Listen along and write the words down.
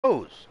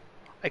froze.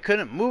 I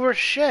couldn't move or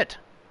shit.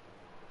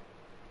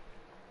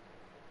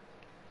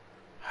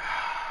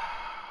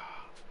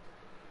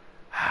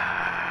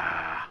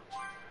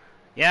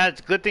 Yeah,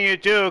 it's a good thing you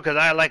do, because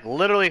I like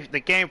literally the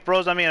game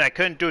froze on me and I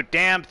couldn't do a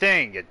damn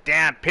thing, you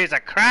damn piece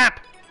of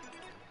crap!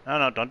 No,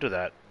 no, don't do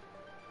that.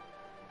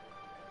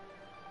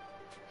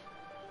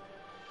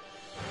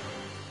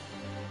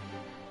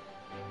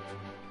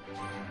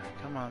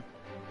 Come on.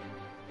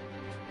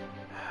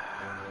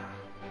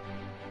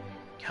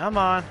 Come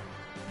on.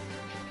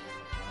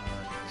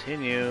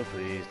 Continue,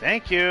 please.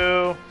 Thank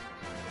you!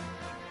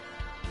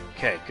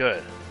 Okay,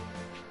 good.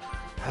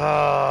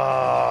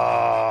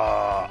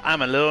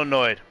 I'm a little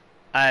annoyed.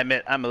 I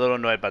admit, I'm a little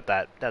annoyed about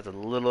that. That's a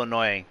little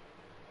annoying.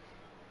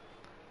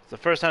 It's the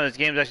first time this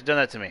game's actually done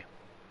that to me.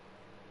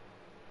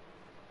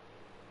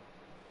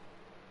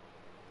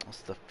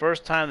 It's the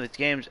first time this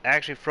game's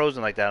actually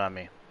frozen like that on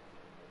me.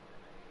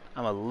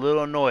 I'm a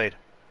little annoyed.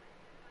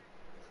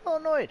 A little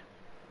annoyed.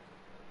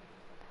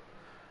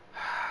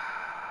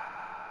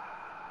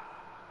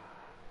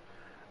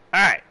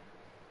 Alright.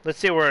 Let's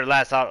see where it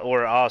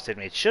auto-saved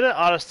me. It should have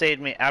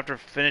auto-saved me after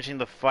finishing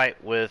the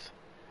fight with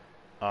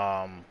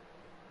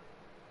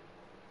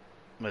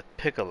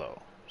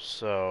Piccolo.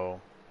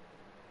 So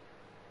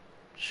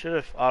should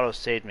have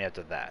auto-saved me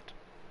after that.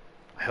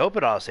 I hope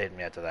it auto-saved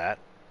me after that.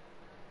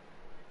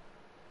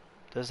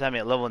 Does have me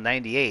at level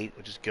 98,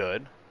 which is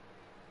good.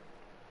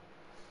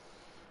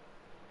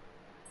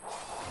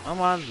 Come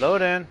on,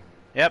 load in.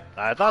 Yep,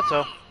 I thought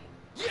so.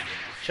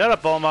 Shut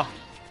up, Bulma.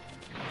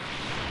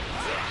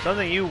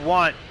 Something you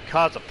want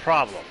caused a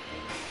problem.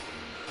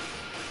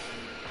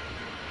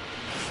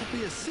 That'll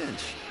be a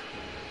cinch.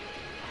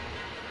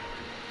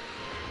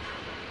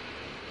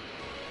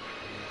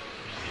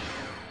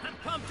 I'm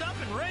pumped up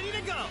and ready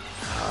to go.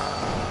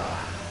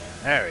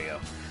 There we go.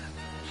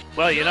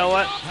 Well, you know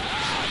what?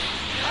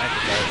 I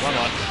can go. One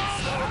more.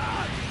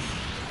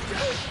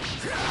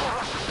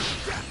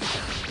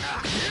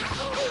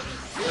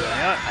 You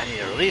know what? I need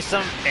to release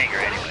some anger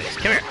anyways.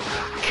 Come here.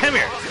 Come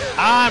here.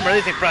 I'm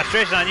releasing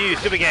frustration on you, you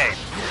stupid game.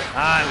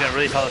 I'm gonna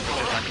release all this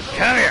frustration on you.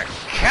 Come here.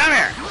 Come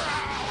here.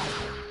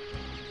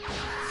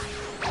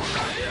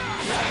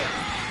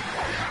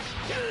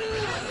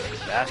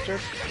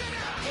 Bastard.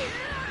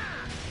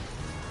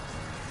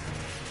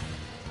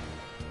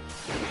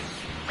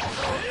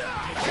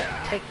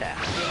 Take that.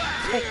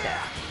 Take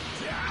that.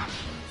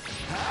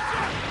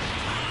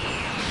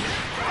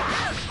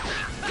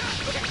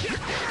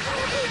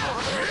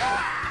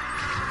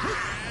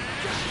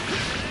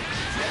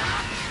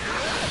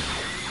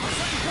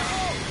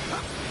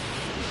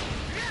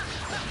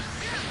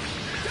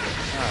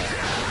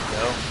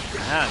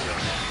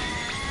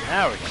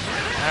 Now we're going.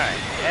 Alright,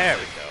 there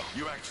we go.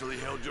 You actually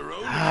held your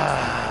own.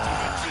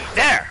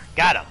 There!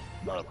 Got him!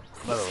 Little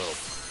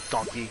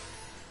donkey.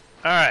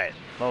 Alright,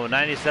 level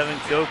 97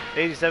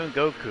 87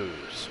 Goku.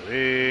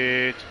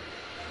 Sweet.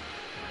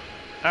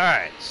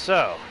 Alright,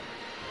 so.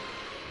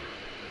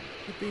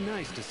 It'd be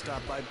nice to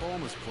stop by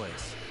Bulma's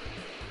place.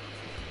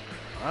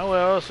 I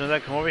will, as soon as I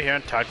come over here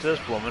and talk to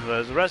this woman who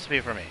has a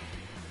recipe for me.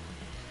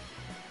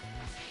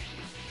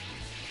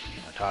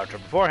 I talked to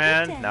her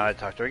beforehand, now I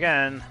talk to her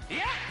again.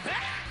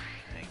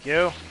 Thank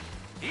you.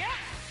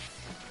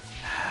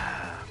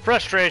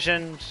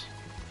 Frustrations.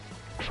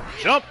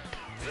 Jump!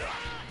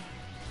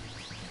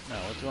 No,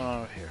 what's going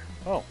on over here?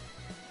 Oh.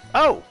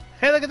 Oh!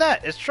 Hey, look at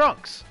that! It's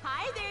Trunks!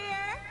 Hi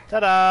there!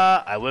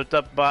 Ta-da! I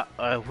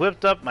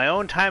whipped up my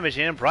own time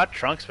machine and brought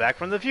Trunks back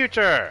from the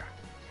future!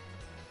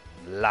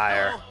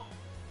 Liar.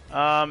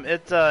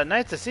 It's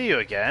nice to see you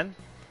again.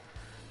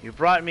 You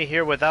brought me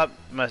here without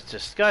much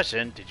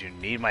discussion. Did you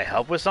need my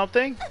help with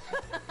something?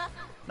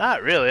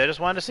 Not really, I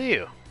just wanted to see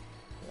you.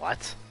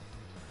 What?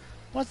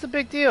 What's the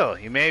big deal?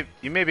 You may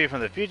be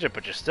from the future,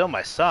 but you're still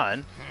my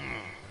son.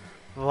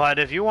 But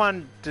if you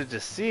wanted to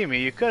see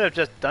me, you could have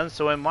just done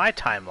so in my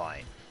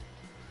timeline.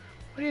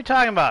 What are you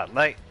talking about?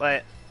 Like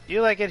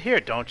you like it here,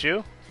 don't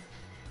you?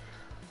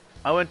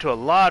 I went to a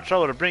lot of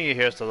trouble to bring you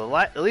here, so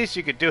the least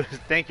you could do is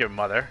thank your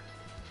mother.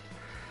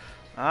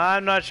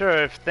 I'm not sure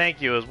if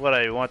thank you is what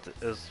I want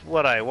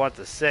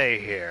to say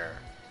here.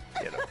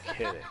 Kid, I'm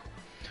kidding.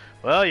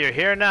 Well, you're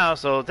here now,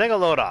 so take a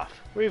load off.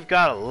 We've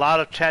got a lot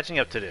of catching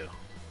up to do.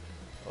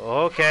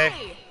 Okay.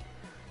 Hey.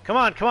 Come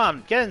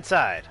on, get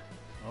inside.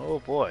 Oh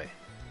boy.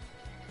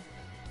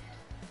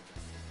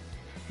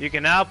 You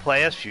can now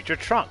play as future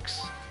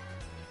Trunks.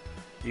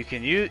 You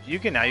can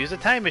now use the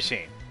time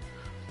machine.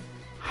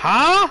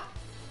 Huh?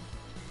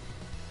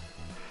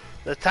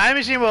 The time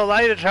machine will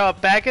allow you to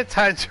travel back in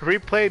time to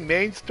replay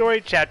main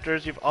story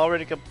chapters you've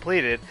already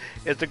completed.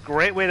 It's a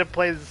great way to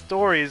play the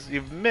stories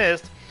you've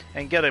missed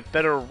and get a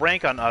better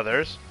rank on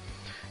others.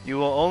 You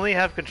will only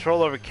have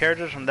control over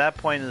characters from that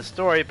point in the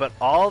story, but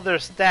all of their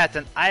stats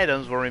and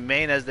items will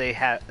remain as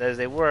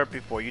they were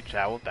before you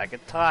traveled back in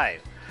time.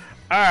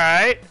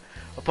 Alright.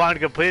 Upon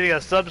completing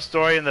a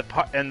sub-story in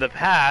the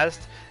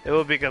past, it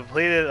will be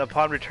completed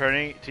upon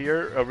returning to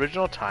your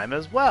original time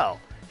as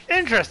well.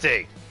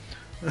 Interesting!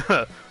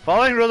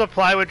 Following rules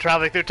apply when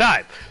traveling through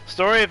time.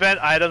 Story event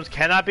items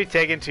cannot be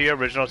taken to your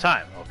original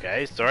time.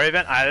 Okay. Story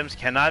event items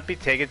cannot be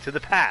taken to the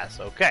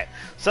past. Okay.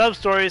 Sub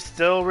stories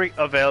still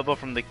available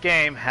from the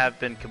game have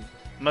been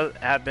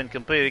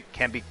completed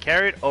can be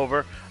carried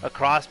over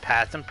across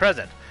past and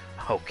present.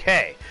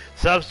 Okay.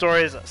 Sub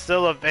stories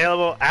still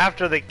available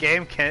after the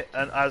game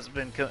has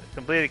been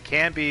completed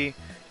can be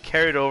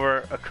carried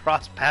over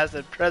across past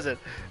and present.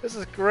 This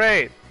is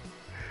great.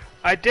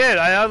 I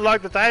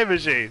unlocked the time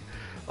machine.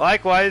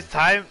 Likewise,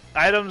 time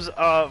items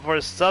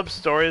for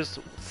sub-stories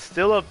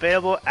still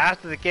available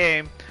after the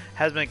game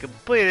has been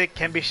completed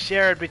can be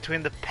shared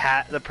between the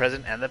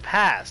present, and the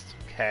past.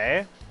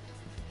 Okay.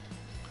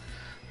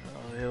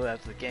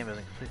 After the game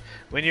isn't complete.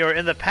 When you are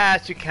in the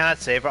past, you cannot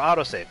save or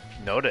autosave.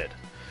 Noted.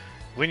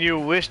 When you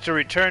wish to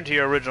return to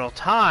your original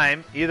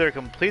time, either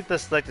complete the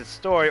selected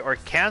story or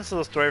cancel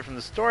the story from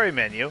the story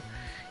menu.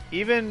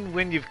 Even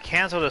when you've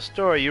canceled a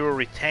story, you will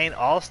retain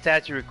all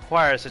stats you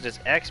require, such as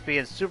XP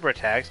and super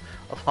attacks,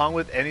 along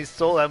with any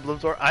soul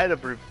emblems or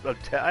items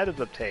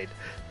obtained.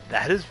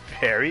 That is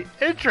very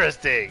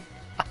interesting.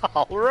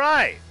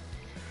 Alright.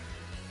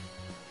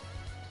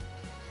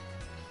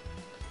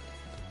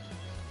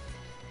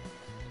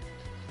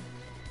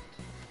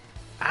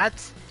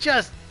 That's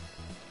just...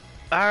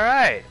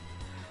 Alright.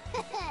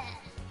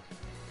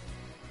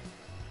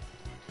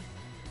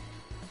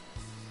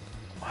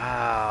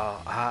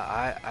 Wow,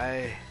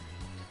 I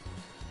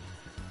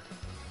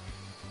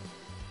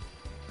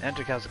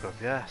enter Kakarot,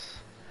 yes.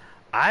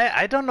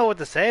 I don't know what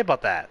to say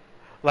about that.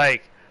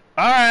 Like,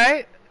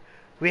 alright,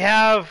 we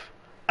have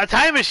a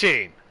time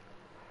machine.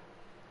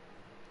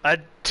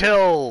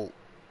 Until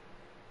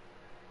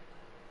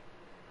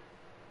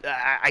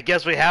I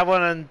guess we have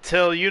one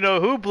until you know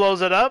who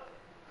blows it up.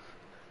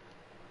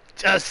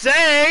 Just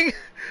saying.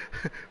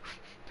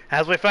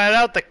 As we find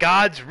out, the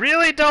gods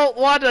really don't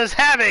want us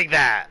having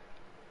that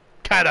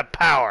kind of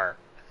power.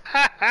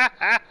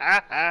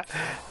 Alright!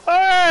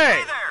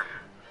 Hey there!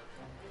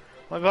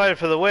 I'm sorry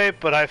for the wait,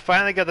 but I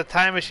finally got the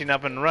time machine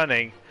up and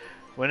running.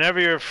 Whenever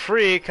you're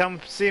free, come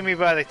see me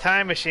by the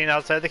time machine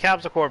outside the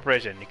Capsule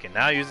Corporation. You can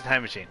now use the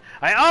time machine.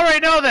 I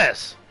already know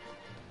this!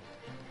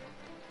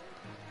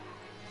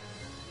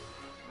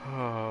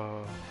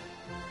 Oh.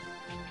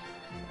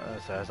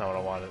 That's not what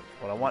I wanted.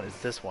 What I want is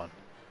this one.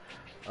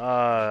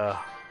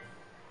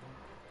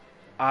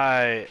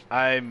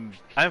 I'm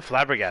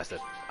flabbergasted.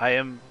 I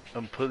am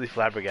completely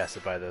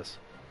flabbergasted by this.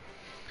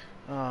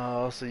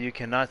 Also, you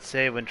cannot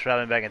save when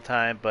traveling back in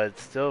time, but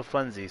it's still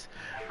funsies.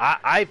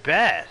 I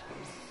bet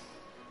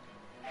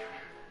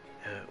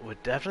it will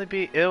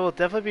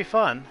definitely be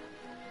fun.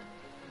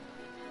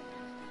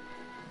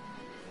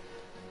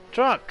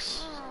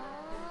 Trunks.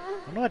 I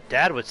wonder what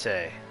Dad would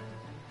say.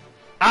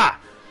 Ah,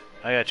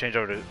 I gotta change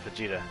over to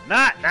Vegeta.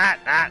 Not.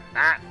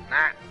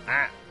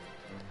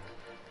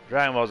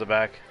 Dragon Balls are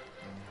back.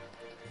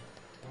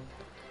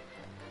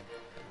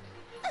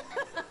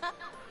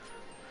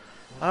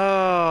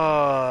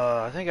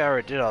 Oh, I think I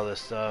already did all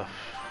this stuff.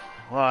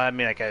 Well, I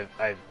mean, like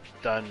I've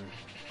done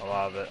a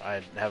lot of it.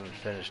 I haven't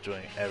finished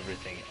doing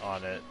everything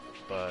on it,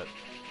 but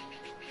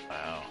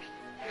wow.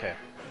 Okay,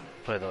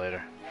 play that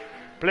later.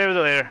 Play with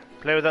it later.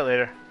 Play with that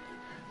later.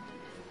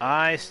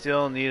 I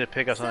still need to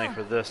pick up something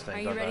for this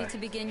thing. Are you ready to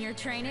begin your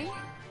training?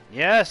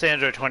 Yes,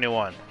 Android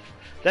 21.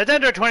 That's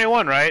Android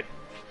 21, right?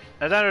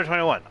 That's Android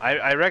 21.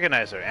 I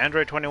recognize her.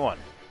 Android 21.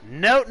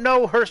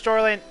 No, her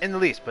storyline in the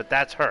least, but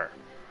that's her.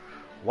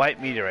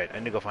 White meteorite. I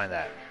need to go find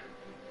that.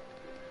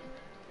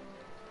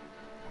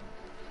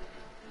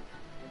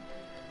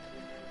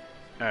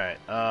 Alright,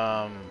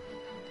 yeah,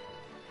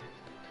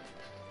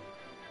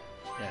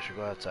 I should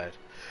go outside.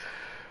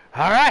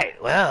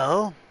 Alright,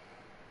 well.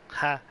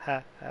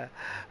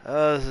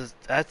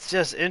 That's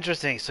just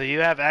interesting. So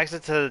you have access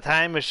to the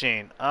time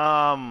machine.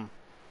 Oh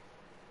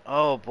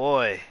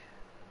boy.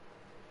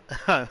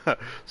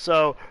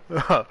 So,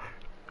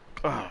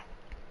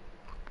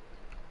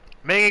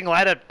 making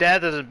light of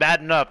death isn't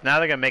bad enough. Now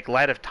they're gonna make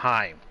light of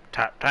time.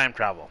 Time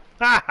travel.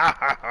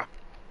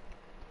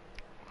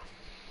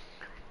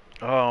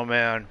 Oh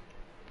man,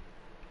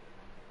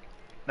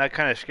 that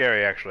kind of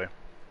scary actually.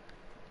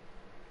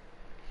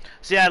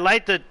 See, I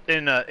liked it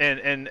in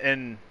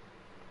thank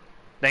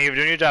you for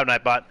doing your job,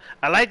 Nightbot.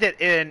 I liked it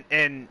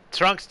in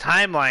Trunks'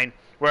 timeline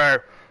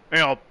where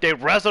they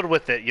wrestled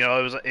with it. It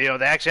was they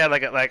actually had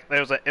it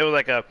was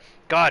like a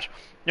gosh.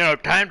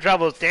 Time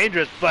travel is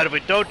dangerous, but if we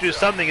don't do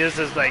something, this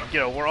is like,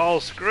 we're all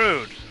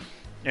screwed.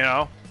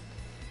 We're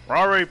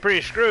already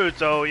pretty screwed,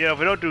 so, if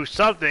we don't do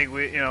something,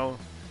 we, let's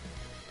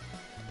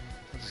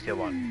just get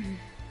one.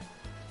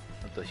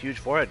 Let the huge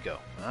forehead go.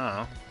 I don't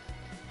know.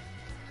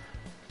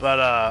 But,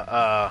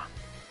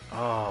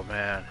 oh,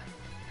 man.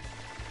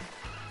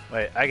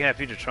 Wait, I can have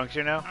future Trunks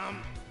here now?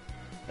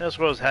 This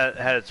world's had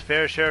its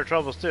fair share of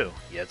troubles, too.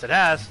 Yes, it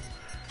has.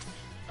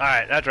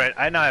 Alright, that's right.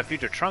 I now have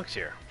future Trunks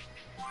here.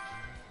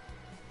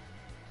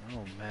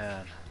 Oh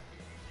man.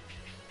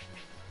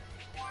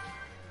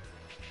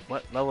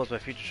 What level is my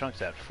future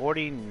Trunks at?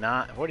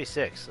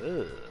 46.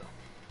 Ugh.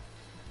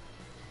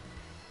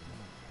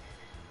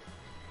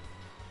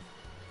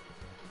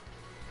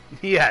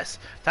 Yes,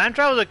 time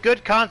travel is a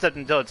good concept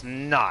until it's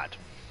not.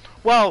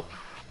 Well,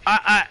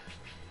 I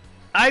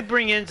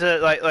bring into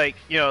like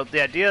you know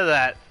the idea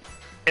that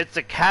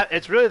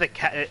it's really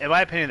in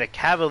my opinion the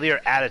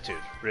cavalier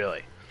attitude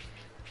really.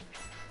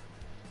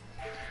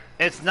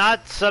 It's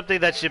not something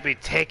that should be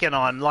taken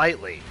on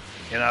lightly,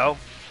 you know.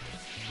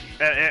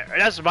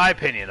 That's my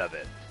opinion of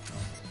it.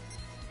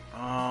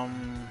 What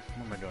am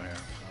I doing here?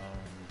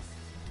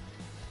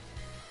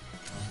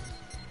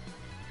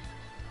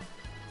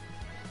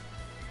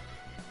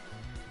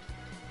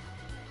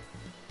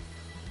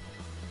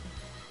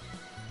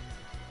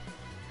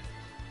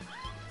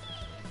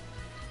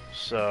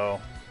 So,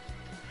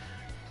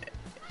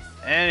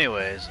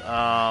 anyways,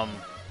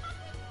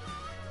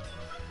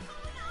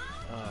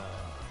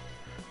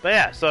 but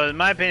yeah, so in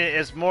my opinion,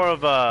 it's more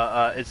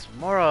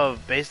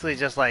of basically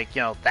just like,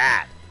 you know,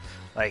 that.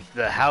 Like,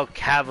 how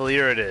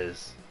cavalier it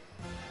is.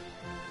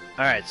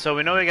 Alright, so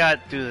we know we gotta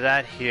do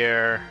that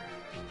here.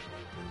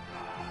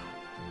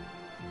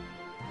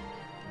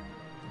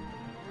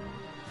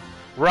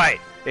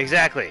 Right,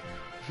 exactly.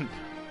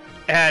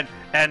 and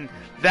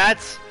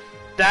that's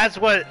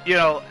what, you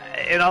know,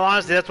 in all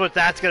honesty, that's what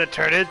that's gonna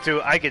turn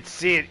into. I could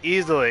see it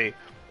easily.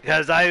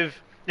 Because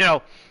you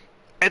know,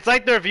 it's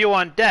like their view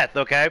on death,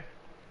 okay?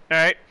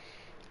 Alright?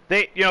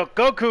 You know,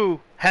 Goku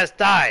has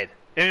died.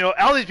 And, you know,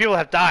 all these people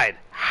have died.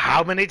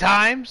 How many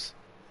times?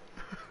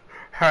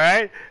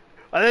 Alright?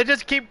 Well, they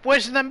just keep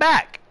wishing them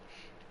back.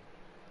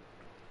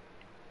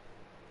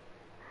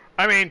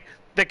 I mean,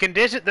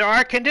 there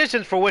are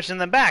conditions for wishing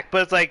them back,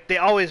 but it's like they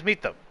always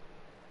meet them.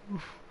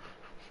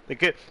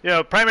 You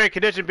know, primary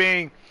condition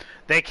being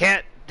they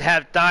can't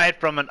have died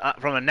from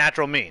a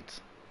natural means.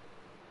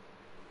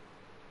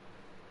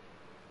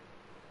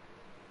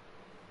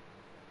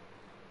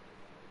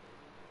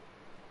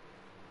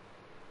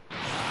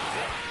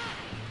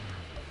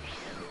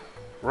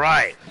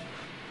 Right.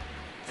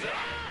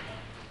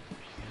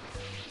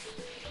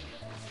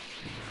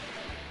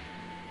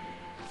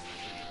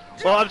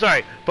 Well, I'm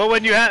sorry, but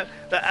when you have,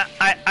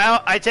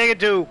 I take it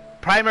to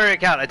primary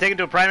account. I take it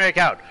to a primary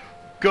account.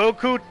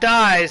 Goku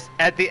dies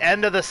at the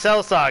end of the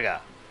Cell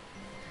Saga.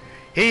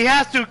 He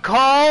has to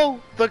call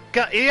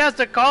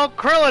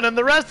Krillin and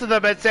the rest of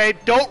them and say,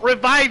 "Don't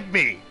revive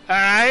me." All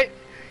right?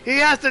 He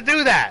has to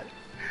do that.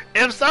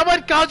 If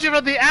someone calls you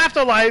from the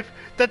afterlife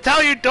to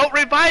tell you don't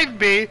revive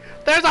me,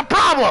 there's a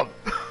problem.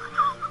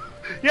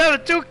 You have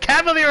a too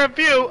cavalier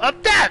view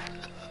of death.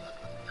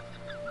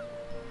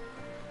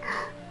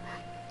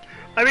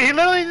 I mean, he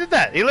literally did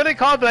that. He literally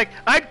called me like,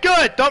 "I'm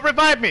good. Don't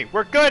revive me.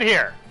 We're good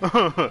here.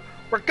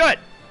 We're good.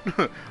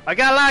 I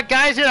got a lot of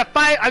guys here to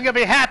fight. I'm gonna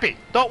be happy.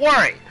 Don't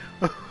worry."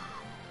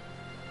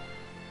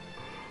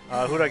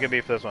 Who do I get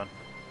beef for this one?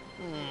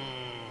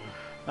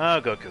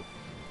 Oh, Goku.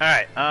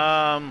 All right.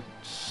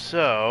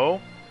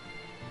 So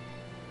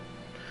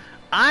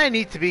I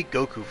need to be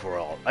Goku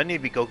I need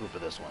to be Goku for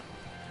this one.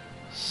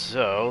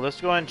 So let's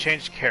go ahead and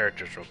change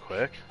characters real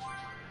quick.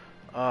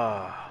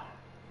 Oh,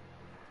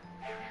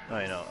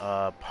 you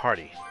know,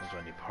 party. That's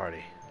what I need,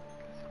 party.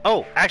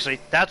 Oh, actually,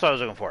 that's what I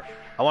was looking for.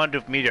 I want to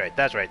do meteorite.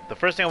 That's right. The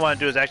first thing I want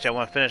to do is actually I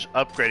want to finish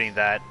upgrading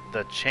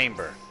the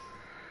chamber.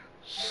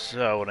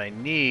 So what I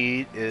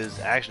need is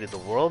actually the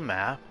world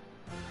map,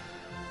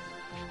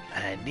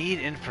 and I need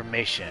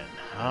information.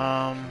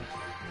 I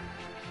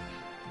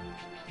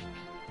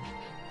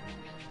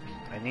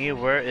need,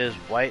 where is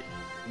white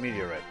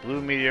meteorite?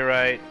 Blue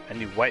meteorite. I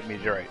need white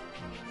meteorite.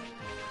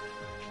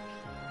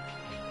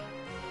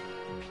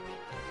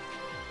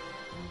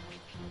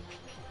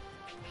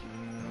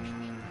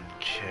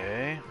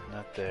 Okay,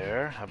 not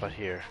there. How about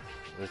here?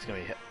 This is gonna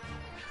be.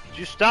 Did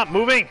you stop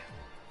moving?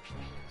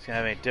 It's gonna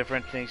have any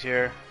different things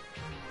here?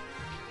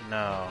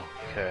 No.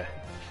 Okay.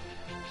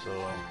 So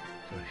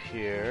go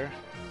here.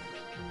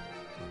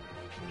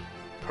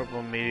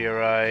 Purple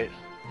meteorite.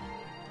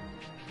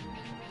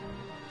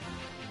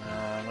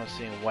 I'm not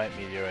seeing white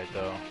meteorite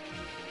though.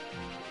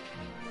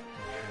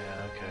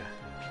 Yeah, okay.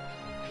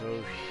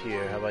 Go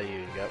here. How about you?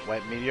 You got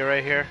white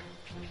meteorite here?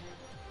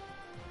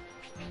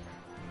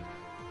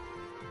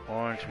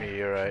 Orange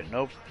meteorite.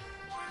 Nope.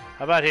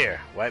 How about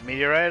here? White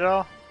meteorite at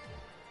all?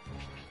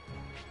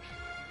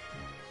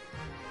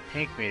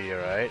 Pink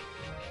meteorite.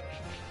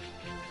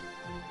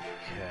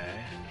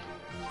 Okay.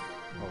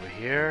 Over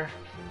here.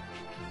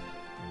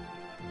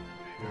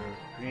 Pure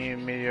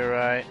green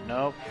meteorite.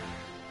 Nope.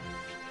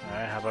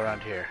 Alright, how about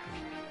around here?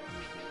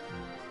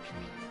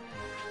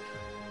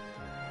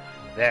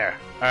 There.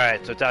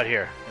 Alright, so it's out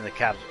here in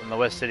the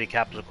West City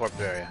Capital Corp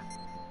area.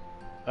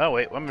 Oh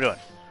wait, what am I doing?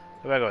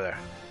 Go back over there.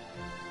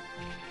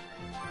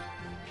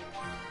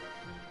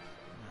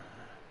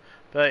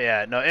 But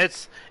yeah, no,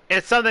 it's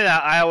something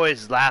that I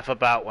always laugh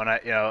about when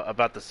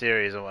about the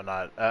series and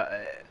whatnot.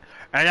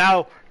 And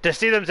now to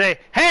see them say,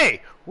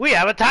 "Hey, we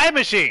have a time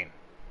machine."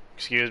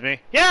 Excuse me.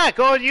 Yeah,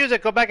 go and use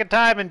it. Go back in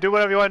time and do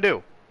whatever you want to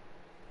do.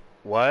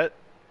 What?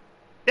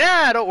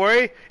 Yeah, don't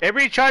worry. It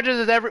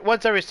recharges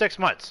once every 6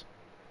 months.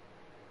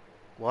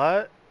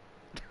 What?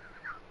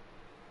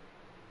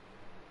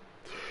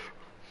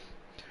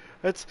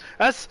 That's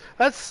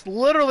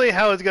literally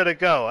how it's gonna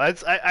go.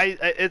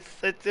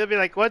 It'll be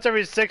like once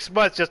every 6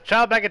 months. Just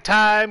travel back in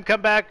time,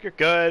 come back, you're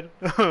good.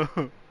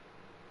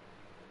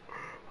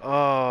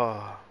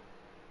 Oh,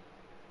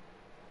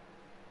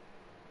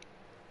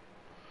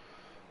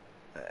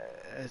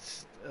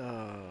 it's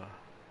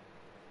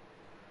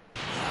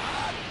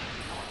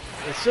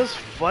it's just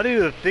funny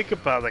to think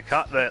about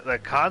the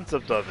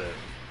concept of it.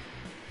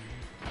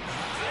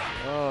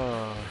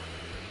 Oh.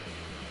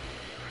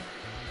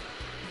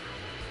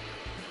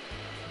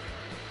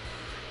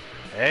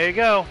 There you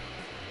go.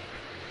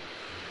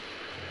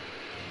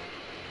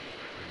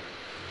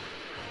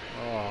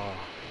 Oh.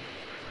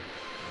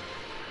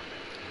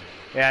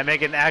 Yeah,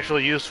 make an actual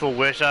useful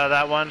wish out of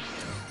that one.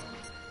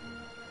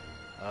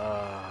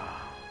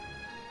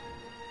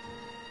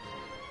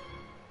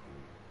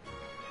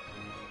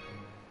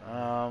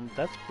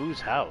 That's Boo's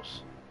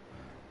house.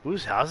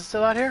 Boo's house is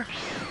still out here?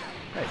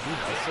 Hey, Boo's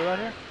house is still out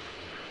here?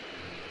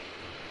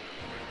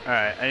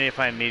 Alright, I need to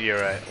find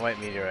meteorite, white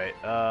meteorite.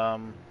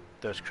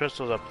 There's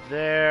crystals up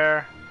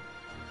there.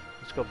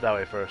 Let's go up that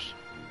way first.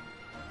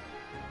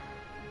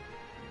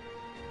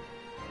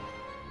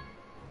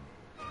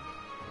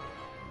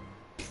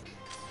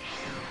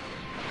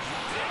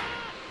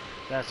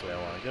 That's the way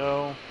I want to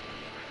go.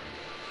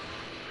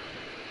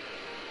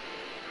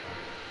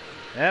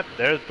 Yep,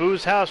 there's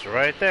Boo's house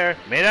right there.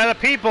 Made out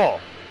of people!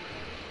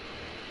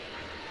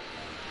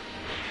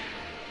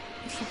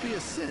 This will be a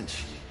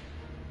cinch.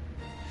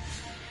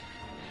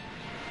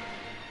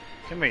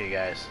 Come here, you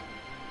guys.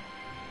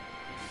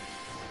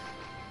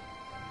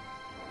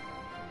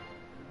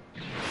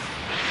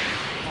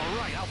 All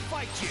right, I'll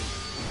fight you.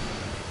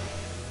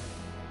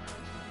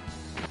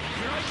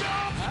 Here I go.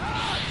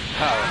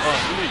 Power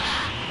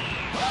unleashed.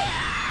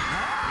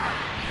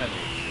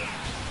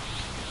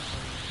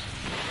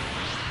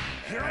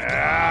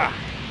 Ah.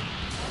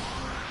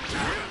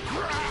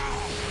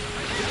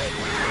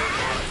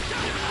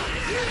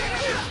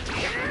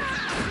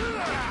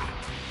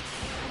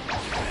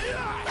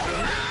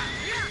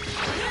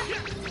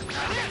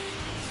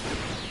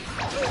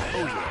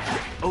 Oh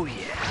yeah! Oh yeah!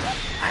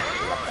 I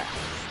love that.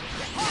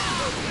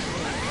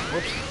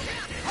 Whoops.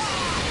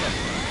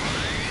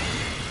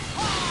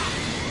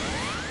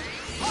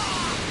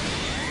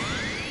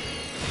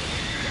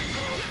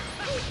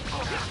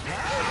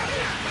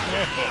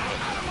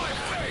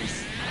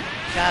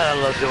 God, I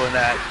love doing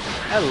that.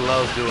 I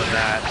love doing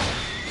that.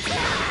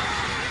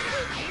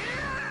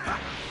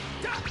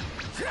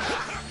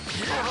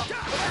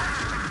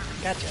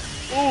 Gotcha.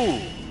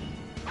 Ooh.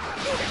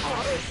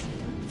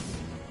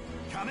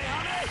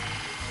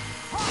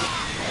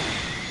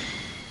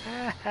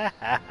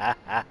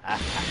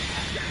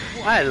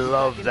 I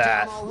love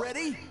that.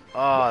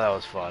 Oh, that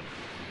was fun.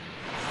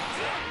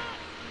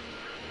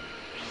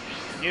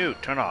 You,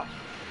 turn off.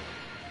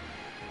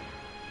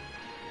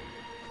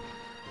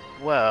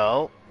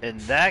 Well, in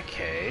that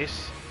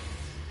case,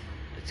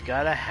 it's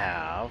gotta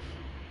have...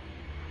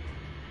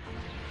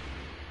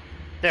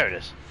 There it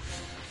is.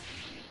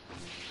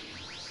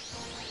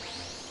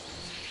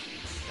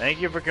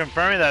 Thank you for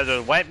confirming that there's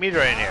a white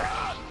meteorite in here.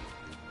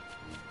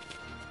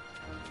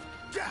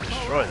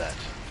 Destroy that.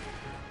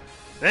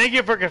 Thank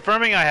you for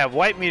confirming I have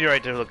white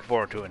meteorite to look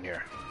forward to in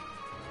here.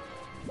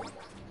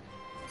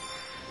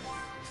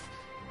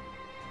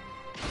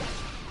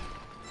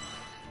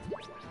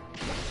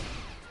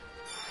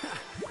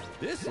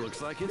 This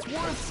looks like it's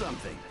worth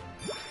something.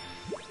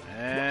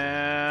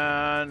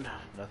 And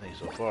nothing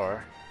so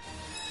far.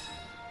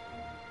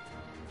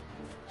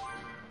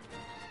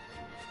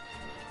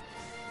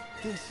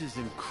 This is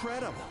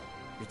incredible.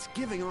 It's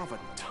giving off a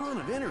ton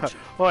of energy.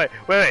 Wait.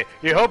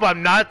 You hope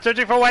I'm not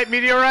searching for white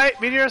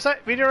meteorite?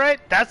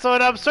 Meteorite? That's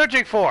what I'm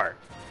searching for.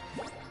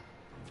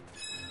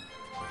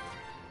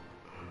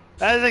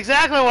 That is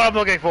exactly what I'm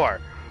looking for.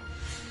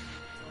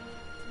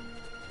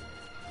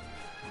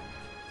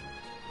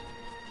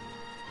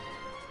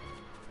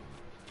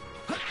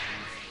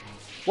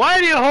 Why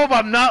do you hope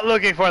I'm not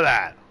looking for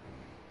that?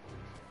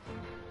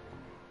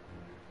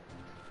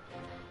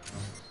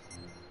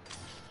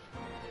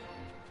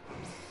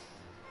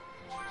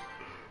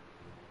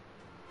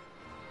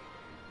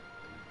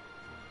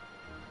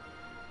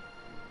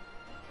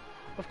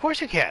 Of course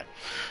you can.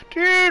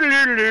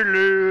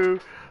 I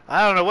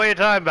don't know what you're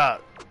talking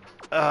about.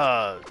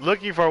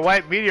 Looking for a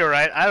white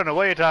meteorite. I don't know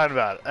what you're talking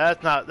about.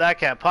 That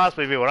can't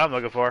possibly be what I'm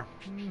looking for.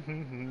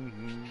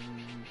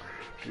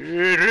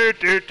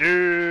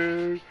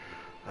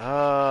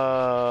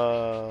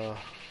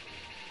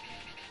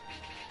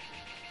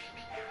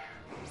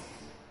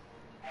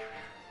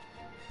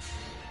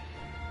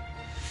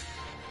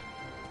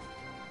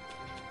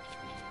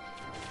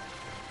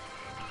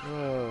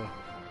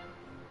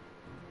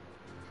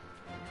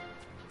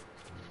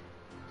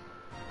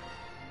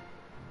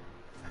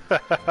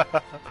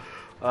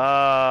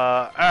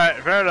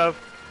 Alright, fair enough.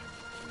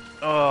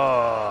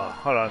 Oh,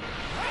 hold on.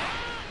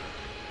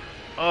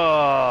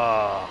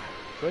 Oh,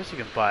 of course you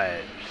can buy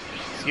it.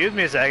 Excuse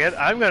me a second.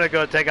 I'm gonna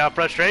go take out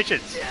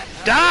frustrations.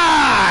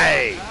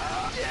 Die!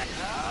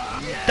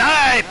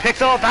 Die,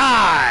 Pixel,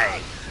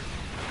 die!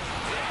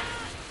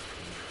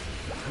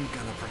 I'm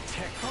gonna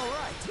protect. All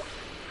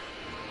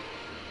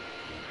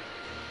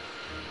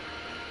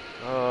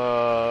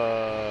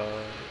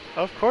right.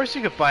 Of course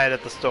you could buy it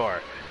at the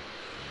store.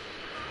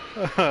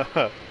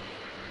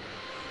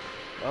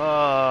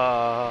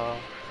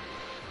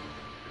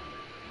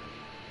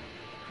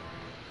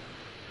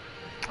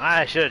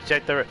 I should have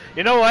checked the.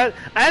 You know what?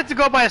 I had to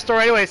go by a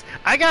store anyways.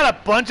 I got a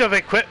bunch of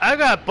I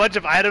got a bunch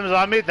of items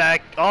on me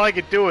that all I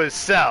could do is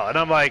sell, and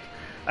I'm like,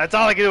 that's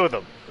all I can do with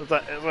them. It's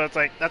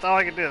like that's all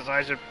I can do. So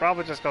I should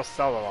probably just go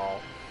sell it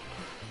all.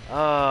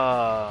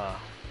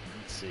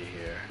 Let's see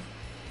here.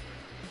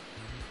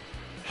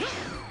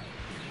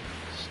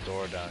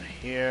 Store down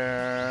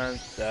here.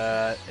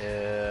 That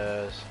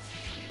is.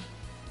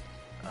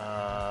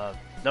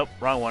 Nope,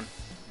 wrong one.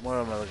 What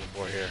am I looking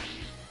for here?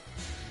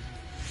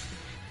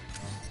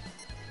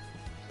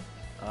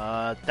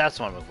 That's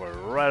the one I'm looking for,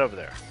 right over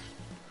there.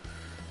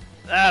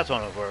 That's the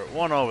one I'm looking for,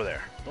 one over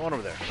there. The one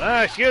over there.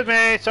 Excuse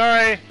me,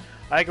 sorry.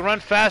 I can run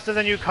faster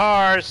than you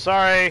cars,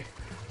 sorry.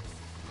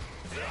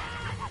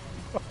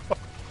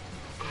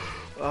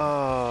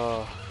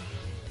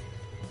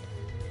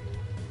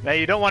 Man,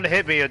 you don't want to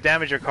hit me, you'll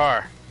damage your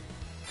car.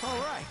 All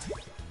right.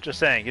 Just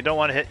saying, you don't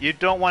want to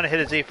hit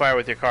a Z-Fire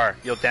with your car.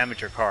 You'll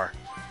damage your car.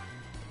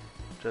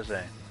 Just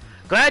saying.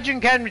 Glad you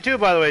can catch me too,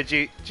 by the way,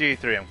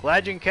 G3. I'm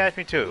glad you can catch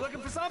me too. You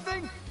looking for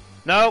something?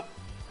 Nope.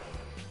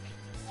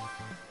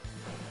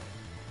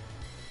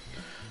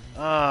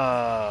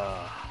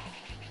 Not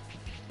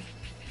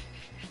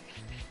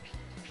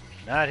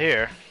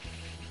here.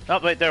 Oh,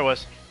 wait, there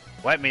was.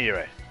 White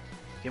meteorite.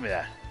 Give me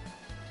that.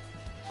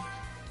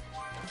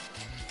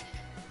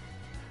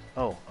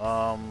 Oh,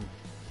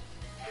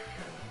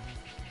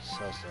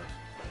 sell stuff.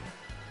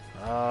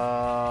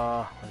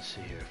 Let's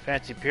see here.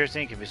 Fancy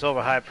piercing can be sold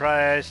for high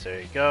price.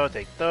 There you go.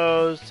 Take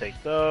those. Take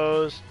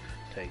those.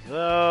 Take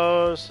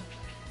those.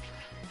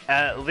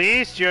 At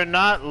least you're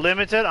not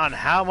limited on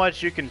how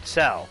much you can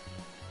sell.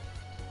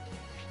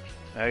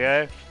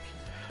 Okay.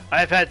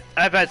 I've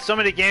had so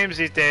many games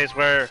these days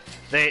where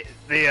the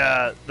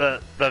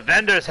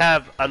vendors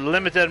have a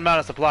limited amount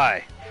of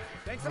supply.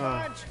 Thanks a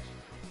bunch.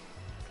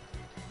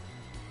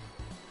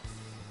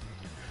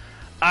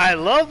 I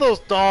love those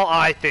doll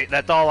eye thing.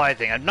 That doll eye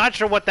thing. I'm not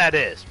sure what that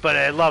is, but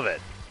I love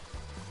it.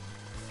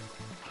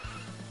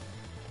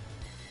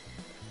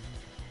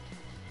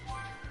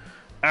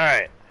 All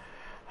right.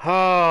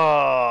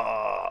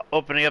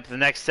 Opening up the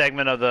next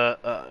segment of the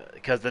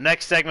because the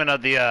next segment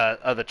of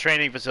the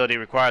training facility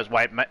requires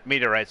white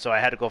meteorite, so I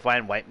had to go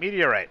find white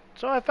meteorite.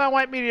 So I found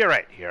white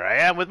meteorite. Here I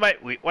am with my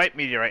white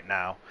meteorite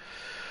now.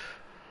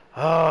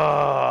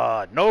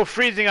 No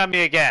freezing on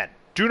me again.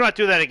 Do not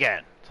do that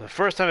again. It's the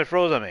first time it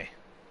froze on me.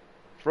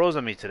 Froze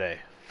on me today.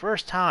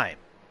 First time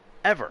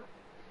ever. It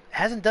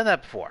hasn't done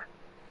that before.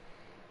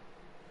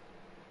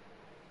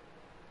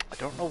 I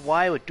don't know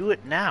why it would do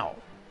it now.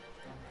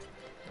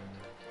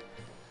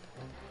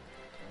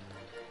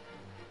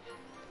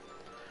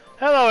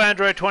 Hello,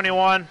 Android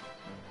 21.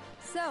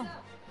 So,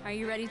 are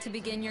you ready to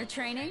begin your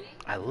training?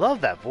 I love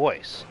that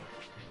voice.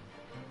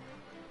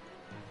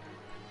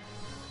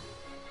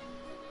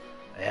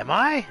 Am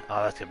I?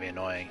 Oh, that's gonna be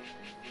annoying.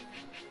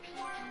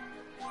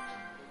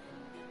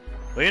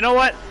 Well, you know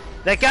what?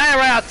 That guy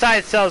right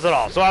outside sells it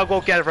all, so I'll go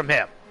get it from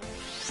him.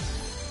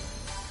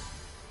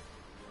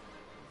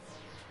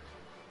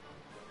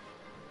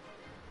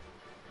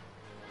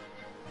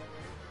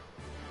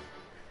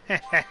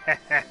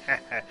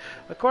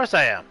 Of course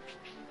I am.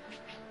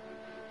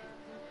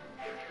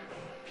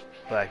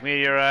 Black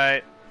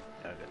meteorite.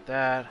 I'll get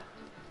that.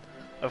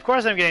 Of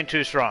course I'm getting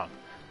too strong.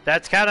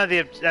 That's kind of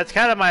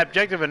my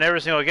objective in every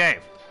single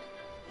game.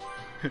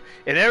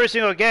 In every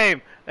single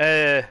game,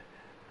 I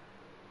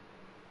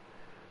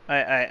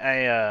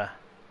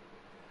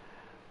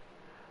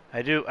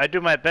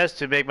do my best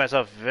to make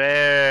myself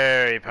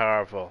very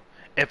powerful.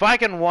 If I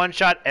can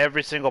one-shot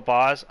every single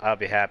boss, I'll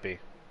be happy.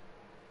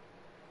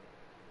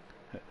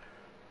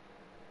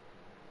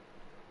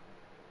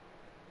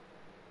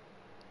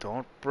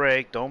 Don't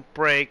break, don't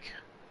break.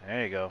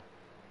 There you go.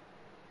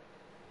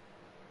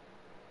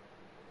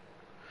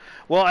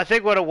 Well, I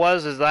think what it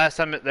was is last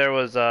time there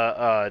was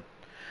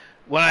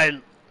when I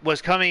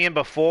was coming in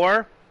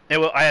before,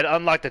 I had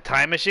unlocked the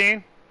time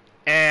machine,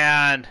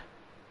 and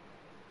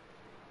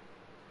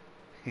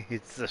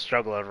it's the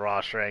struggle of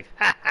raw strength.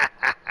 I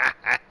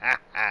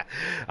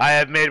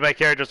have made my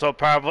character so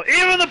powerful,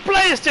 even the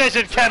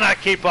PlayStation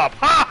cannot keep up.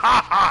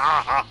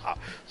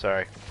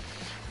 Sorry.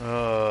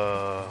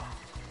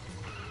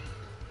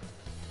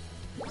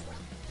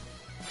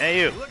 Hey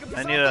you,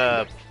 I need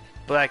a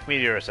black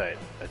meteorite,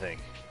 I think,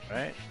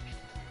 right?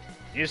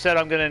 You said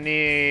I'm gonna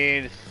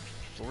need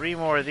 3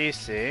 more of these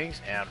things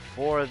and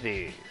 4 of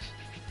these.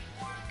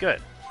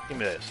 Good, give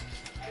me this.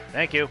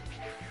 Thank you.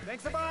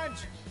 Thanks a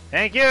bunch.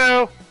 Thank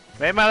you!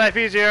 Made my life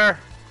easier!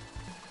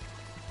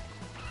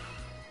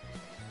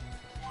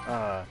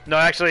 No,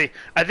 actually,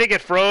 I think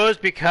it froze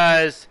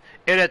because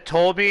it had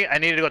told me I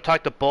needed to go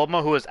talk to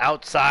Bulma, who was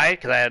outside,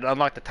 because I had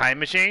unlocked the time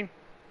machine.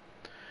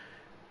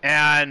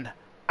 and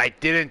I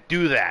didn't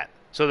do that.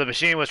 So the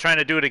machine was trying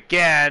to do it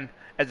again.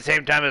 At the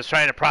same time, it was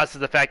trying to process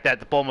the fact that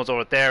the Bulma was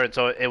over there, and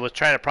so it was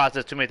trying to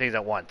process too many things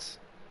at once.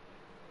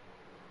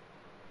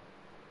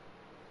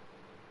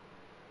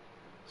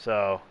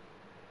 So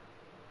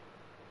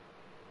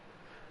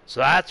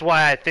that's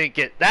why I think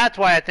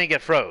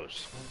it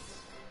froze.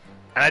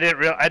 And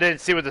I didn't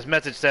see what this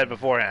message said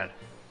beforehand.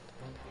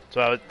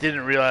 So I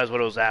didn't realize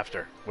what it was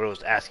after, what it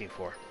was asking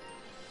for.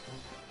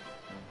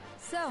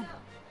 So,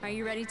 are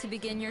you ready to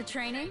begin your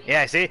training?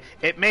 Yeah, see?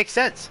 It makes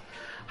sense.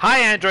 Hi,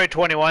 Android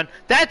 21.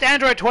 That's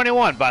Android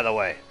 21, by the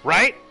way,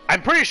 right?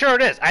 I'm pretty sure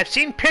it is. I've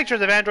seen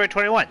pictures of Android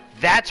 21.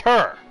 That's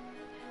her.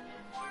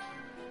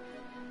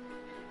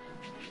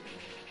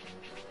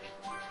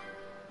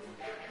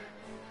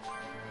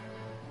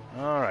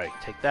 Alright,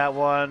 take that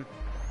one.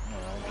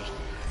 Just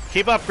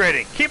keep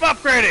upgrading. Keep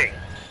upgrading!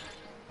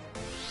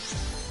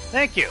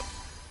 Thank you.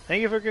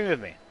 Thank you for agreeing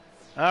with me.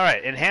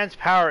 Alright, enhanced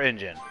power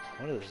engine.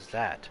 What is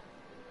that?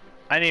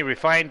 I need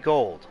refined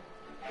gold.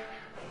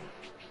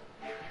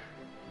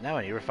 Now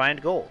I need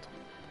refined gold.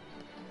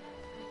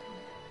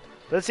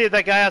 Let's see if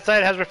that guy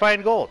outside has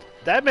refined gold.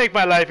 That'd make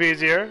my life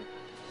easier.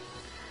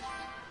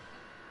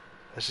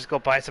 Let's just go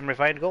buy some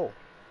refined gold.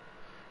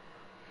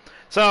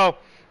 So,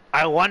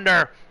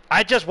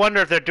 I just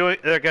wonder if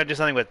they're gonna do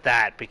something with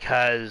that,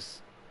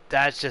 because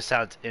that just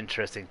sounds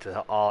interesting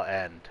to all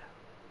end.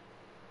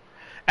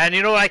 And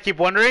you know what I keep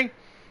wondering?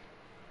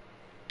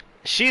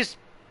 She's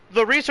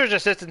the research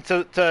assistant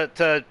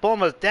to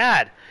Bulma's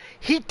dad.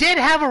 He did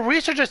have a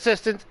research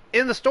assistant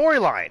in the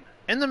storyline.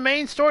 In the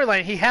main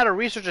storyline, he had a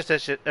research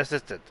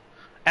assistant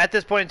at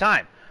this point in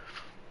time.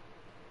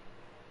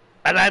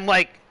 And I'm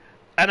like,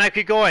 and I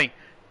keep going,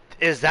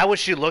 is that what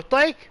she looked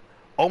like?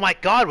 Oh my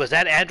god, was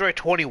that Android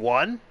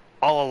 21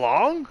 all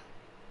along?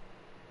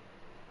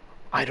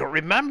 I don't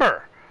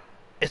remember.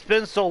 It's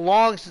been so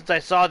long since I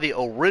saw the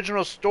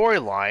original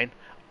storyline,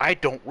 I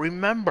don't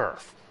remember.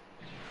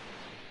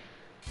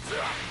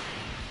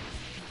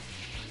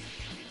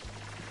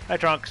 Hi,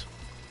 Trunks.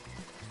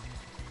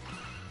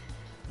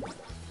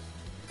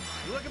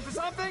 You looking for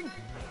something?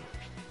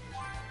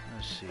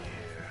 Let's see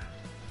here.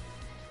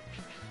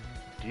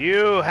 Do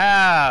you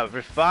have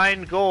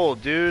refined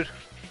gold, dude?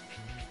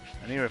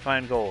 I need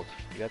refined gold.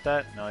 You got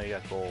that? No, you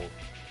got gold.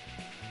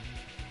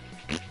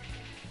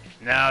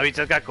 No, he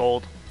just got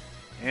gold.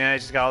 Yeah, he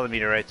just got all the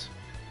meteorites.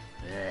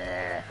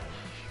 Yeah.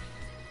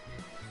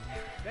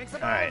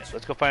 Alright,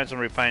 let's go find some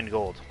refined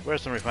gold.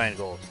 Where's some refined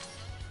gold?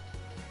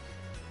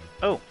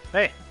 Oh,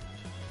 hey.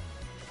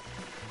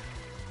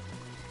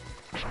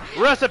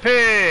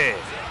 Recipe!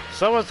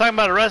 Someone's talking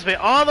about a recipe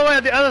all the way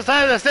on the other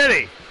side of the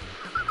city.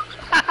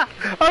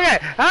 Okay,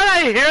 how did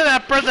I hear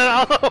that person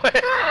all the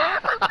way?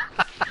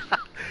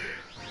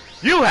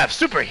 You have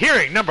super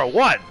hearing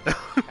 #1.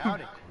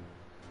 Howdy.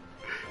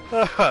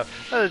 That's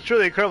a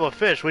truly incredible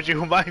fish. Would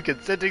you mind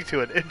consenting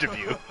to an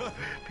interview?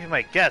 Be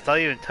my guest. I'll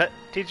even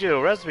teach you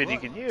a recipe you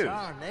can use.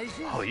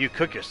 Oh, you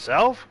cook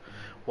yourself?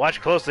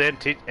 Watch closely and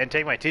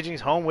take my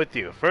teachings home with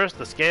you. First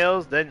the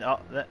scales, then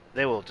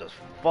they will just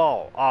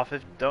fall off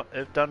if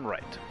done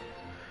right.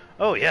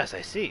 Oh yes,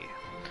 I see.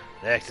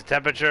 The exit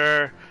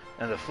temperature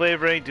and the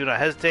flavoring. Do not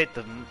hesitate.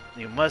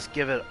 You must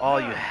give it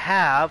all you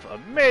have.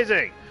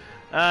 Amazing.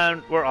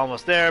 And we're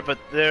almost there, but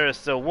there is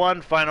still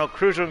one final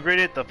crucial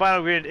ingredient. The final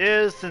ingredient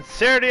is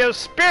sincerity of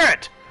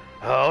spirit.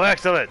 Oh,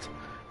 excellent.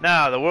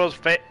 Now, the world's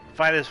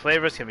finest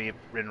flavors can be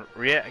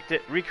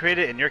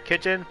recreated in your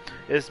kitchen.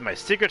 This is my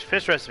secret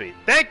fish recipe.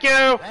 Thank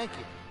you! Thank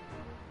you.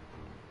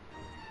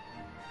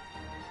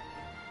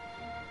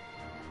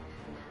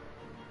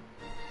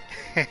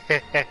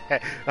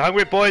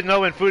 Hungry boys know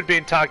when food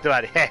being talked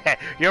about.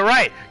 You're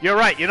right. You're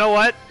right. You know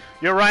what?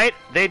 You're right.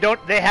 They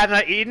have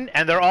not eaten,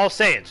 and they're all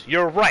Saiyans.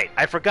 You're right.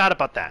 I forgot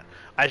about that.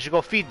 I should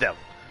go feed them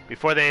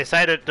before they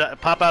decide to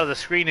pop out of the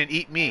screen and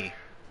eat me.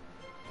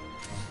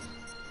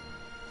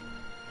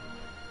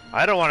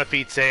 I don't want to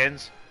feed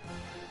Saiyans.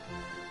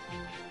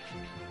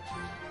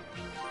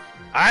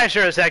 I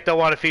sure as heck don't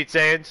want to feed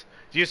Saiyans.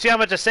 Do you see how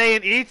much a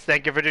Saiyan eats?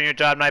 Thank you for doing your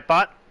job,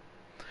 Nightbot.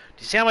 Do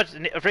you see how much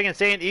a freaking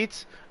Saiyan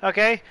eats?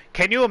 Okay.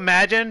 Can you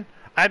imagine?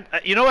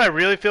 You know what I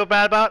really feel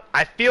bad about?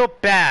 I feel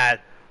bad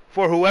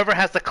for whoever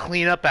has to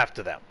clean up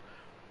after them.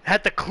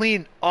 Had to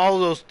clean all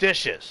those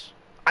dishes.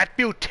 I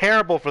feel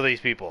terrible for these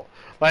people.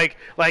 Like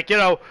you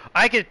know,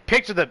 I can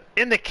picture them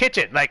in the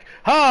kitchen. Like,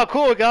 oh,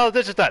 cool, we got all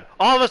the dishes done.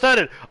 All of a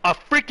sudden, a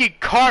freaking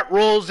cart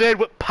rolls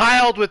in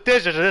piled with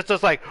dishes, and it's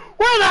just like,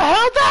 where the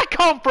hell did that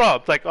come from?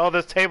 It's like, oh,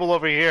 this table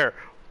over here.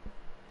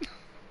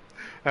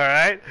 All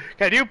right,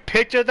 can you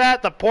picture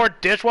that? The poor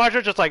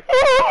dishwasher just like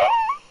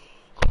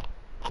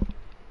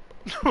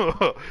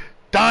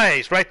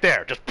dies right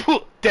there, just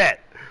dead.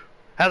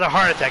 Has a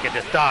heart attack and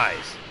just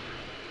dies.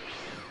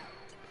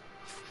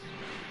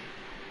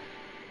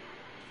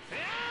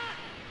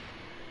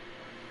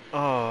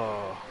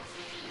 Oh.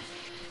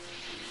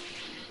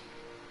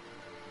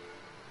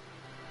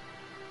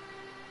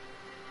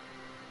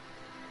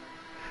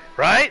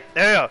 Right?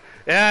 There you go.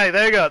 Yeah,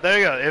 there you go. There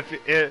you go.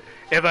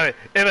 If a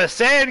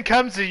Saiyan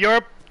comes to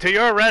to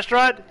your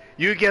restaurant,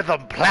 you give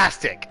them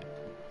plastic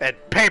and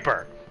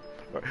paper.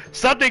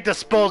 Something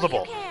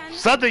disposable.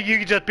 Something you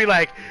can just be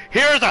like,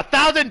 here's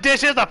 1,000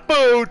 dishes of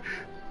food,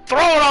 throw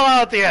it all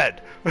out at the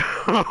end.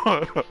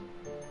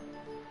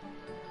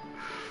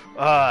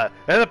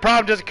 And the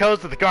problem just goes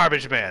to the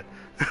garbage man.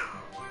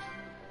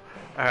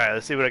 Alright,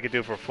 let's see what I can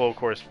do for a full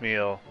course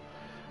meal.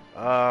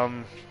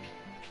 Let's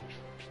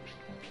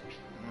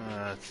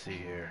see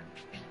here.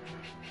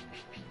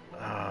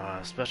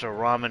 Special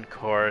ramen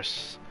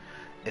course.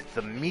 It's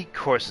the meat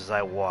courses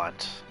I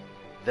want.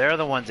 They're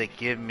the ones that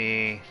give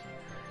me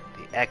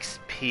the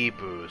XP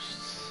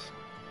boosts.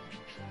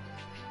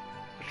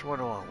 Which one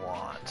do I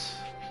want?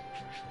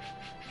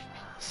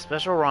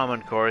 Special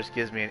ramen course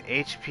gives me an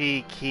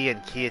HP key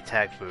and key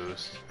attack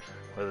boost.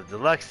 Where the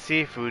deluxe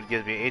seafood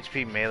gives me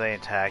HP melee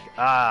attack.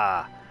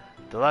 Ah,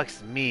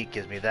 deluxe meat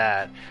gives me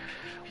that.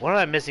 What am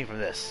I missing from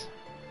this?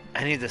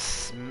 I need the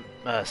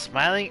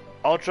smiling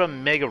ultra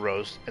mega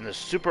roast and the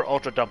super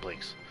ultra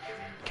dumplings.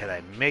 Can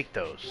I make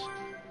those?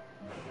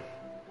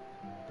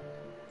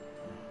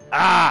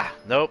 Ah,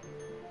 nope.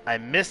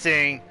 I'm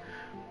missing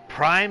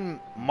prime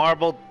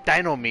marble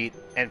dino meat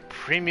and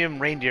premium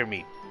reindeer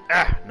meat.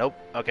 Ah, nope.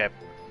 Okay.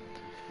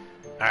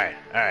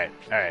 Alright.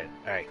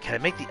 Can I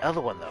make the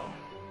other one though?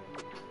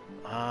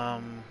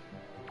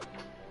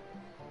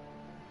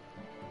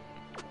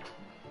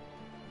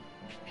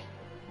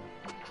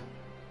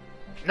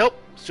 Nope.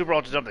 Super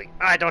ultra dumpling.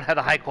 I don't have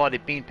the high quality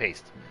bean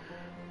paste.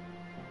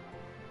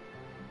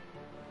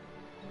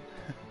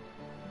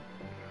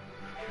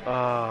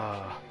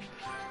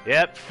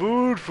 Yep,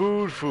 food.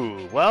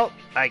 Well,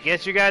 I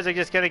guess you guys are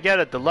just gonna get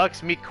a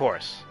deluxe meat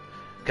course.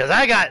 Cause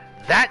I got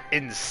that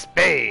in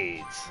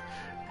spades.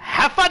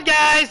 Have fun,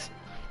 guys!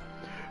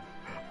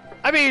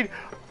 I mean,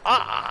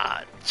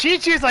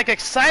 Chi-Chi's like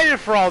excited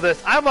for all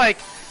this. I'm like,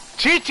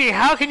 Chi-Chi,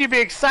 how can you be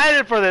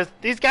excited for this?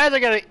 These guys are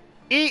gonna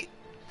eat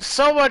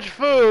so much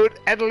food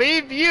and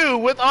leave you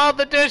with all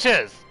the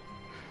dishes.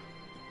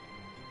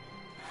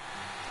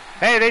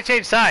 Hey, they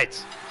changed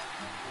sides.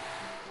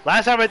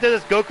 Last time I did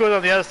this, Goku was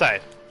on the other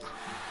side.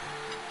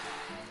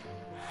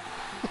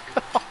 Look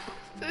at all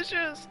those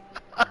dishes.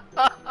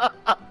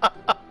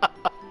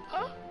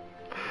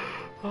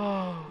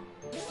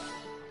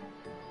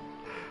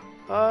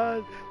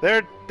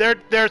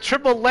 They're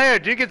triple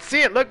layered. You can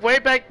see it. Look way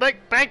back,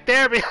 like back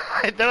there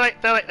behind.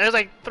 There's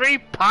like 3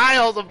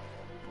 piles of.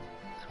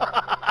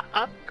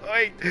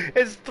 Going.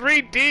 It's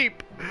 3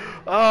 deep.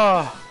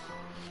 Oh,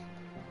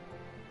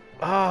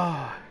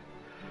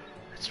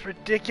 it's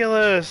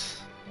ridiculous.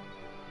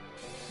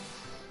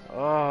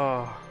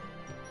 Oh.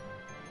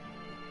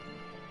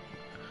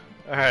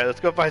 Alright, let's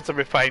go find some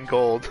refined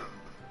gold.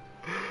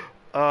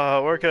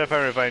 Where can I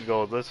find refined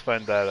gold? Let's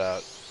find that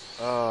out.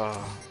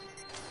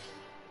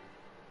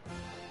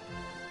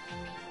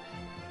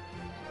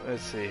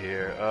 Let's see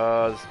here.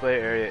 Display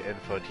area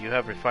info. Do you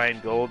have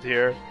refined gold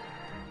here?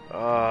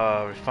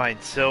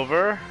 Refined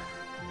silver.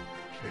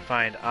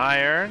 Refined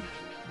iron.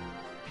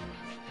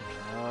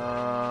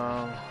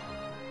 No.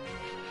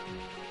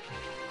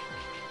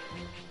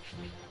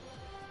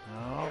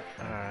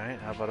 Alright,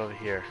 how about over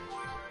here?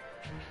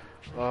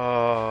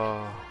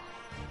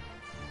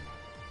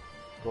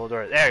 Gold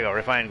ore. There you go,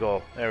 refined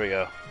gold. There we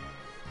go.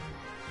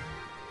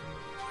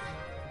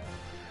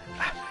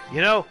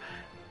 You know,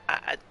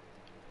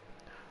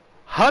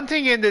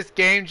 hunting in this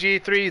game,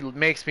 G3,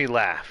 makes me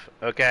laugh,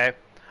 okay?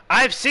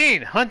 I've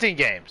seen hunting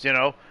games, you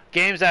know,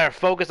 games that are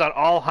focused on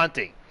all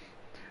hunting.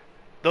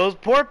 Those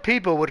poor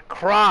people would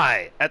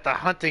cry at the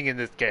hunting in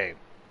this game,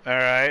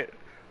 alright?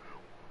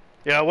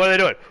 You know, what are they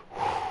doing?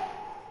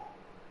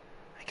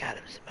 I got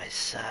him in my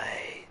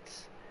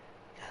sights.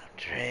 Got him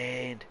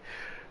trained.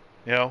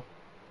 You know,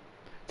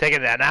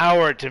 taking an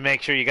hour to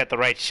make sure you got the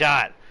right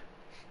shot.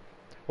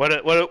 What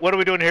are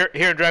we doing here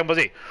in Dragon Ball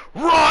Z?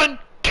 Run,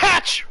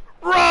 catch,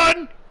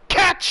 run,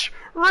 catch,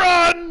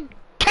 run,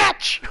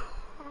 catch.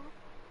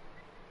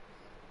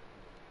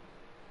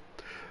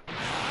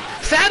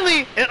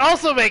 Sadly, it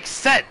also makes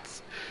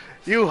sense.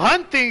 You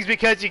hunt things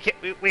because you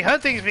can't. We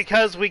hunt things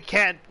because we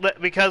can't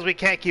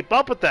keep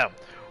up with them.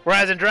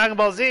 Whereas in Dragon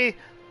Ball Z,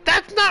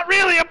 that's not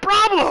really a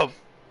problem.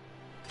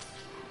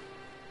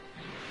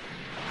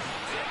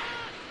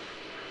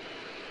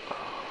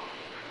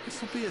 This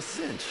will be a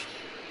cinch.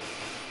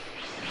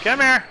 Come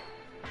here.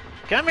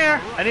 Come here.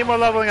 I need more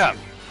leveling up.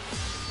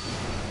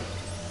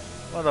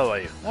 What level are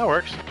you? That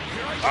works.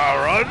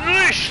 Are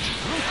unleashed.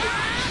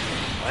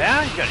 Oh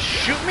yeah? You gonna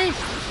shoot me?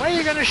 Why are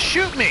you gonna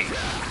shoot me?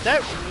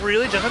 That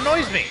really just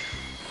annoys me.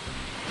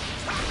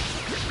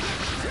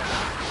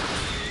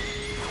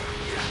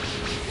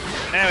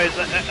 Anyways,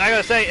 I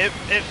gotta say,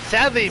 it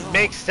sadly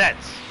makes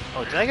sense.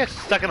 Oh, did I get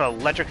stuck in an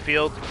electric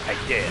field? I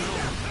did.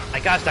 I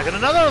got stuck in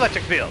another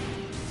electric field.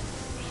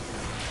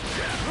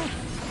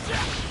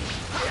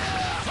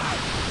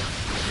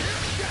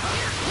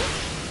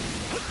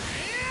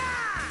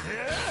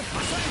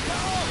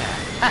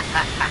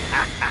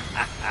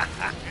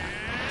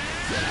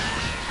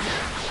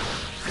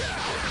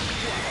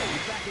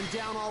 Backing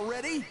down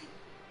already?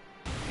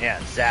 Yeah,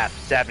 zap.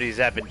 Zappity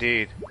zap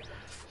indeed.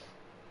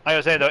 Like I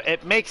was saying though,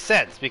 it makes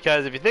sense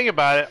because if you think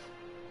about it,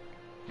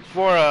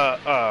 for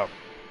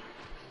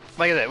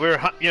like I said,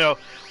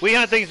 we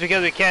hunt things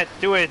because we can't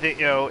do anything.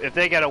 You know, if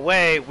they get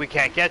away, we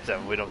can't get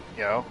them. We don't,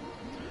 you know.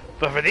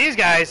 But for these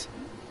guys,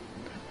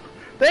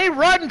 they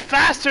run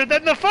faster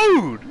than the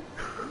food.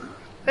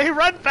 They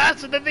run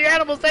faster than the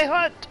animals they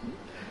hunt.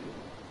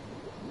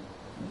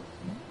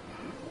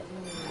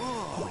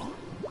 Whoa!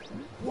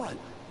 What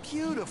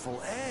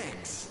beautiful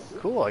eggs!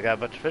 Cool, I got a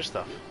bunch of fish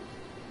stuff.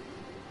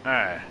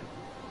 Alright.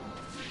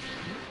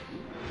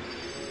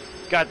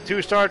 Got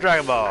 2-star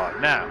Dragon Ball.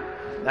 Now,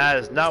 that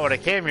is not what I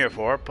came here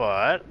for,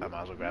 but I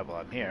might as well grab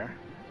while I'm here.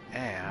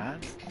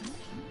 And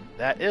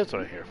that is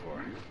what I'm here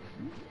for.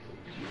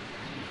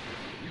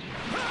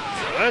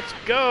 So let's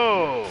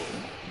go!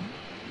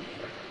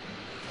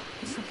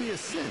 This will be a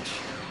cinch.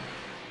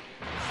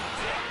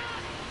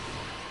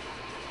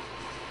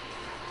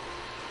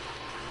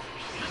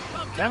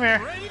 Come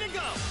here. Ready to go.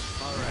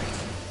 All right.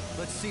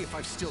 Let's see if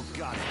I've still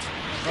got it.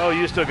 Oh,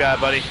 you still got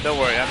it, buddy. Don't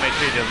worry, I made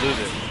sure you didn't lose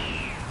it.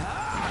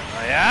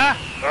 Oh yeah?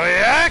 Oh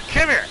yeah?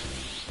 Come here!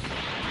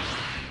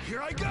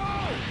 Here I go!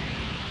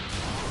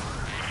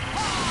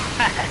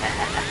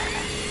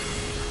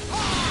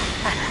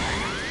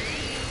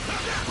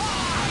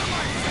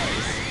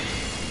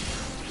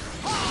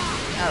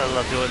 I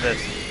love doing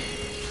this.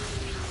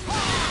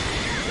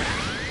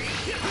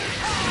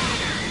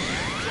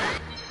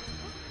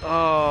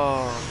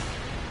 Oh,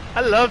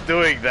 I love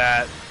doing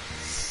that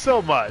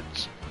so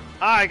much.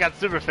 I got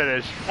super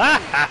finish.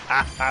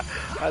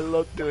 I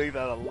love doing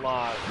that a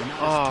lot. You're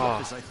not as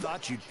tough as I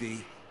thought you'd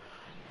be.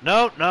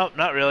 No,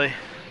 not really.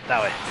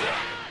 That way.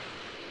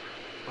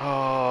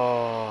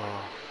 Oh,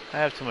 I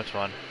have too much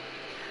fun.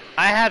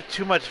 I have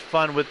too much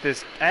fun with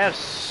this. I have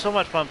so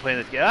much fun playing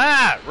this game.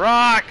 Ah,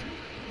 rock!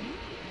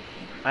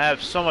 I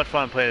have so much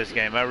fun playing this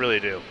game. I really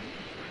do.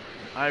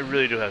 I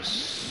really do have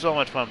so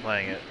much fun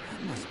playing it.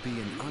 That must be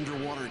an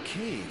underwater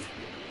cave.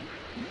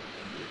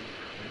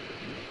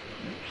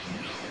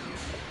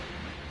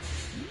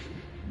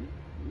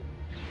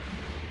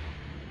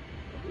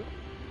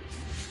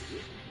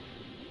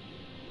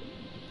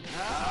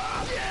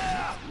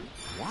 Yeah!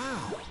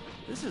 Wow,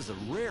 this is a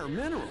rare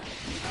mineral.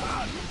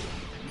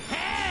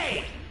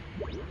 Hey!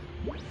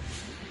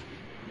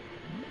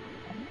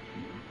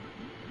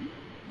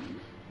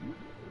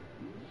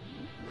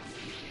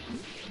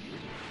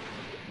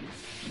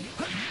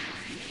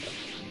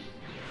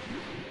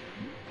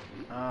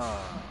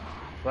 Oh,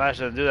 Flash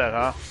doesn't do that,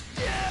 huh?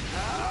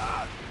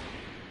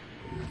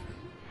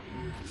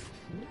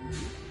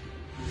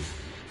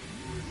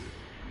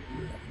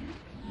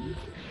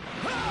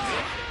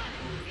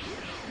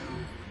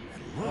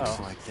 It looks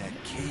like that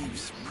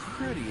cave's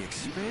pretty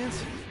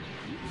expansive.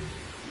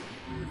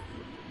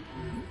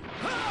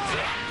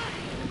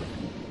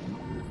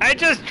 I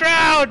just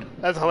drowned!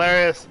 That's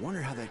hilarious.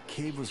 Wonder how that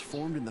cave was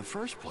formed in the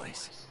first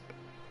place.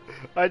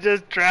 I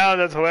just drowned.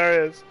 That's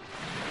hilarious.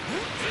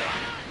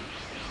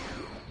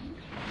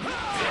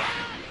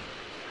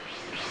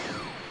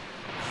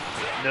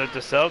 Note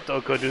to self,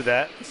 don't go do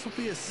that. This will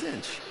be a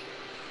cinch.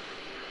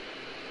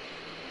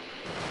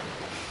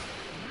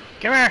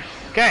 Come here.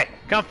 Okay,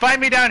 come find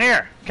me down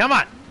here. Come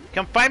on.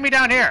 Come find me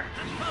down here.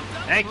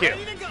 Thank you.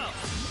 Ready to go.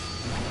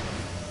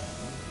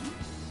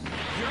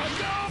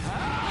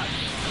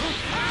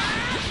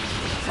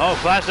 Oh,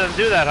 Flash doesn't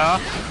do that, huh?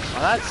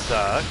 Well, that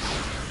sucks.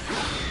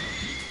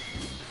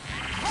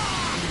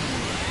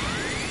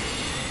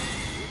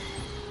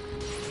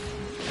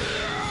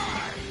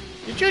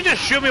 Did you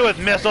just shoot me with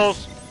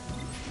missiles?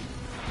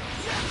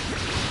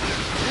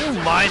 Do you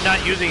mind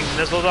not using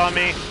missiles on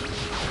me?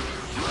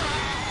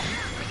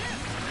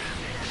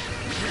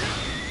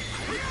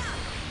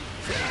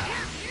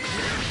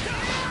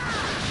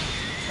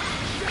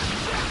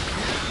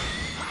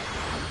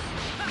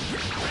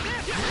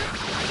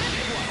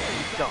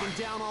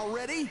 Down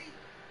already?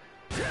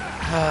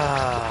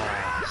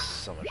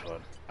 So much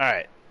fun.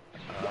 Alright.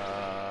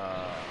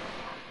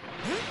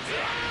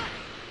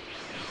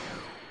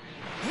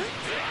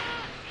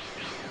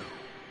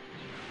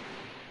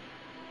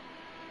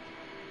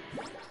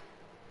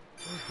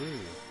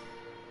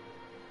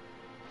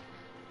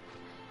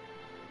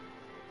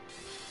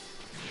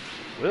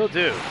 Will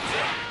do.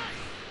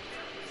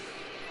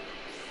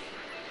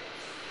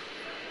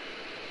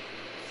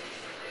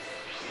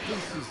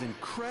 This is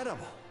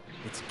incredible.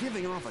 It's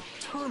giving off a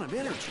ton of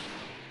energy.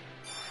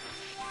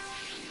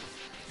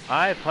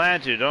 I plan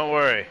to, don't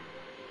worry.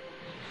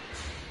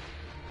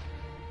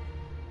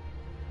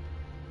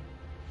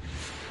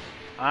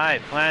 I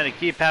plan to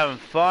keep having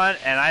fun,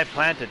 and I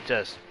plan to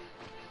just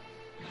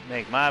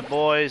make my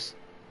boys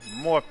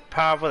more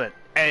powerful than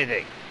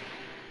anything.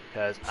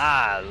 Because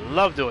I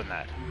love doing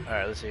that.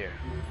 Alright, let's see here.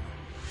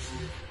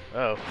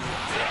 Oh.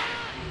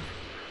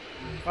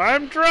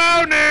 I'm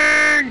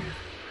drowning!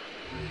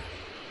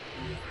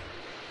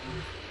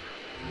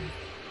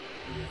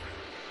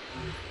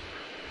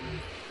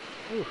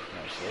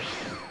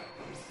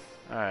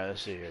 Alright,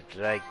 let's see here.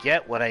 Did I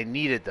get what I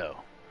needed, though?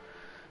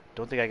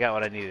 don't think I got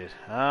what I needed.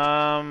 Do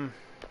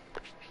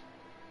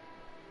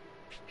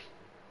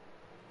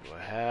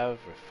I have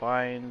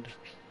refined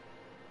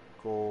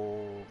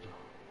gold?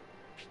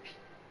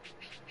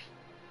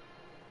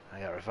 I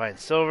got refined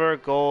silver,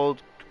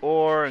 gold,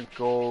 ore, and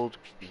gold.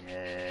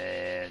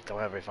 Don't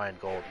have refined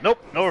gold.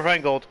 Nope, no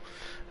refined gold.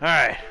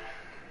 Alright.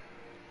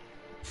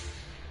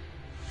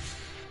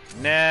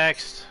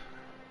 Next.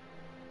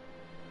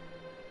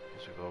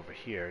 Guess we'll go over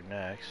here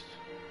next.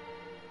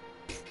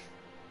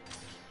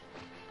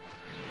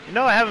 You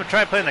know, I haven't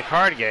tried playing the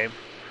card game.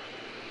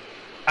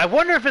 I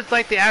wonder if it's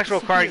like the actual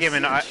card game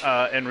in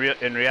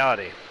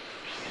reality.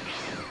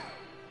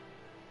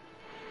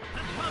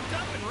 I'm pumped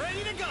up and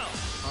ready to go.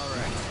 All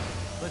right.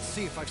 Let's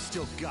see if I've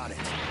still got it.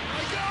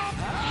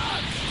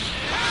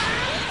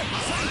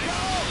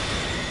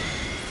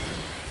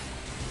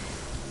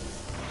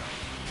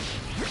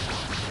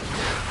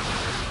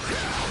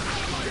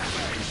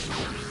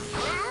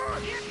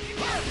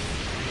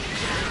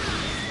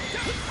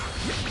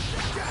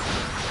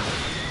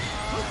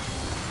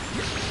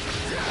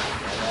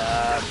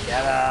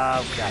 Get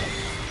up, got him.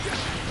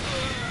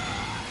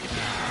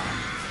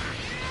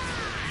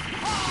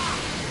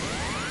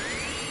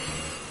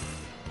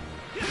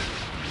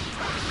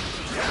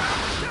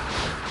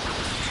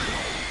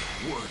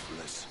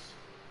 Worthless.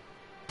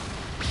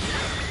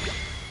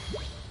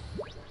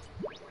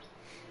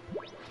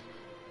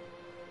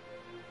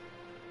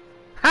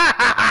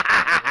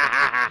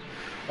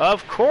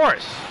 Of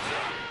course.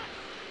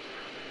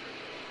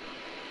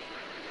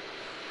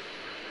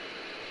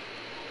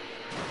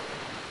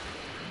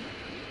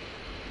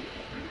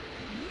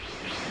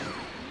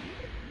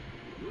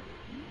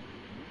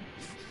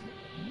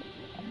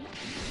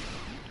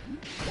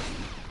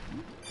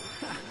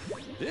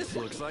 This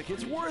looks like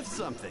it's worth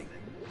something.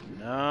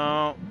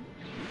 No.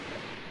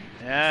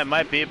 Yeah, it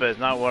might be, but it's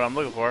not what I'm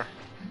looking for.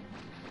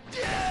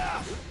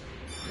 Yeah!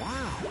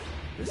 Wow,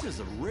 this is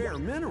a rare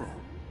mineral.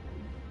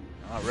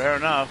 Not rare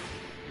enough.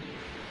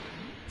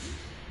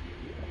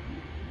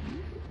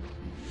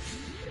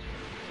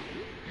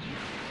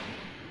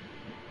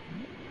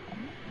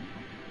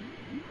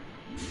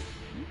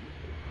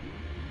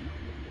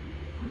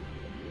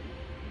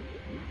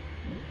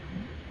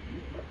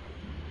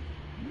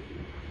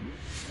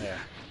 There.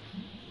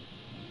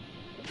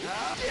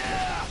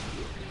 Yeah!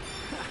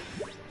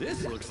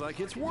 This looks like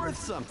it's worth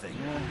something.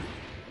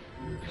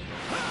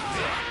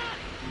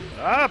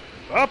 Up,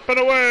 up and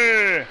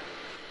away.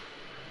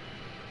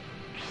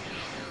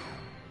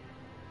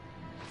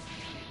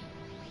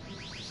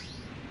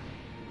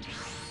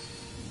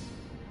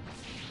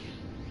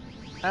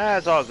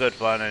 It's all good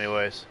fun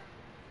anyways.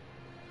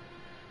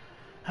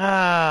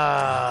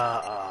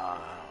 I'm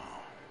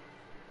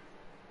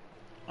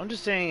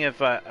just saying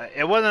if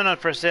it wasn't on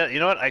for sale. You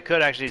know what? I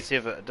could actually see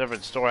if a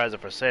different store has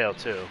it for sale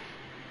too.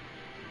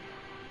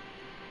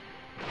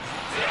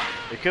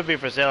 It could be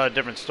for sale at a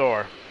different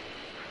store.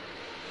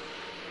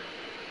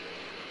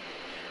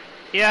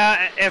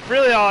 Yeah,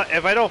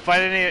 if I don't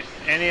find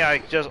any,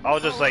 I'll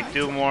just like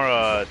do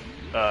more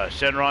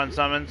Shenron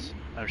summons.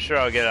 I'm sure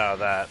I'll get out of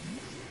that.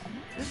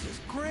 This is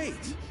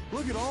great.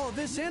 Look at all of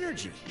this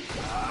energy.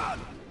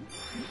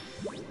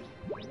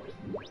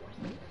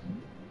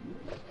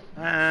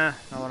 Not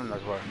what I'm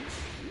looking for.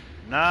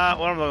 Not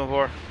what I'm looking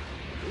for.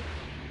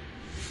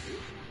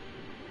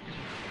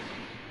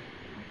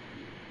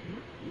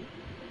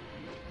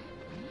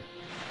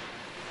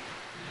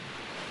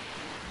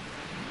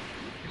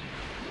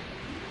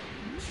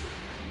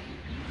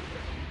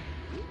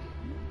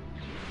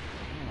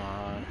 Come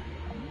on.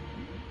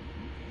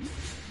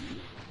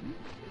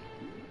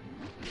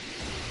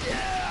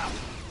 Yeah!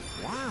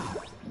 Wow,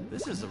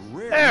 this is a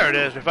rare. There it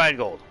is. Refined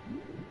gold.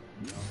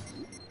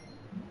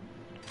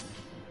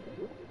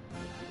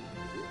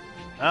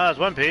 Oh, that's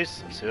one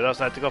piece. Let's see what else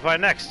I have to go find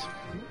next.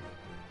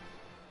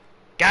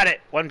 Got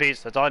it. One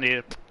piece. That's all I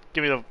needed.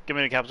 Give me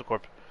the capsule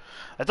corp.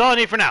 That's all I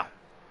need for now.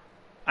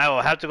 I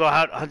will have to go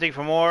out hunting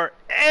for more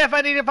if I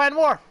need to find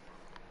more.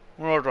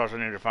 What else I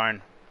need to find?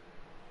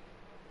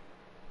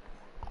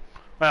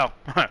 Well,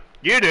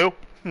 you do,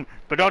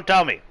 but don't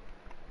tell me.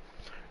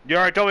 You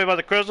already told me about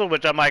the crystal,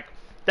 which I'm like,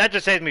 that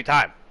just saves me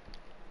time.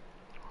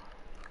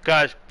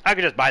 Because I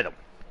could just buy them.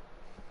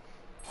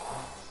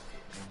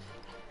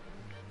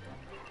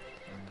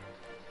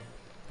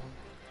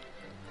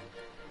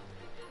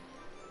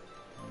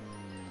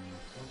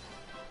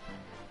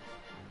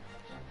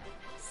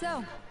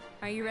 So,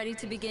 are you ready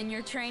to begin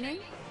your training?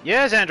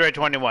 Yes, Android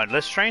 21.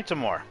 Let's train some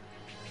more.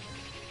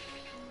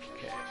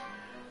 Okay.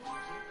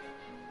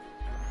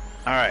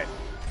 Alright.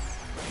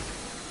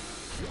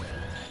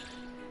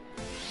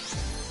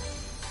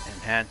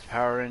 Enhanced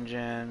power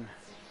engine.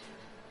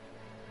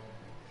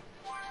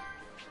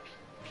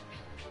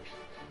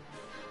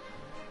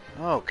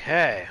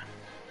 Okay.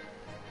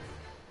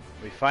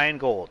 Refined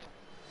gold.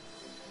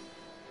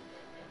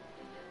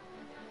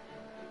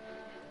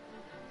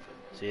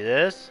 See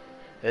this?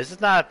 This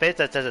is not a face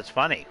that says it's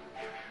funny.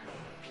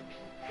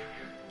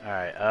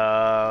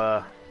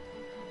 Alright,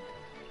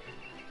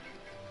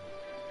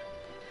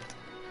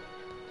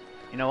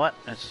 You know what?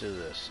 Let's do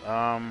this.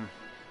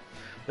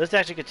 Let's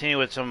actually continue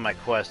with some of my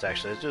quests,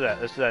 actually. Let's do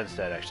that. Let's do that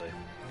instead, actually.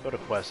 Go to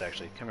quest,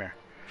 actually. Come here.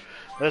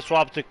 Let's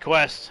swap to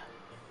quest.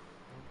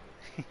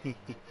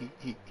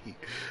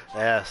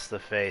 Yes, the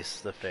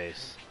face, the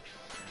face.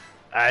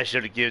 I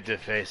should give the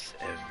face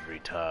every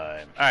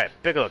time. Alright,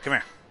 Piccolo, come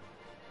here.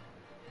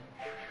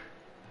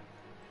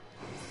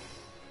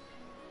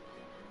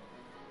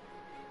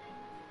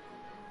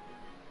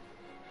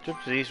 Trip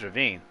to the East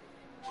Ravine.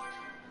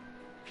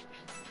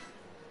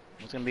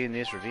 What's gonna be in the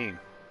East Ravine?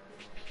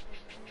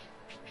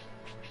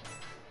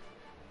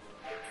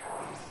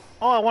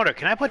 Oh, I wonder,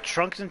 can I put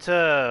Trunks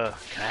into...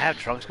 Can I have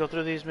Trunks go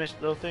through these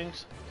little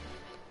things?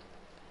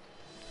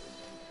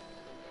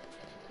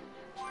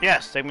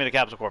 Yes, take me to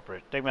Capsule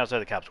Corporation. Take me outside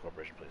the Capsule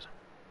Corporation, please.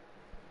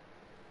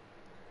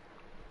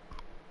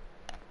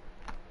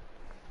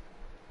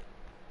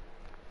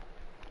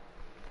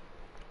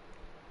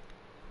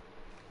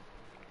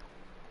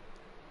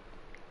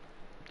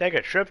 Take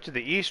a trip to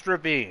the East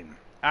Ravine.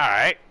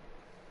 Alright.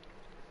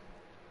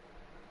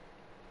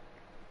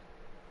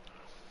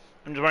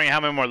 I'm just wondering how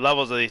many more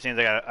levels of these things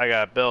I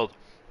gotta build.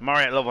 I'm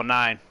already at level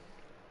 9.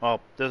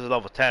 Well, this is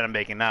level 10 I'm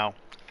making now.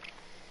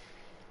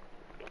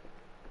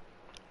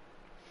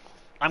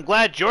 I'm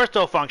glad you're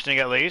still functioning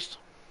at least.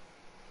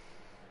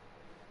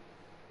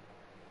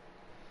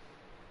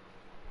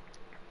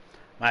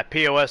 My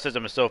POS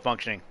system is still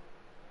functioning.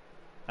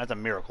 That's a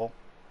miracle.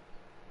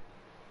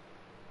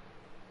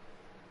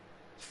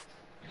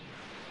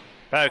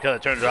 Probably because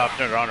I turned it off,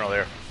 turned it on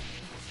earlier.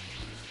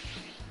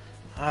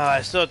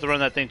 I still have to run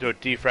that thing through a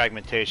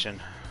defragmentation.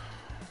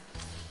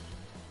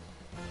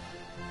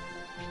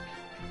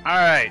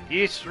 Alright,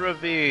 East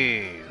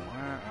Ravine.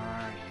 Where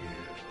are you?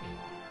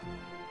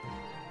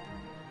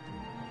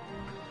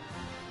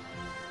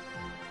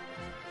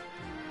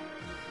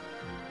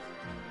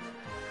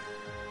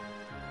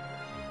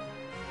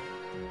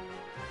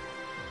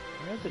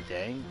 Where's the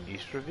dang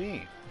East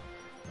Ravine?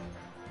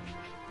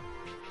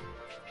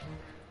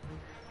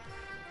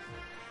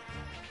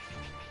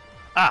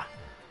 Ah,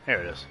 here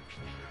it is.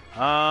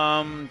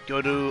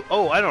 Go to...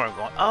 Oh, I know where I'm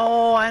going.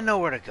 Oh, I know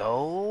where to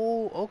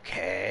go.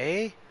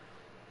 Okay.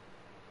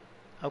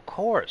 Of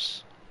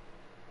course.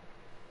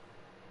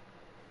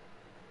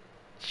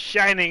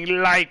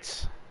 Shining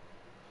lights.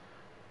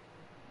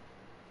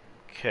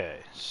 Okay,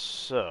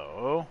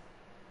 so...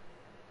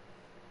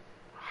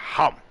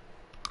 Hum.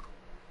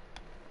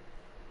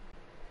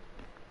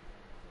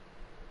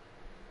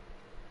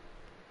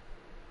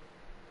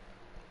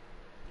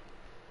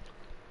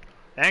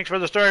 Thanks for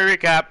the story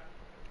recap.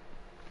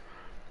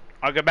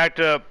 I'll get back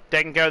to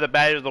taking care of the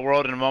baddies of the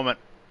world in a moment.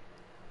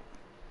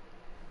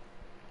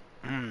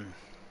 I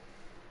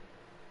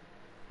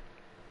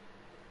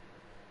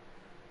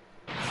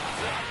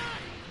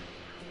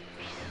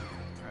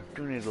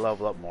do need to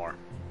level up more.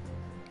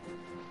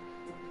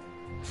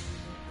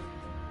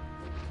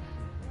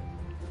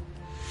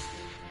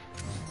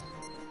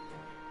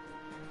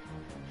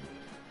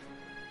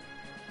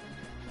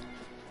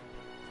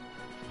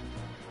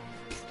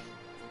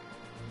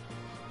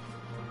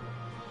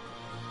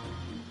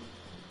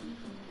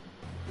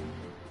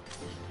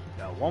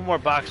 One more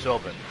box to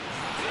open.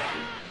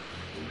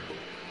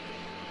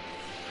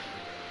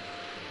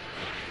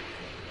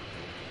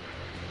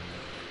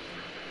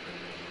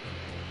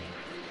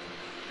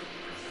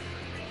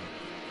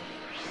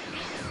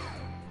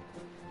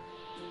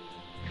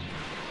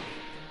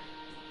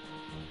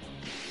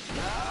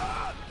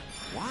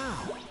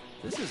 Wow,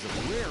 this is a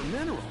rare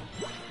mineral.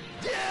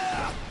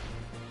 Yeah.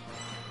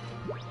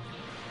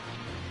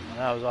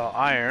 That was all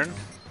iron.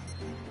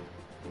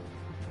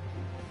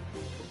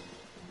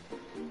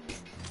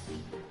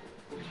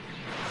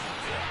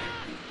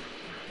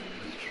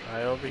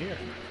 Right over here.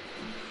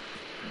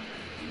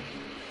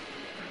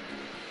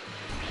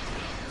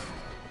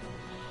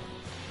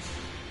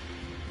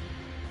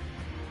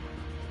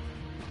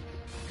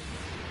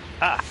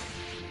 Ah!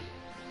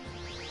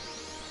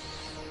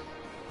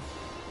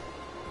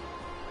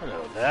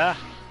 Hello there.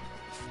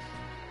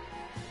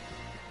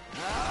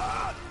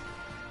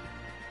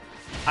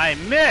 I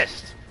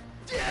missed!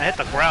 I hit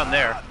the ground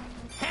there.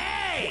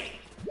 Hey!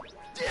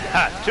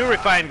 Ah, 2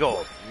 refined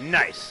gold.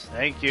 Nice.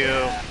 Thank you.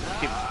 Let's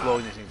keep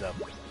blowing these things up.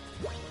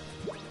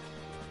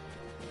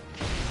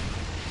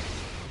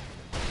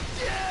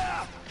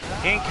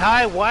 King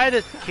Kai? Why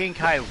does King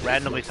Kai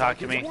randomly talk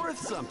to me? It's worth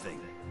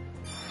something.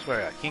 I swear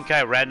to God, King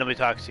Kai randomly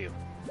talks to you.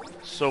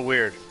 So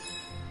weird.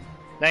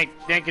 Thank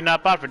you,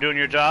 Nutbot, for doing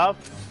your job.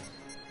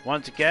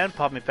 Once again,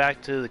 pop me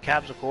back to the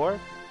Capsule Corp.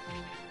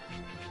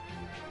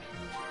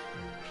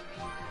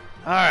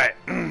 Alright.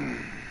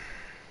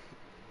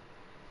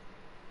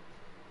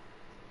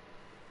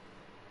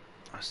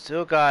 I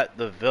still got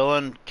the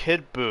villain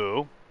Kid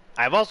Buu.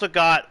 I've also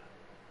got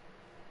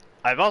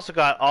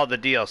all the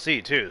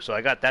DLC too, so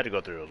I got that to go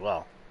through as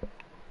well.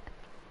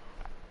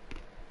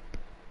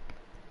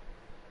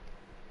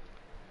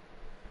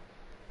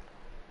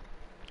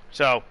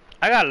 So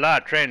I got a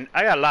lot of training.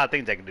 I got a lot of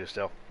things I can do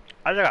still.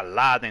 I just got a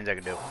lot of things I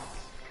can do.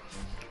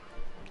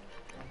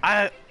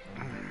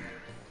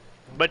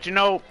 But you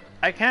know,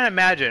 I can't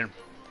imagine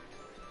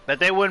that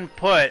they wouldn't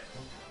go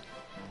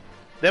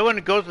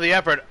to the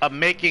effort of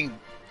making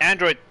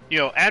Android,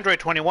 Android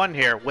 21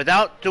 here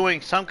without doing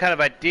some kind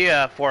of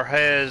idea for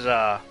his,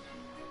 for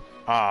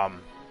a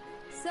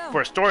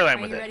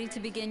storyline with it. Are you ready to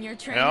begin your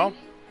training? You know?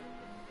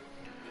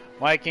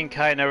 Why King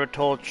Kai never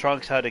told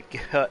Trunks how to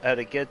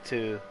get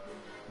to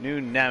new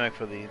Namek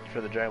for the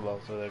Dragon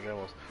Balls,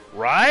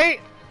 right?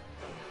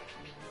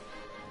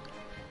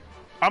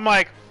 I'm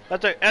like,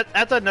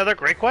 that's another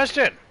great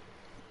question.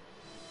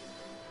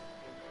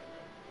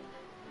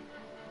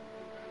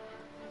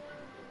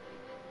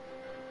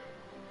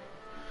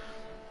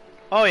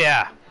 Oh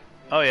yeah.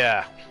 Oh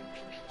yeah.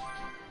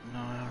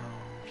 No.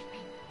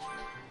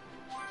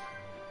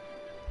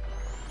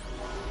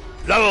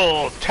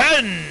 Level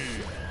 10!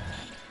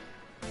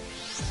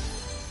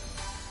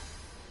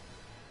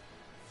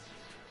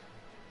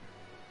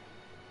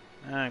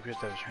 Increase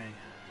level training.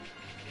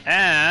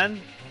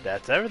 And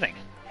that's everything.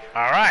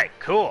 Alright,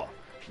 cool.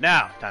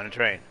 Now, time to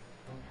train.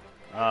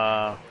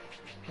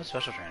 What's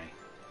special training?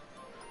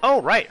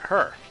 Oh, right,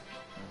 her.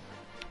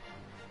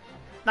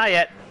 Not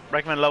yet.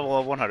 Recommend level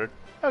of 100.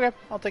 Okay,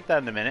 I'll take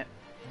that in a minute.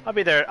 I'll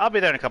be there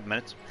in a couple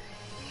minutes.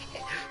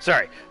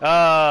 Sorry.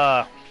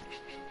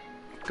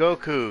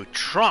 Goku,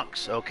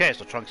 Trunks. Okay,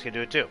 so Trunks can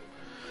do it too.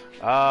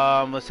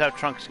 Let's have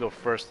Trunks go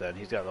first then.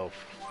 He's got level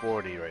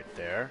 40 right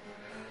there.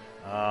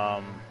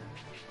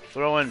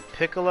 Throw in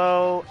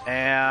Piccolo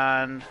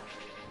and...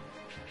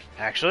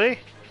 Actually,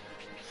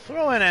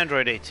 throw in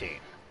Android 18.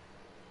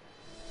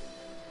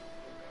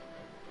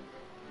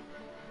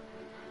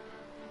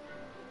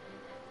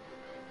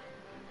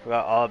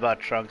 Forgot all about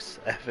Trunks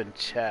F in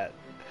chat.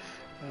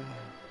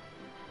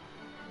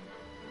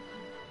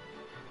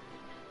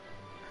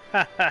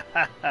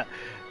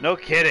 No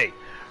kidding.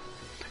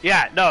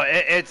 Yeah, no,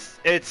 it's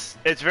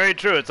very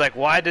true. It's like,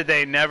 why did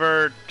they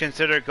never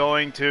consider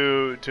going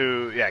to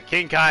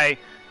King Kai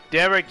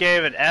never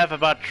gave an F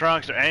about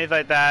Trunks or anything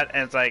like that,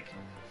 and it's like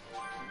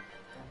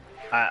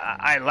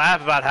I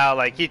laugh about how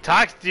like he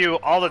talks to you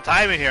all the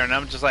time in here, and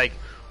I'm just like,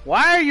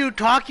 why are you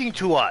talking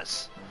to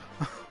us?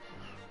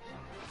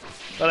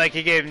 But like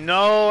he gave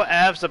no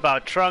F's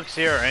about Trunks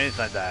here or anything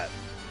like that.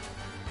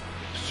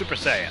 Super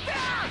Saiyan.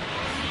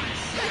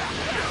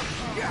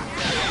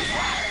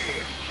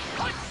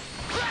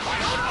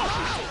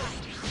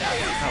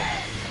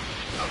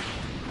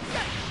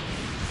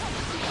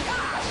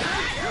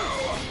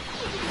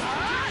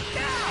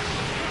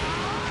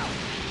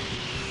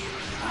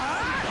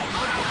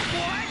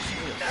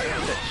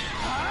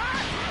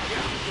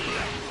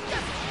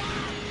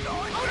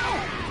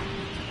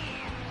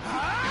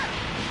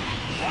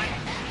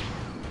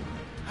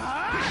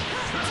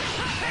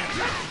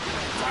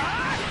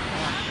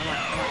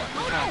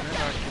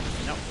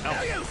 No.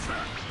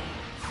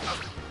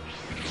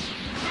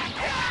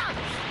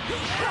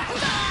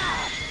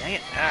 Dang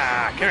it.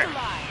 Ah, come here.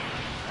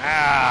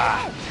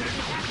 Ah.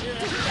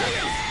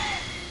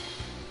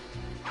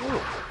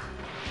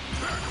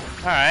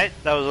 Alright,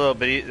 that was a little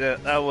bit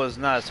that was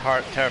not as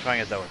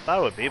terrifying as I thought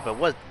it would be, but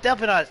was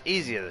definitely not as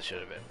easy as it should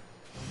have been.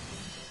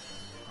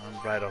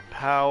 Unbridled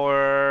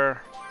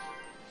power.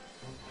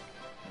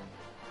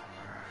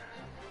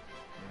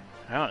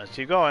 Alright, let's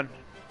keep going.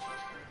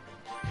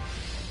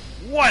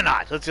 Why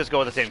not? Let's just go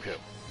with the same crew.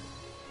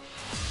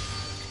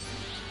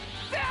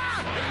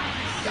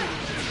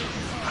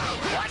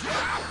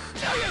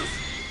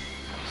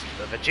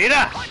 The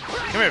Vegeta!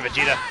 Come here,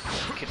 Vegeta.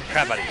 Kick the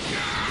crap out of you.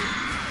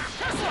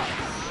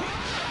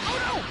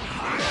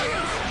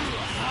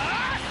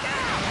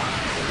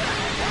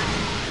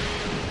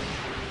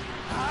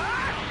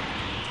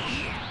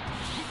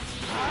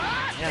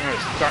 Yeah, I'm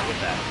gonna start with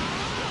that.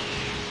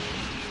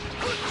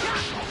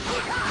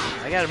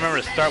 I gotta remember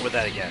to start with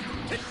that again.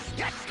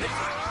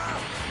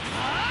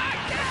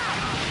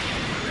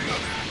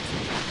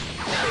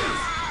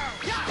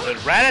 Good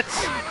Raditz!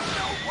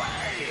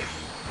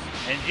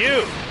 And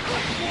you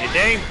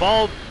dang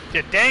bald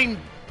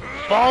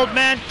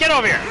man, get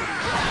over here!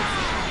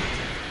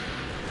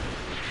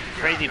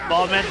 Crazy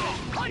bald man.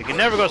 You can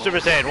never go Super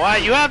Saiyan. Why?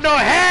 You have no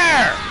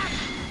hair!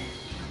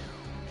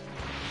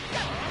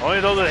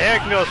 Only those with hair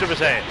can go Super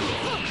Saiyan.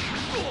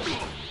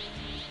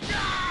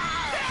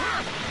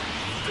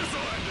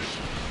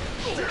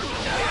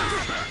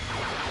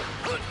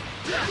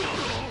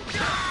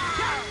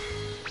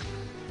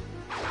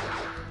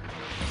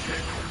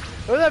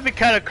 Wouldn't that be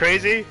kind of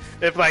crazy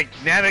if like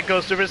Namek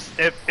goes Super,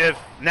 if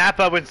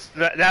Nappa went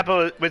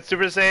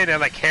Super Saiyan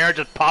and like hair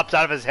just pops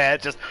out of his head,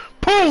 just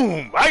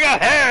boom! I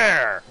got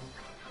hair,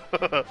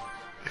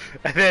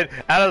 and then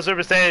out of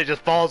Super Saiyan it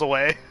just falls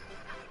away.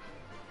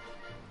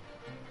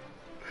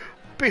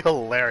 Be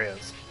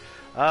hilarious.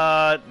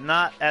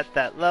 Not at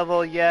that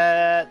level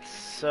yet,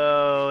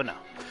 so no.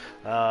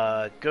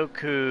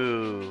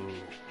 Goku,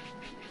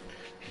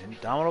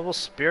 Indomitable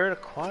Spirit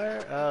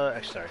acquire.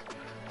 Actually, sorry.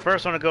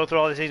 First one to go through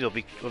all these things will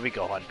be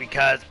Gohan,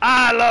 because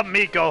I love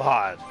me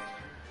Gohan.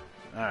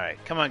 All right,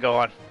 come on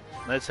Gohan.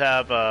 Let's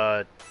have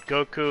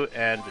Goku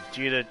and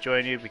Vegeta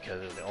join you because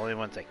they're the only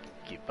ones that can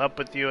keep up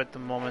with you at the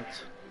moment.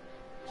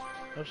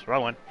 Oops,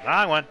 wrong one.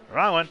 Wrong one.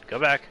 Wrong one. Go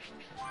back.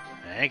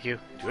 Thank you.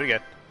 Do it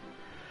again.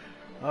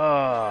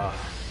 Oh.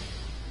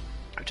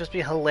 It'd just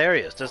be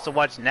hilarious just to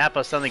watch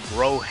Nappa suddenly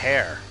grow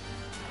hair.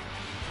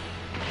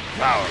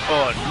 Power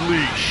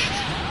unleashed.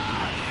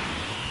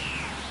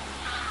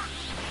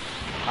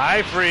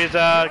 Hi,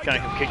 Frieza. Gonna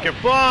come kick your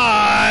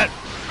butt.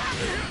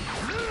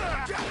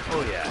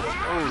 Oh yeah.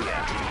 Oh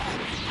yeah.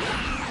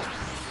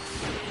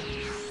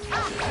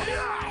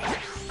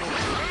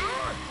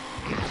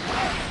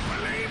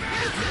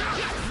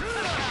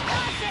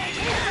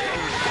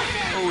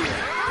 Oh yeah.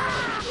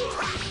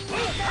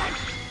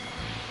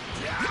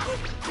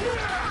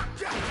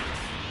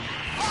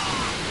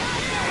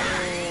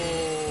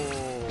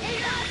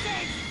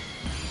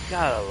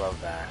 Gotta love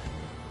that.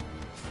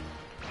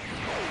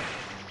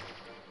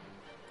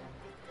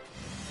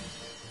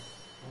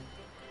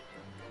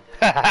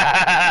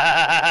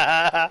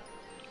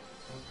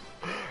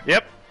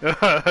 Yep.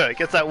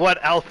 Gets that one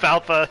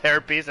alfalfa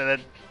hairpiece and then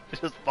it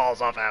just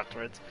falls off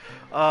afterwards.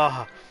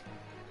 I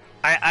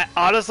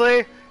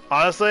honestly,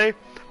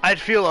 I'd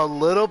feel a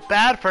little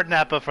bad for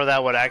Nappa for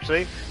that one,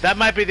 actually. That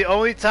might be the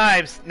only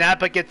time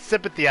Nappa gets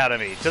sympathy out of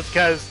me. Just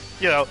because,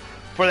 you know,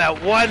 for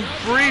that one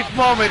brief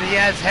moment he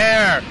has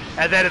hair,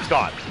 and then it's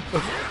gone.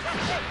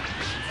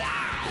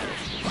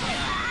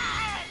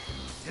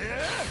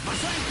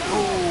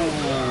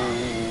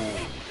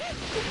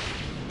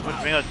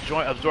 Which being a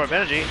joint absorb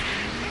energy.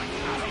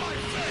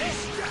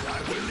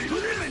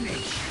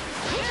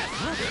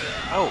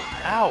 Oh,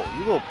 ow,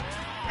 you little...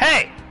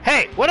 Hey!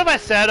 Hey! What have I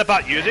said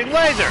about using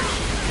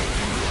lasers?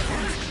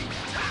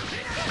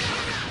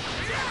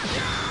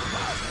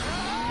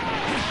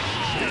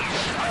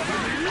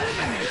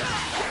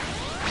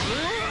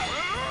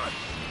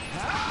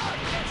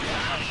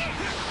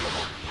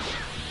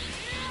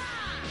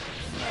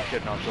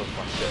 Good, no, I'm so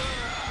fun. Good.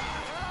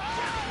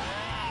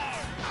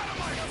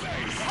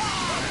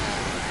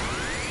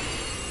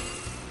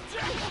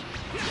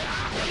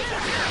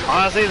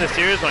 Honestly, in the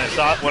series, when I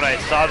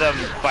saw them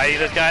fighting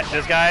this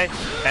guy,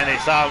 and I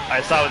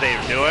saw what they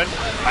were doing,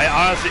 I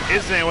honestly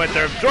instantly went,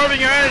 "They're absorbing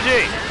your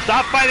energy.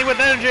 Stop fighting with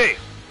energy!"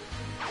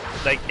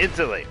 Like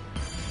instantly.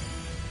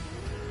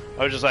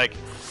 I was just like,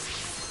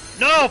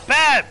 "No,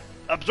 bad!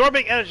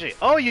 Absorbing energy.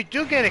 Oh, you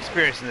do gain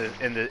experience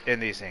in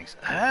these things.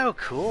 Oh,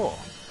 cool.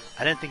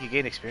 I didn't think you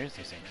gained experience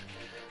in these things.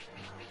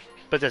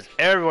 But does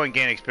everyone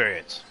gain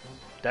experience?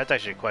 That's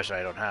actually a question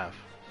I don't have."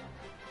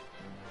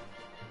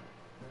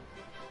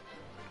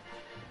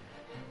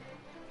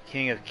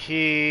 King of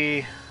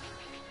Ki.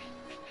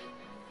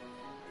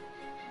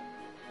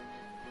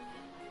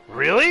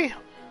 Really?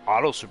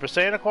 Auto Super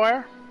Saiyan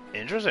acquire?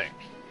 Interesting.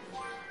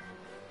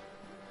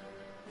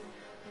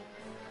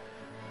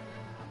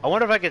 I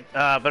wonder if I could,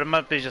 but it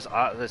might be just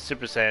the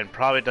Super Saiyan.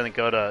 Probably doesn't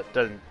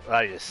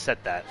allow you to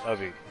set that. That would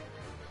be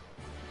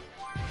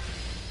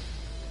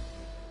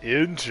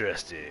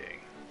interesting.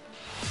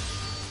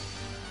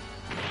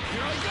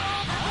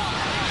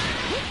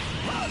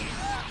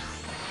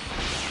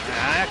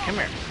 Come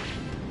here.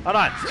 Hold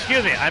on.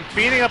 Excuse me. I'm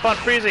beating up on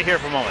Frieza here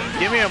for a moment.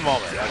 Give me a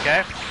moment,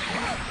 okay?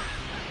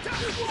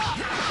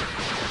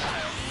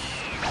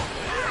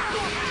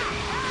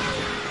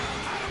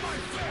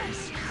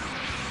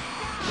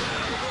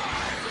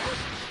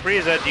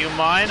 Frieza, do you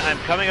mind? I'm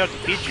coming out to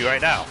beat you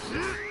right now.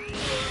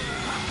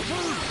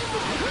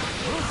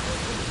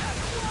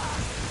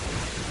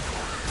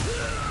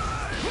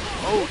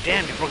 Oh,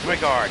 damn, you broke my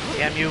guard.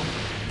 Damn you.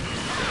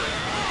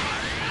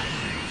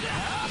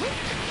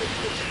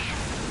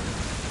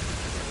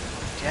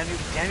 Damn you,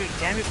 damn you,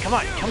 damn you. Come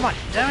on,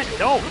 damn it.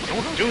 No,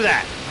 don't do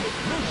that.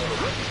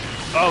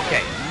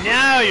 Okay,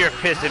 now you're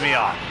pissing me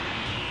off.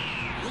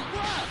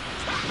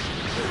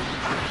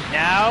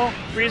 Now,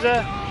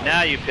 Frieza,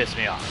 now you piss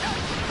me off.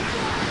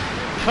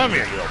 Come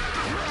here, you little...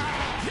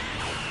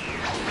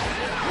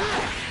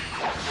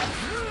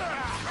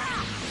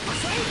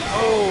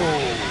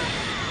 Oh.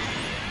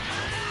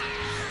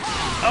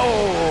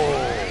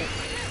 Oh.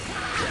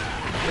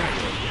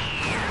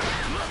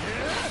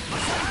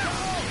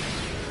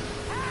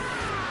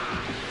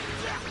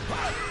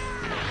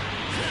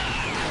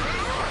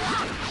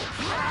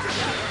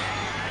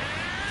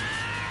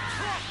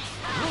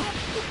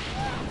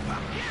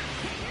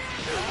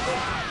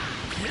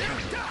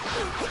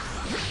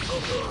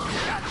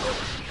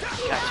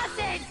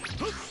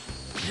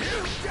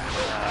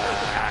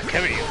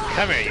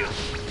 Come here, you.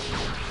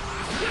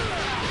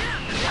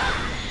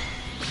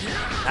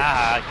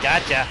 Ah,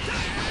 gotcha.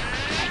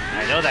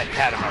 I know that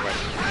pattern already.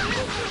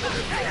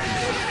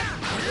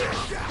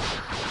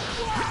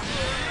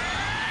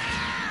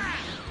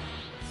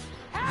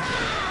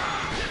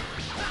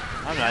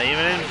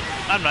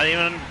 I'm not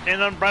even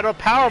in unbridled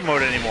power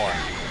mode anymore.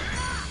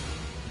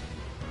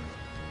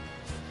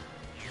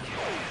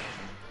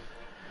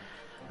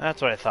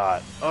 That's what I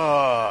thought.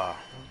 Oh.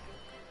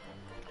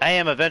 I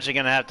am eventually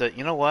gonna have to,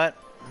 you know what?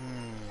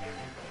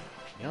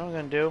 You know what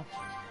I'm gonna do?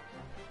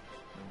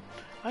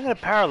 I'm gonna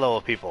power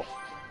level people.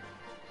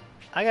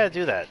 I gotta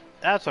do that.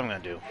 That's what I'm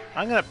gonna do.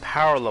 I'm gonna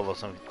power level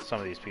some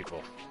of these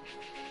people.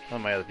 Some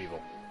of my other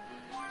people.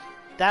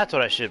 That's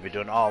what I should be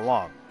doing all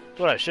along. That's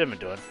what I should have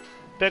been doing.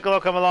 Piccolo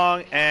come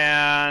along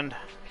and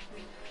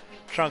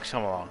Trunks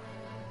come along.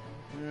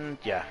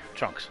 Yeah,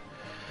 Trunks.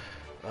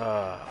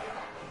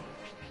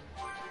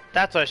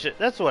 That's what I should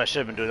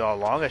have been doing all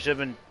along. I should have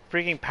been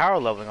freaking power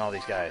leveling all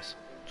these guys.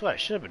 That's what I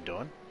should have been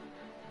doing.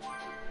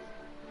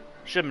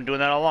 Should have been doing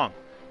that all along.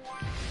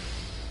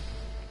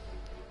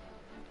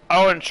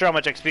 I wasn't sure how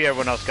much XP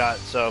everyone else got,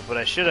 so but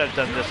I should have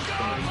done this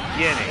from the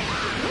beginning.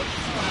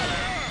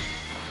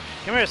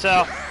 Come here,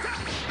 Sal.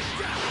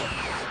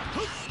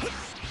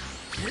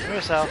 Come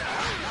here, Sal.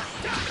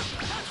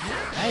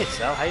 Hey,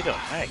 Sal, how you doing?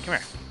 All right, come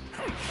here.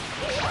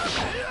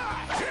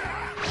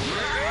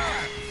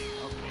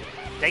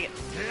 Dang it.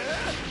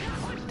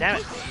 Damn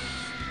it.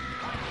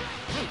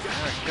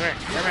 Come here,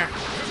 come here.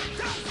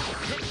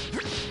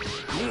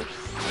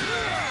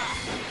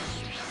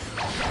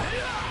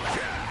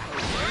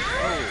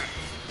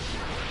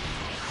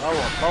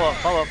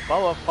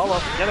 Follow,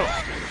 get him.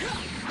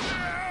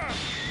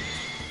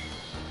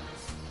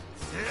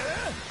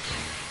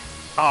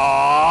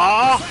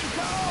 Aww!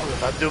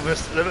 I'll do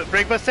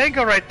break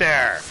Masenko right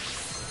there.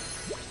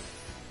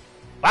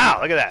 Wow,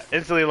 look at that.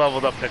 Instantly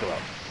leveled up Piccolo.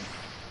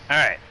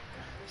 Alright,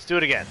 let's do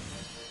it again.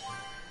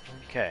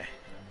 Okay.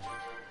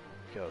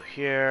 Go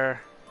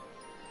here.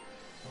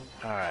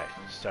 Alright,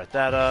 start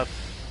that up.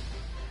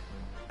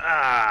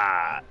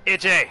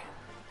 Itchy!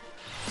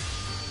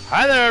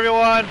 Hi there,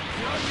 everyone!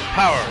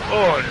 Power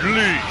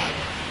unleashed!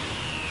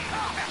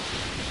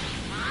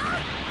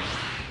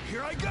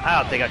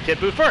 I'll take out Kid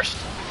Buu first.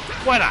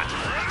 Why not?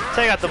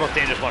 Take out the most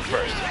dangerous one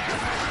first.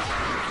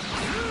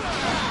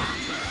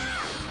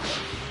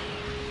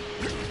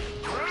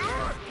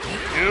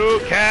 You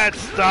can't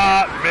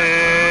stop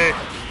me!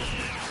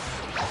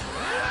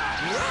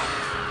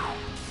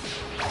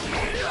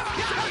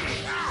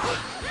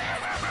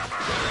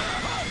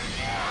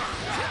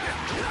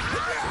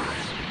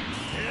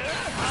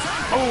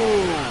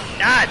 Oh!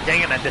 Ah,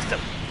 dang it, I missed him.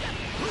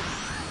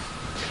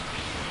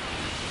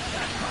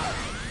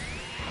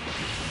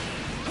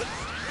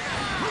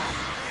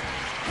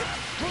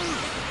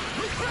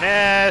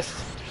 Missed!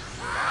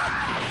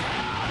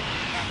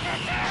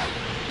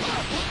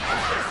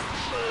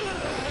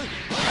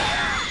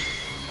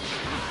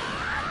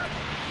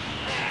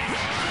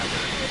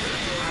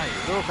 Ah, you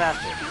little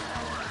bastard.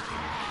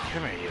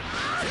 Come here, you.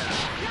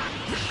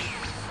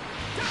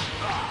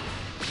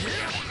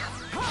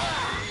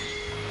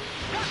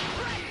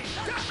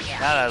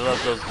 God, I love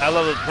those. I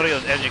love putting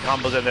those energy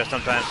combos in there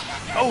sometimes.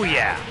 Oh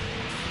yeah!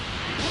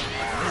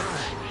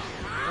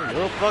 Oh,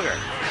 little bugger.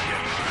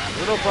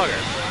 Little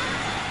bugger.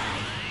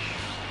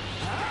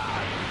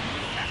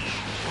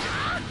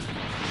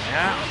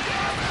 Yeah.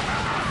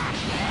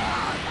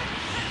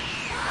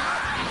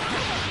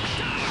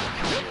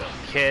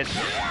 Kid.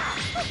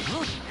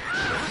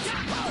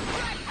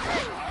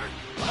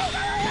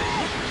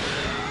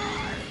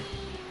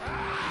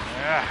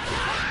 Yeah.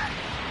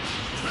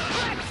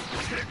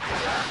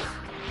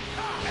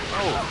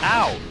 Oh,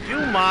 ow! You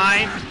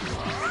mine?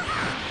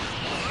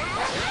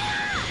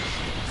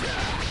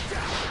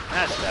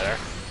 That's better.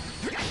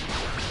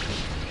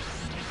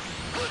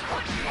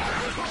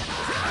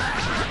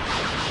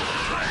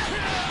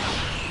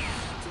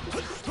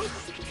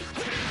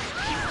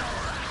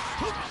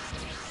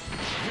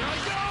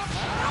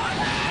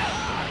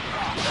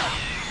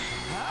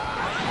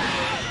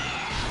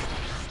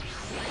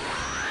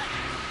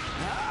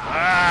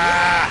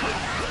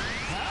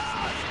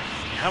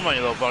 Come on,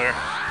 you little bugger.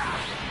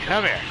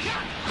 Come here.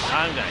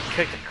 I'm gonna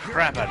kick the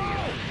crap out of you.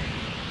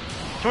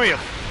 Come here, you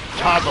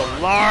toddler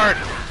lard.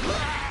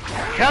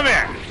 Come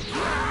here.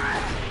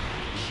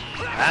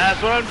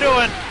 That's what I'm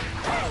doing.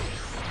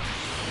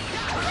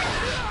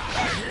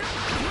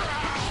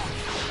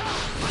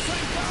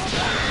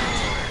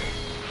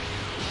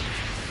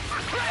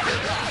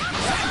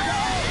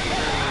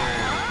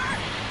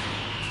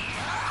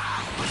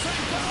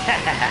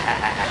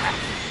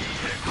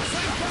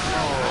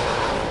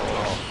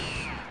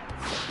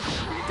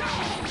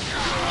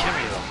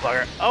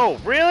 Bugger. Oh,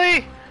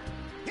 really?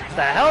 What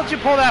the hell did you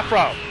pull that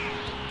from?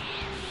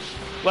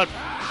 What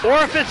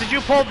orifice did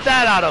you pull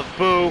that out of,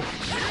 Boo?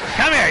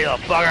 Come here, you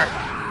little bugger.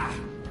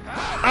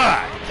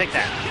 Alright, take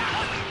that.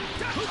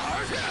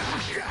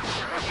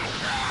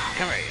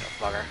 Come here, you little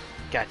bugger.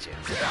 Got you.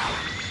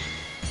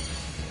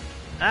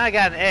 I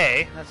got an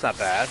A. That's not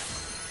bad.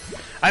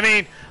 I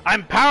mean,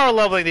 I'm power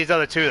leveling these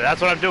other two.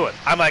 That's what I'm doing.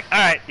 I'm like,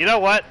 alright, you know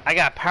what? I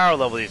got power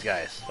level these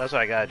guys. That's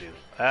what I gotta do.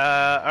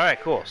 Alright,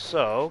 cool.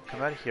 So,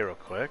 come out of here real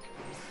quick.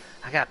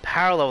 I got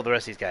power level the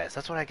rest of these guys.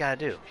 That's what I gotta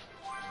do.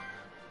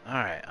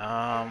 Alright,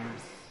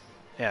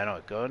 yeah,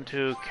 no, go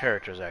into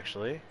characters,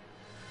 actually.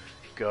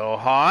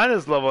 Gohan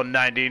is level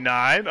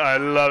 99. I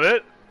love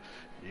it.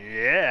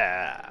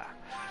 Yeah.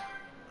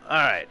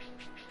 Alright.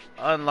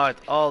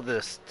 Unlocked all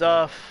this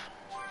stuff.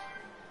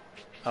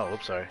 Oh,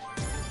 whoops, sorry.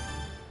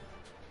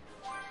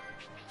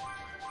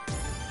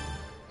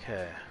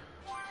 Okay.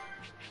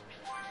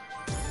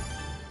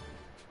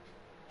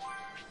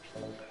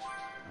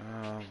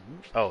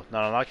 Oh,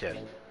 not unlocked yet.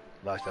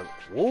 Locked up.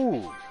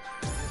 Woo!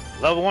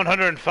 Level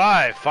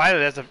 105.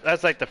 Finally,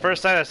 that's like the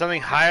first sign of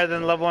something higher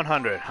than level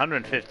 100.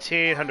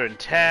 115,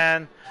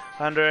 110,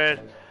 100,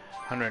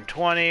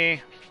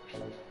 120,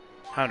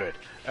 100.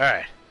 All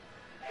right.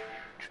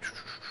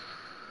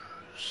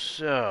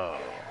 So,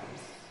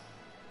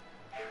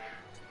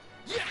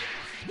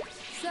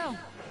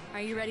 are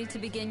you ready to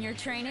begin your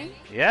training?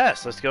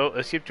 yes, let's go.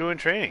 Let's keep doing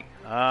training.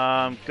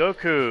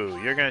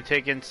 Goku, you're gonna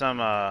take in some.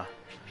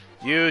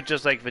 You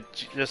just like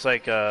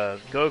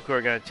Goku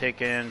are gonna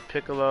take in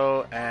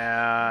Piccolo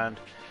and.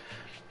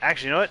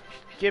 Actually, you know what?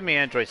 Give me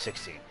Android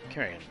 16. Come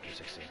here, Android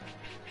 16.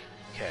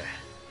 Okay.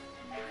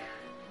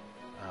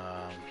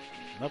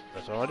 Nope,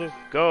 that's all I do.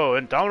 Go,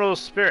 Indomitable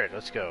Spirit.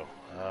 Let's go.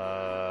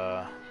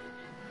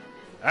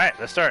 Alright,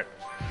 let's start.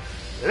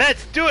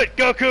 Let's do it,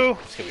 Goku!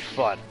 It's gonna be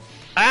fun.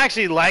 I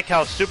actually like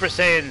how Super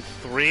Saiyan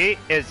 3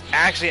 is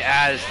actually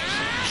as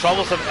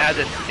troublesome as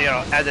it,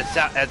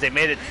 as they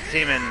made it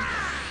seem in.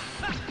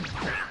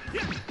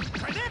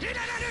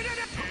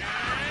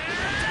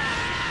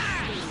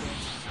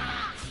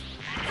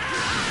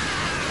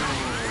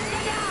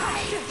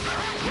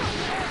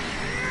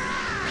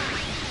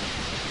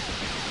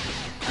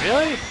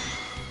 Really?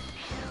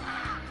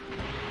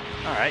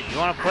 Alright, you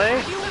wanna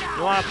play?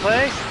 You wanna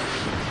play?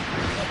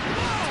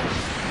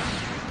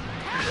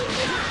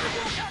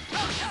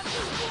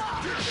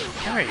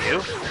 Come here, you.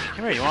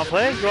 Come here, you wanna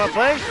play? You wanna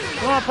play?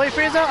 You wanna play,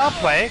 Frieza? I'll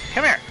play.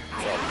 Come here,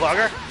 little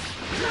bugger.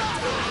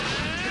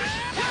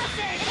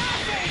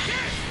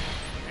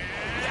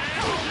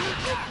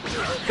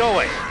 Go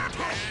away.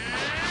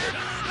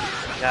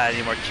 God, I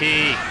need more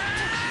ki.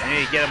 I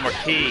need to get him more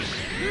ki.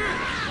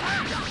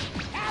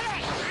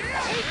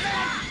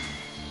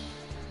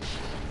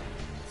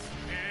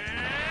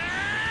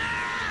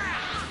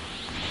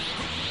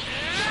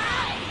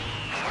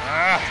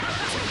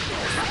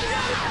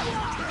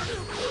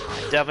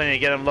 Definitely need to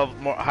get him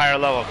more higher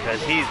level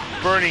because he's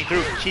burning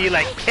through ki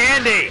like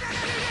candy.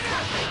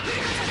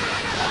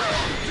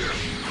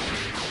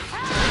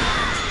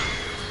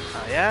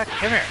 Oh yeah,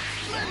 come here.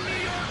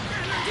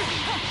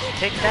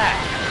 Take that.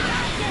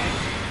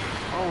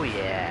 Oh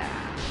yeah.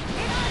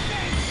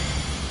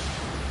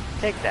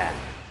 Take that.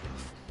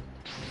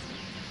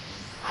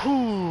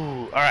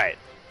 Whew. All right.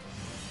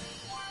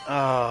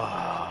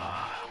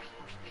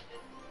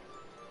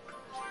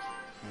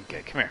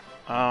 Okay, come here.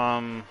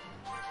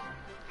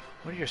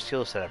 What are your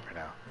skills set up for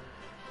now?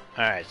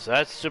 Alright, so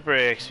that's Super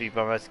XP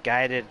bomb. That's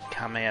Guided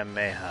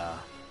Kamehameha.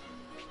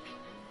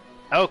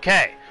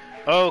 Okay.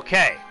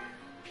 Okay.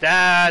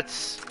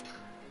 That's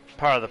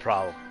part of the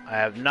problem. I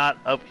have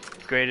not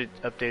updated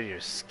your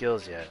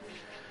skills yet.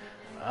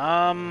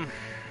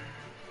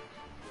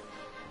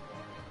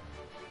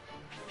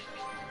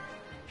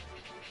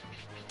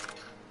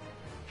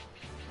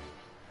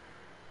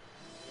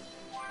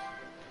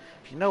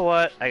 You know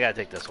what? I gotta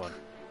take this one.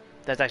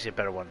 That's actually a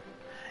better one.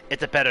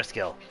 It's a better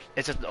skill.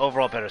 It's just an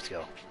overall better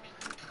skill.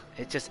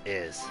 It just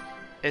is.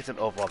 It's an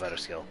overall better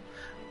skill.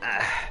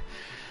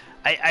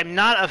 I'm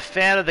not a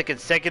fan of the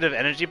consecutive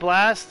energy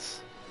blasts,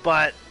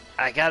 but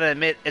I gotta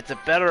admit, it's a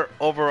better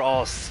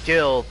overall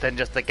skill than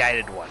just the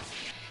guided one.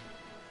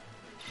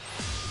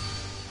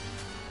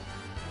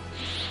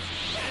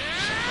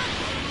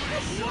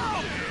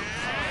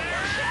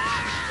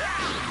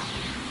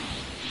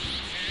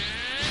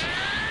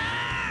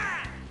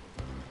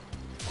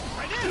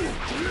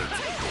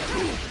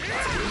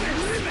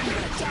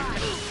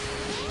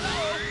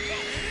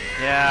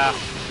 Yeah.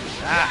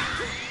 Ah.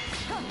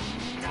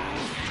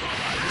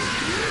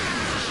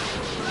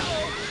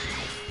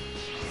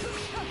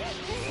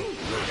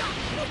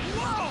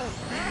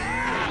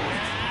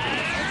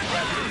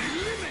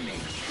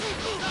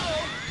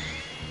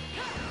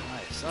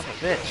 Nice, son of a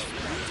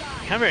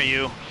bitch. Come here,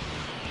 you.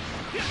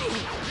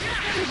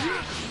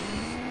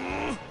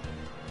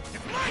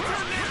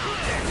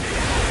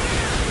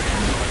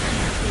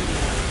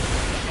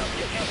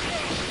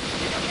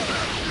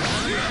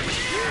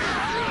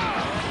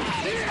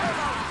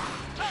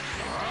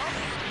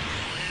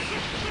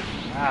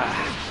 Ah.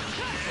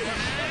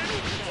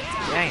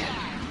 Dang it.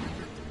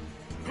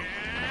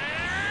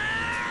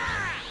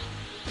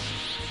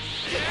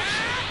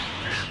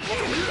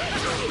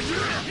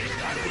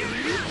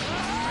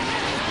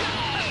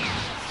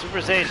 Super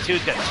Saiyan 2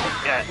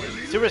 got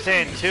Super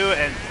Saiyan 2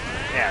 and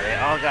yeah,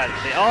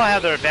 they all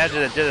have their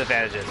advantages and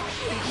disadvantages.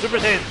 Super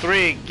Saiyan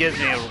 3 gives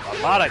me a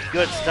lot of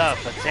good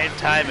stuff, but at the same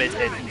time it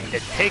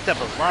takes up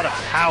a lot of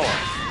power.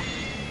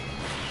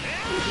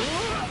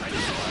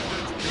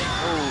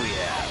 Oh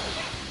yeah.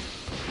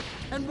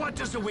 And what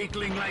does a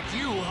weakling like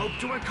you hope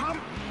to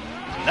accomplish?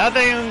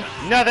 Nothing,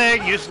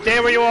 nothing. You stay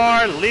where you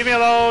are. Leave me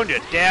alone. You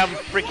damn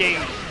freaking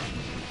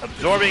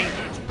absorbing.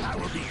 I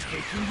will be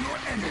taking your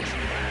energy.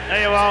 No,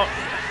 you won't.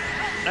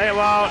 No, you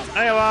won't.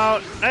 No, you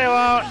won't. No, you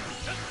won't.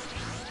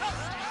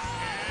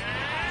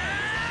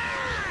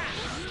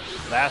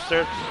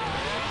 Bastard.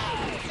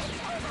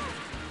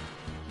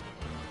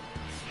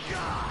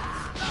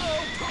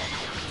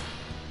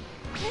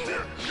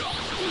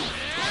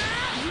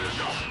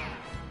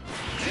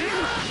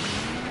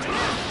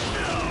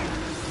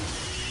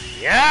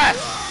 Yes!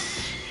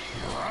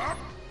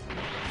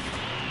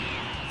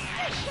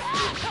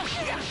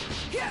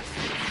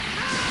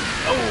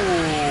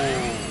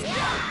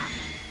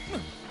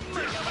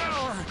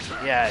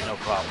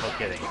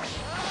 kidding.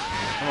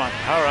 Come on,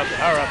 power up,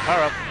 power up,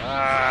 power up.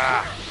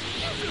 Ah.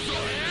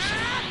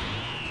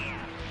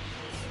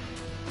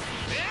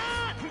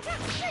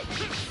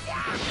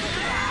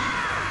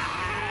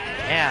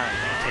 Damn,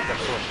 take that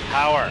source of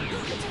power.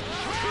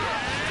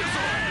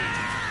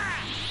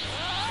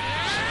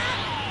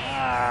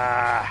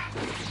 Ah.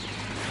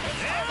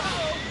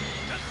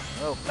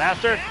 Oh,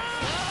 bastard.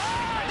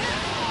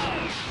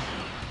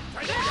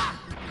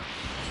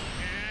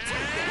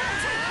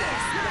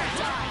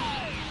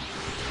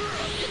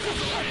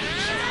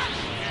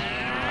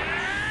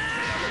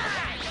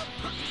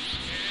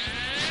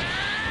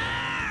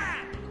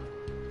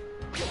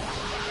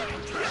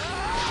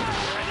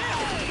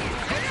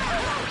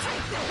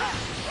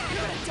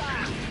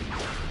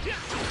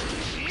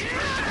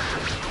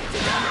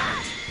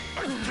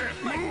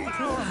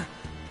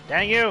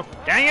 Dang you!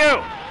 Dang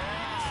you!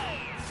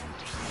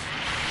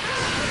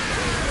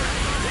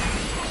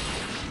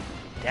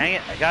 Dang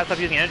it, I gotta stop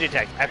using energy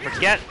attacks. I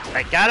forget,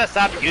 I gotta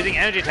stop using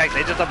energy attacks.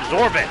 They just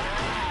absorb it.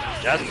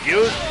 Just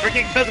use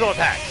freaking physical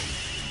attacks.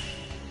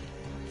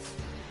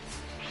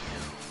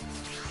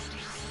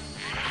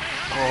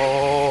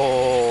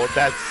 Oh,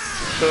 that's...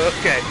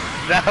 Okay,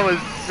 that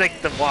was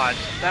sick to watch.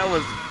 That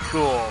was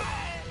cool.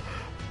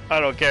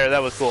 I don't care,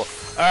 that was cool.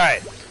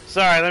 Alright,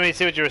 sorry, let me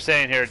see what you were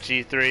saying here,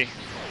 G3.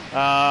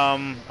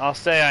 I'll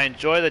say I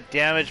enjoy the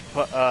damage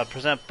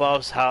present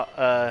buffs, how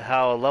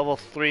a level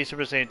 3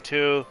 Super Saiyan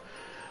 2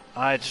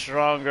 it's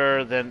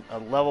stronger than a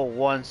level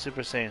 1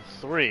 Super Saiyan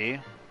 3.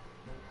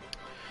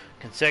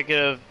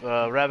 Consecutive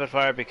rapid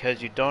fire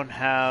because you don't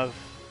have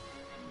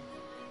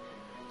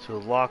to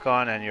lock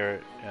on and your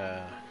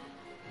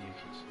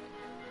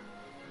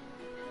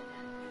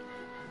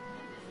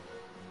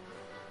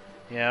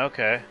yeah,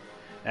 okay.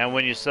 And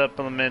when you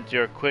supplement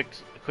your quick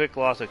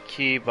loss of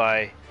ki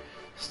by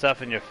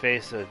stuffing your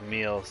face with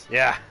meals.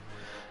 Yeah.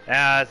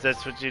 Yeah,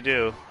 that's what you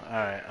do.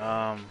 Alright,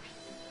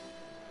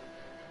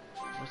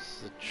 what's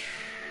the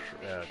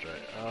yeah, that's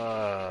right.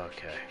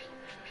 Okay.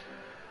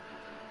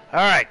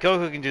 Alright,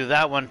 Goku can do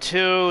that one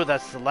too.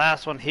 That's the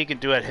last one he can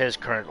do at his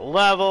current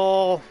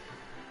level.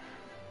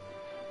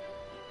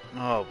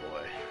 Oh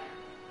boy.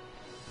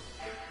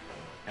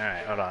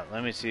 Alright, hold on.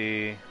 Let me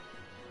see.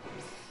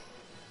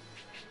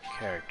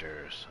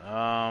 Characters.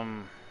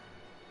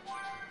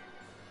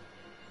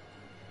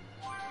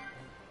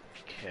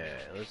 Okay,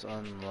 let's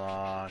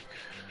unlock.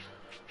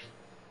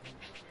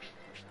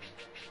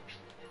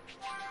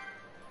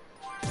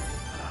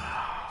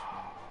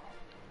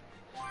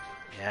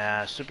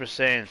 Yeah, Super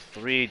Saiyan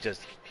 3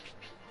 just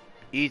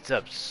eats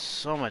up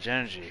so much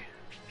energy.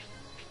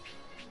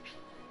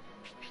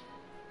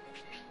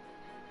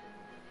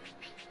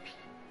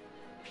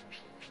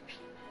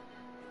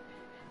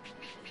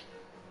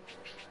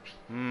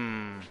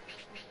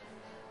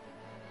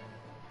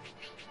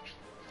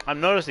 I'm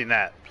noticing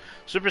that.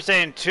 Super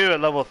Saiyan 2 at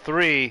level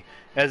 3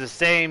 has the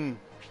same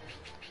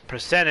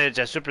percentage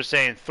as Super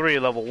Saiyan 3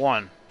 level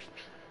 1.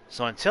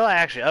 So until I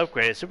actually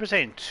upgrade it, Super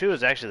Saiyan 2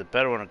 is actually the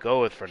better one to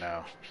go with for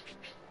now.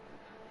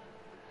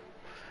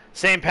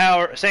 Same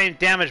power, same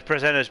damage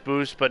percentage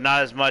boost, but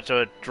not as much of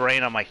a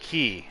drain on my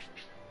ki.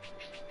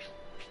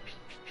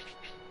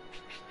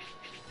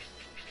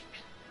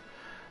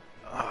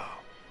 Oh.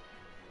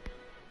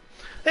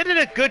 They did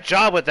a good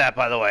job with that,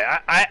 by the way.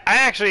 I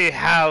actually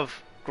have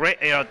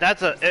great, you know,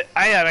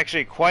 I am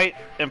actually quite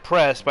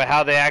impressed by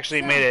how they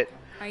actually made it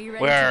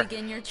where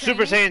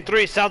Super Saiyan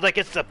 3 sounds like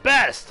it's the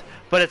best,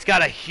 but it's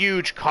got a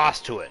huge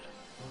cost to it.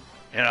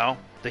 You know,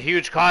 the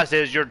huge cost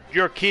is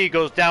your ki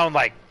goes down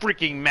like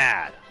freaking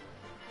mad.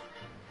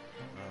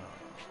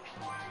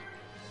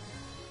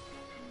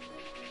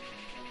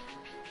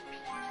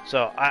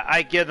 So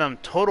I give them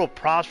total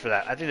props for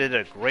that. I think they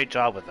did a great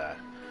job with that.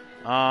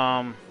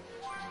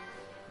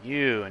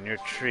 You and your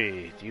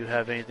tree. Do you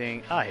have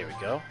anything? Ah, here we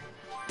go.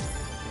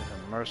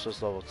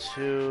 Merciless level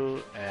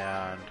 2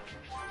 and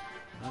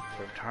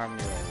Perfect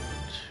Harmony level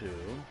 2.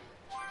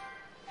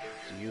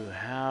 Do you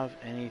have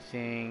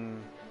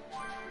anything?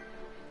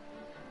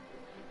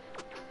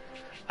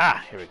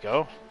 Ah, here we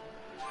go.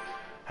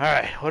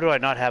 Alright, what do I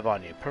not have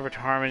on you? Perfect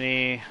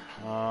Harmony,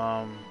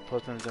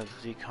 plus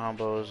Z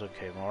combos,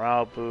 okay,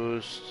 morale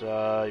boost,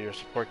 you're a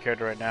support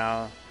character right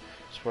now.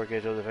 Support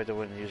character is effective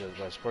when used as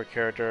a support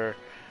character.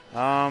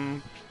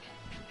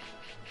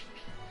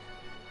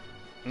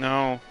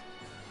 No.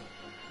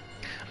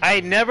 I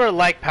never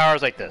like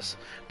powers like this.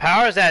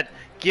 Powers that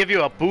give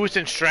you a boost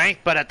in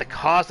strength, but at the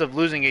cost of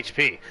losing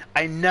HP.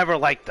 I never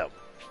liked them.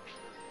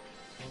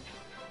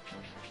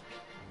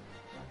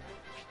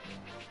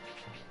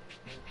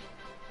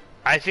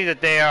 I think that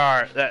they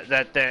are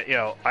you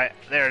know,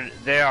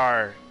 they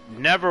are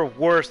never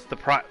worth the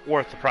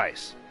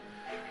price.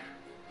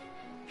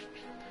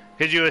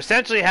 Because you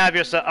essentially have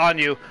on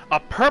you a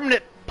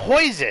permanent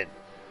poison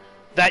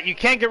that you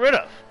can't get rid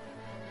of.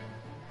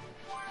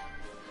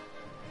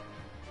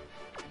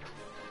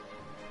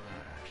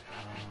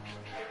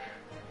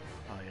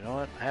 Oh, you know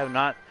what?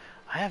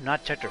 I have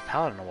not checked her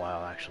palette in a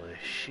while. Actually,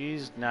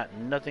 she's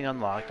nothing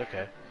unlocked.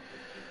 Okay.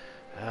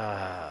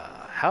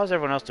 How's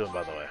everyone else doing,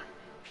 by the way?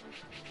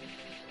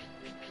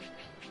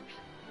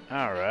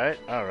 Alright,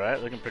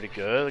 alright, looking pretty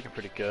good, looking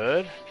pretty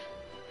good.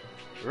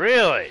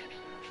 Really?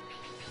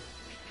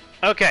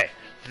 Okay,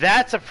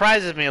 that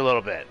surprises me a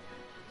little bit.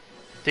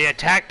 The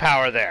attack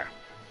power there.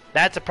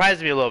 That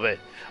surprises me a little bit.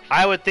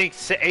 I would think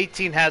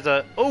 18 has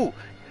a... Oh!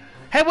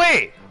 Hey,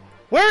 wait!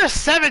 Where is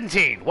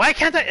 17? Why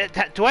can't I...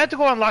 Do I have to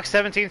go unlock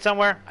 17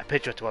 somewhere? I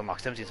bet you have to unlock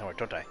 17 somewhere,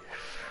 don't I?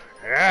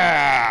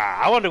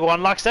 Yeah! I want to go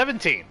unlock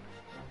 17.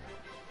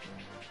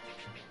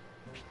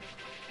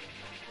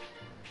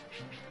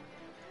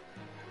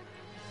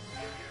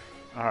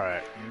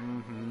 Alright.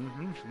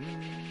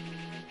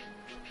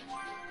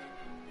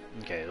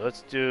 Okay,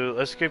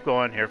 let's keep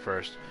going here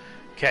first.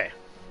 Okay.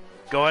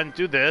 Go ahead and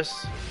do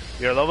this.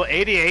 You're level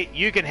 88,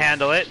 you can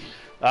handle it.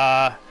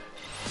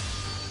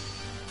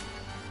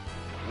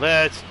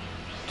 Let's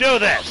do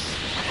this!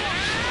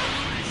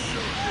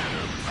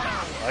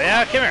 Oh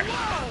yeah, come here.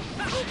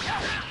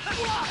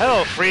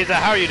 Hello, Frieza,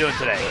 how are you doing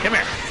today? Come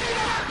here.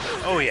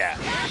 Oh yeah.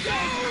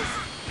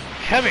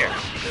 Come here.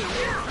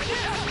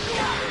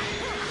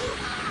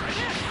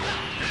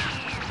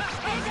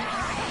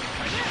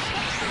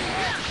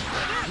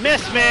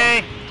 Miss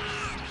me!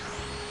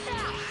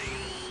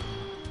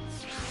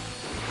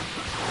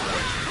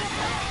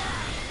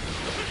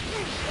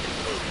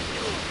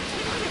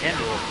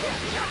 Handle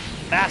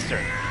faster.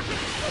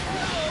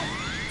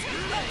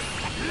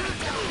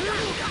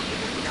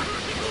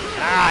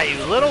 Ah,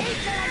 you little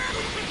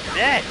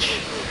bitch.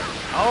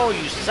 Oh,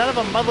 you son of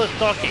a motherless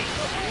donkey.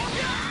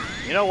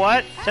 You know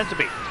what?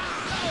 Centipede.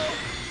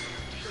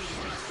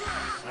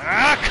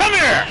 Ah, come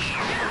here!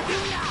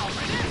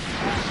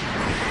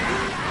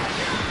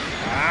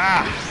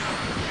 Ah!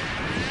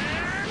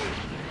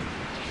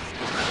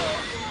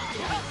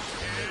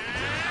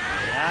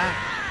 Yeah?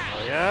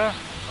 Oh yeah?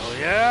 Oh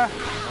yeah?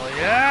 Oh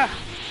yeah?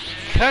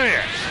 Come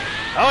here!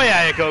 Oh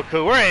yeah,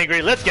 Goku, we're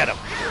angry. Let's get him.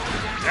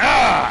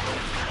 Ah!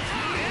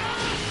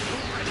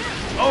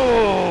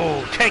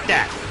 Oh, take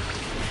that!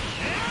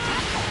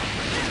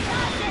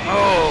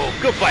 Oh,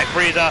 goodbye,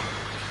 Frieza.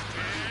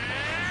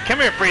 Come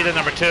here, Frieza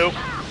number 2.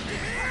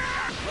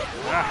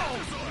 Ah.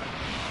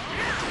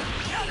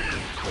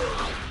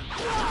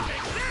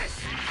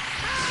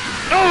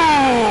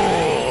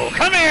 Oh,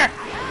 come here!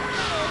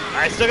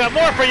 I still got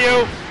more for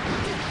you.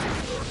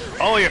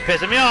 Oh, you're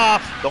pissing me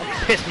off. Don't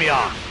piss me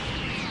off.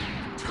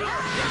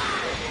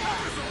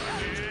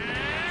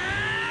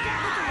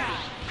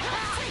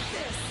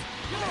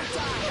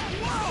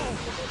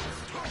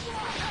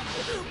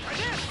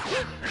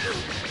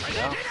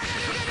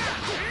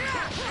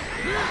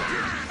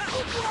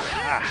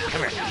 Ah,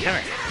 come here, come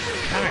here,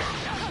 come here.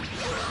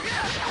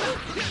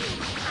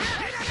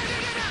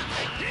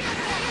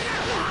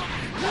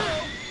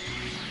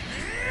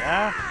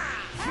 Yeah.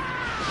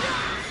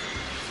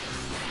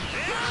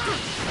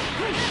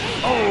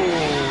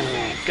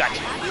 Oh,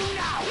 gotcha.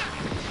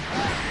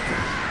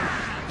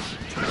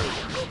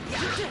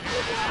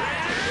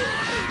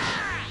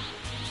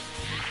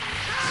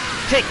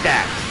 Take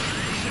that.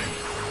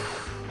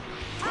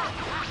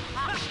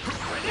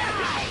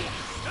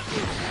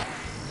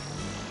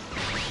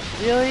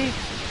 Really?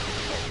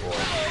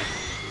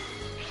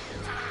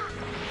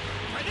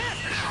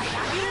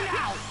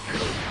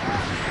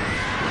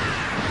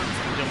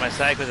 Doing my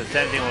side because the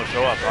 17 will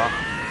show up, huh?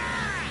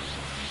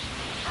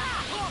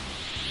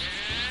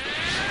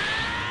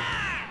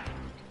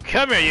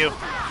 Come here, you!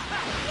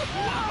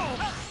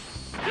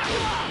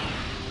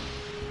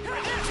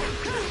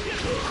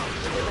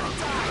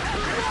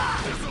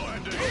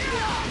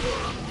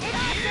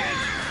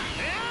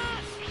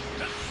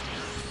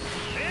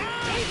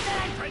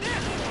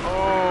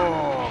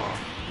 Oh!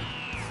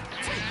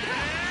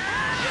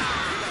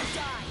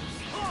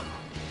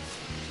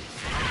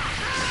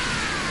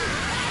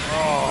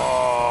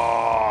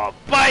 Oh!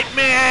 Bite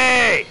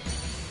me!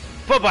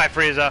 Bye-bye,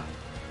 Frieza.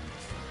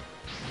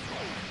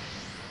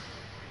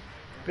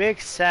 Big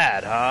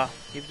sad, huh?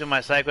 Keep doing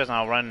my side quests and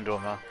I'll run into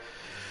him, huh?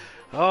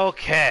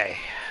 Okay.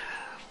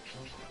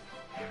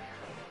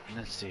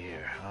 Let's see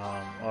here.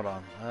 Hold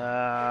on.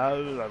 La,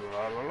 la,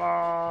 la,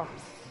 la.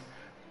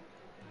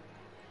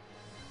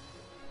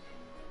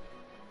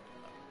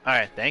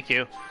 Alright, thank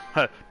you.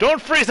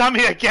 Don't freeze on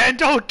me again!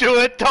 Don't do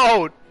it!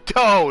 Don't!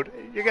 Don't!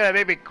 You're gonna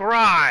make me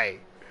cry!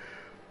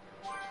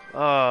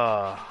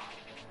 Alright,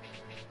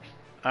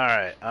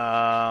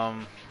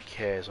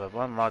 okay, so I've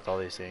unlocked all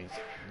these things.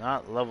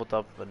 Not leveled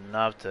up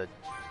enough to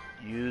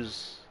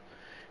use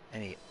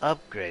any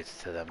upgrades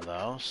to them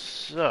though,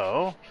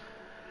 so...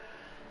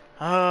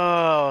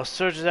 Oh,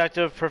 Surge is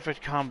active,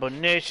 perfect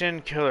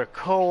combination, killer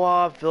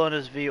co-op,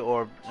 villainous V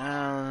orb,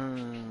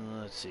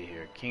 let's see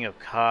here, King of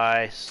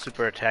Kai,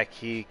 super attack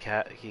key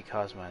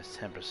cost minus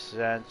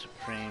 10%,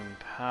 supreme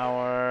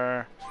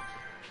power,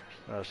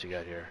 what else you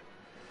got here?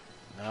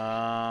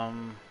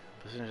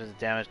 Percentage of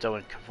damage done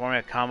when performing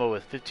a combo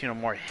with 15 or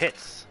more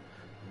hits,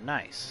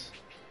 nice.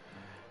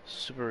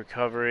 Super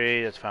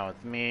recovery, that's fine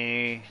with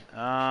me,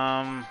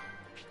 Nominal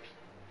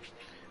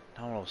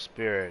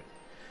spirit.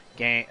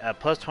 Gain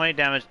plus 20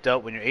 damage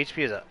dealt when your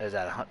HP is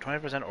at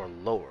 20% or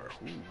lower.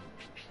 Ooh.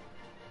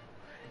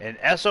 An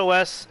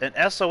SOS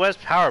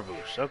power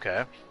boost.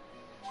 Okay.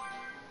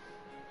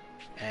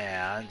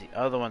 And the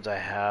other ones I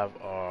have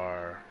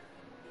are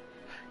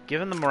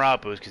given the morale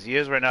boost because he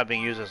is right now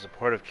being used as a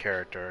supportive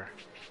character.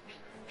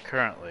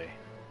 Currently,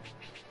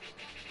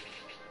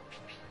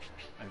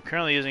 I'm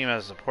currently using him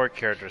as a support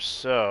character,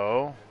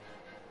 so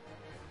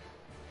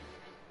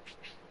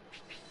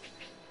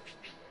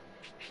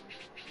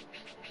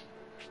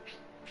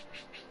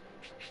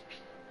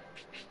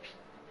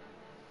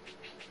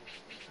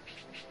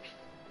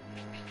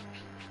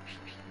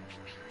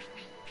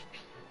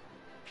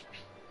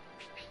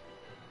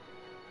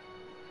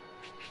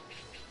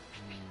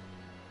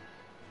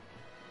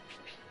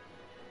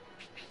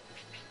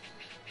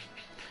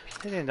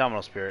the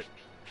Indomitable Spirit.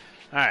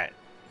 Alright.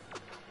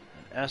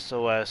 An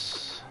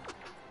SOS.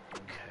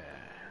 Okay.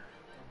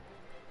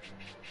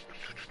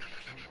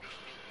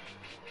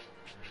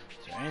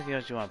 Is there anything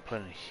else you want to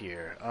put in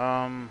here?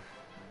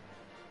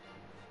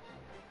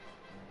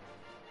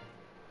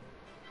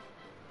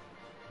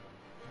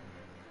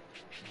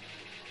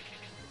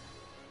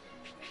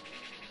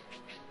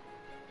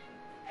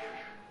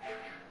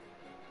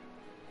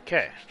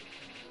 Okay.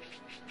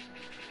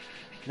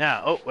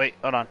 Now, oh wait,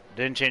 hold on.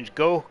 Didn't change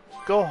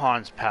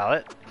Gohan's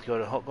palette. Go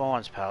to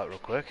Gohan's palette real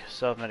quick.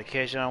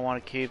 Self-medication I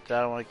want to keep.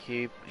 That I want to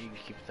keep. You can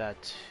keep that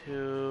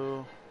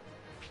too.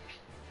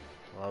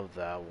 Love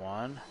that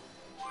one.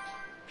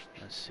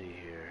 Let's see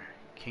here.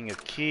 King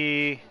of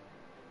Ki.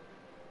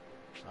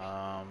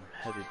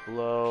 Heavy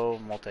Blow.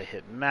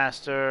 Multi-hit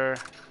Master.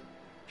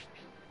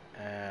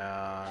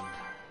 And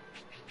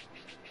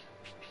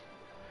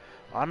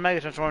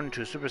automatically transform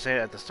into a Super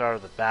Saiyan at the start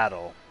of the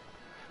battle.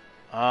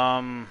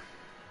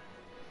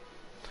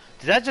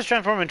 Did that just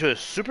transform into a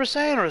Super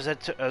Saiyan, or is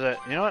that?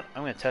 You know what?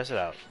 I'm gonna test it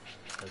out.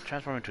 Does it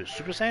transform into a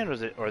Super Saiyan,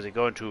 or is it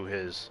go into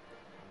his?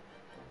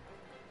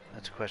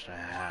 That's a question I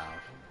have.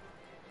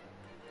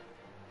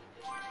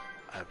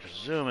 I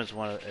presume it's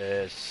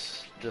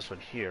this one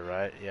here,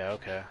 right? Yeah.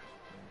 Okay.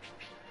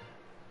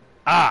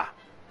 Ah!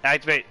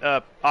 Activate.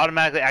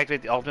 Automatically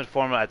activate the ultimate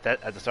formula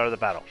at the start of the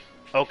battle.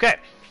 Okay.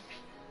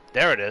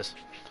 There it is.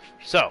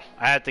 So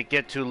I have to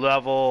get to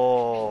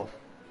level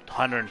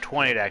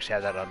 120 to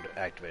actually have that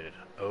activated.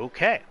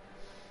 Okay.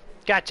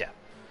 Gotcha.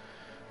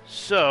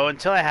 So,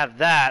 until I have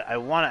that, I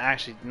want to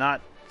actually not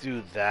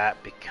do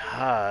that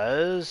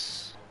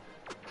because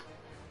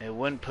it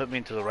wouldn't put me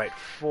into the right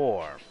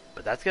form.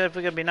 But that's gonna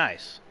be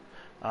nice.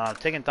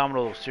 Taking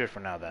Indomitable Spirit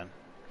for now, then.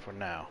 For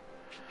now.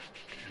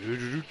 I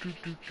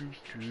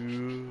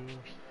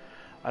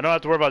don't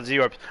have to worry about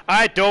Z-Orbs.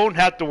 I don't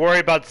have to worry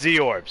about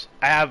Z-Orbs.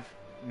 I have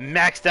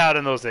maxed out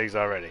in those things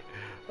already.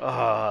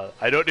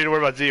 I don't need to worry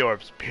about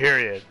Z-Orbs.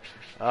 Period.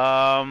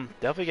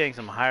 Definitely getting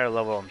some higher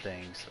level on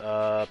things.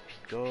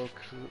 Goku,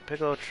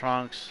 Piccolo,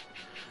 Trunks.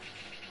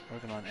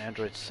 Working on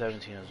Android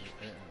 17.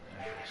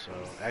 So,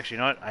 actually,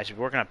 you know what? I should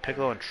be working on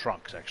Piccolo and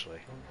Trunks,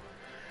 actually.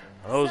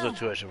 Those are the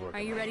two I should work on.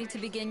 Are you ready to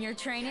begin your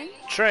training?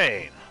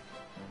 Train.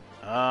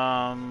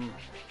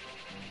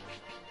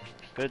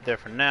 Good there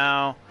for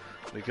now.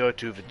 We go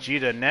to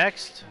Vegeta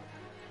next.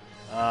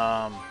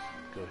 Go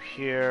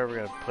here. We're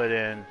gonna put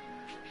in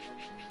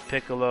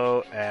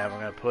Piccolo, and we're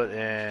gonna put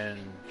in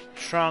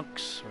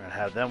Trunks. We're gonna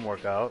have them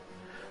work out.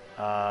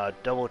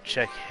 Double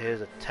check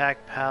his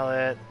attack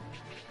palette.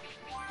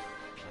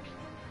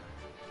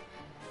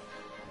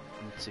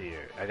 Let's see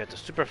here. I got the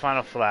Super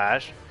Final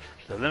Flash,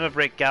 the Limit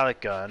Break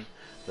Gallic Gun,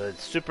 the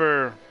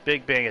Super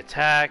Big Bang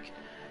Attack,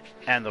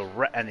 and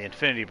the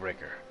Infinity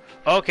Breaker.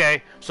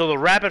 Okay, so the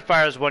Rapid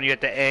Fire is one you have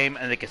to aim,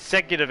 and the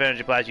Consecutive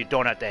Energy Blast you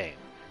don't have to aim.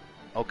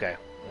 Okay,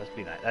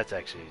 that's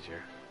actually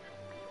easier.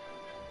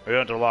 Or you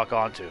don't have to lock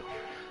onto.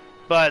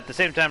 But at the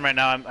same time, right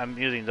now I'm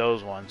using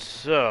those ones.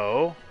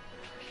 So,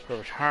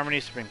 Perfect Harmony,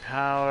 Spring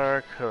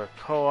Power, Killer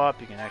Co-op.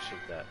 You can actually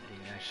use that. You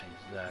can actually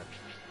use that.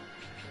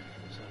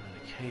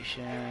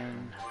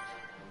 Medication.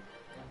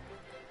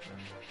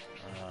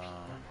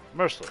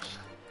 Merciless.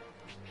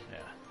 Yeah.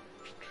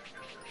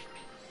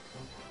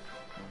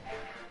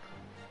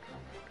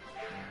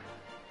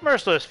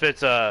 Merciless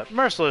fits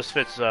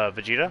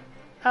Vegeta.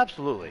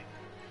 Absolutely.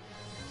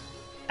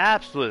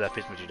 Absolutely that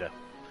fits Vegeta.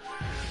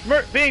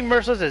 Being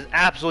merciless is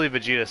absolutely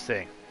Vegeta's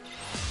thing.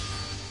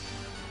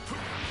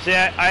 See,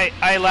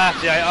 I laugh.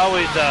 See, I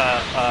always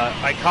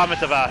I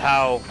comment about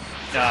how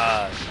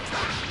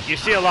you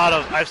see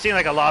I've seen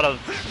like a lot of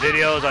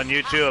videos on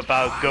YouTube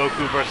about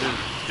Goku versus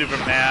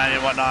Superman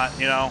and whatnot,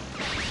 you know.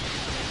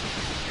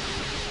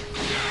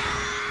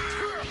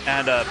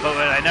 And but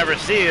what I never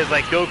see is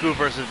like Goku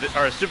or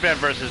Superman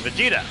versus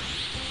Vegeta.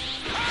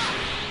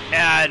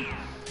 And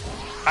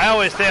I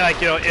always say,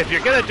 like, you know, if you're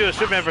gonna do a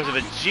Superman versus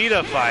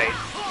Vegeta fight,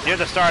 you have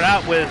to start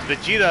out with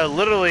Vegeta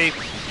literally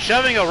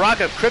shoving a rock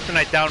of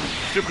kryptonite down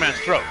Superman's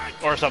throat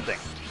or something,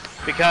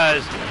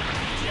 because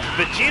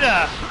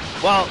Vegeta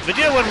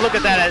wouldn't look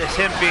at that as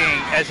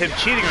him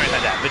cheating or anything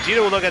like that.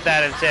 Vegeta would look at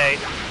that and say,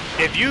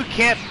 if you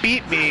can't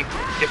beat me,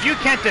 if you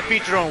can't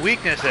defeat your own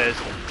weaknesses,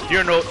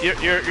 you're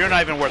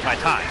not even worth my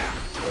time.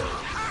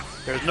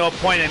 There's no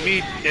point in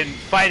me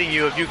fighting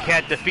you if you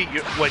can't defeat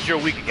what you're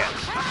weak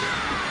against.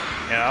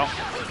 You know?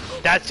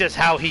 That's just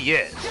how he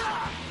is.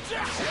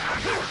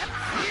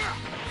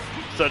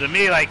 So to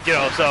me, like, you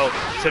know, so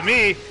to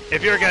me,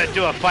 if you're gonna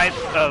do a fight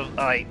of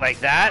like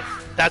that,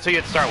 that's what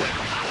you have to start with.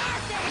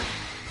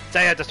 That's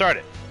how you have to start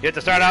it. You have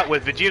to start out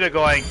with Vegeta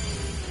going,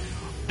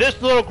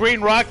 this little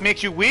green rock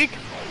makes you weak.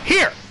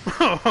 Here!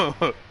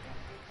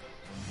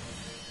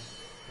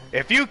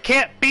 If you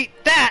can't beat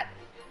that,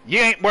 you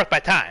ain't worth my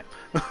time.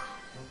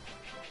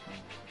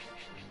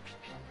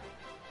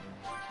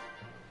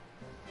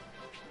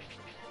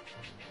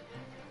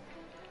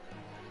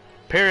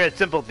 Period,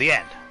 simple, the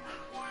end.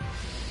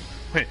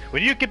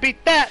 When you can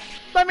beat that,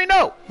 let me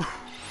know.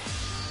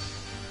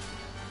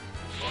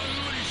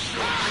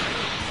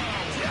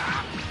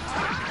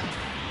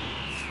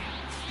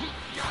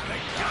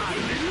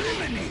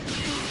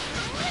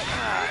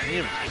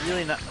 You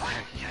really not.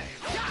 Okay.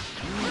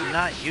 Do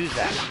not use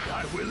that.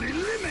 I will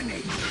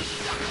eliminate you.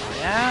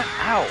 Yeah.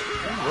 Ow.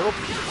 A little.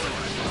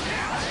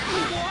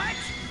 What?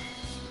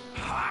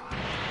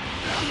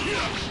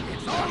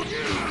 It's all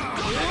you.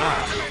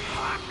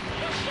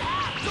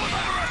 Don't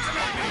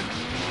underestimate me.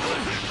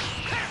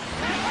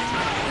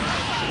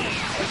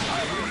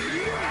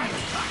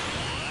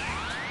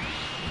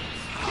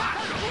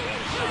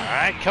 All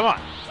right, come on.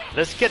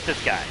 Let's get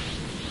this guy.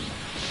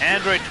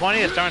 Android 20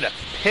 is starting to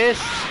piss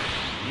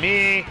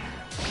me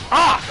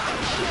off.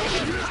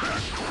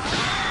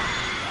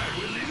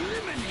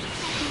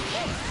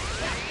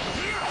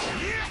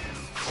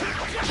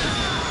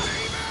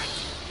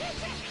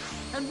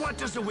 And what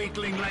does a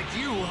weakling like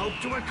you hope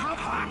to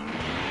accomplish?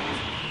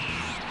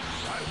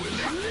 I will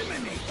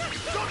eliminate.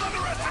 Don't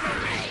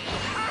underestimate me.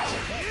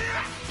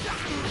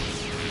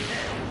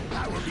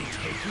 I will be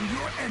taking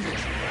your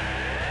energy.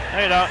 No,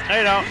 you don't. No,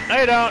 you don't. No,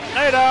 you don't.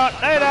 No, you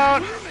don't. No, you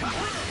don't.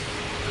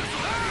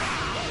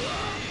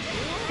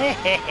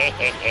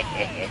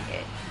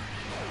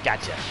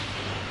 Gotcha.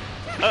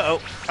 Uh-oh.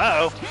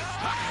 Uh-oh.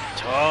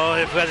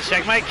 Totally forgot to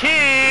check my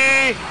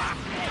key.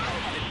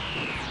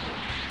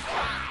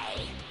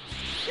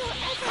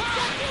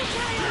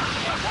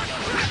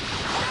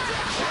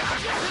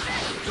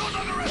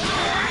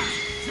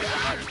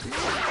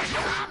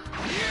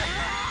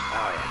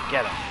 Oh, yeah.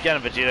 Get him. Get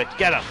him, Vegeta.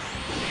 Get him.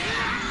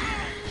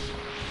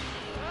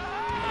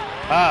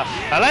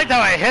 I liked how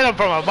I hit him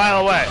from a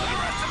mile away.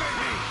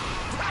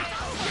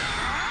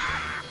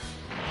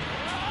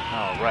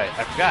 Oh, right.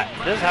 I forgot.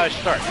 This is how it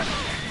starts.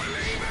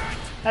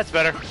 That's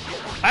better.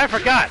 I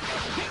forgot.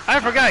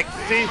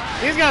 See,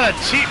 he's got a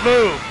cheap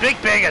move.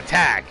 Big Bang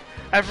Attack.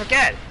 I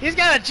forget. He's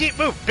got a cheap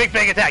move. Big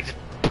Bang Attack. Just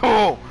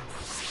boom.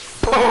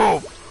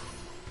 Boom.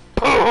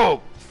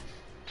 Boom.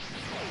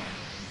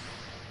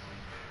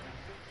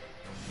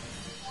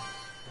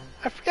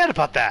 I forget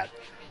about that.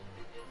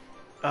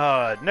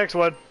 Next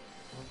one.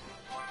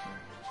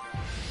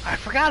 I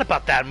forgot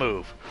about that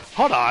move.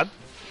 Hold on.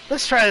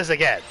 Let's try this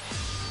again.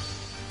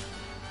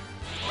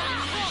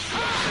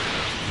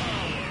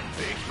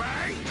 Big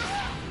bang.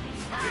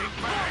 Big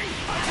bang.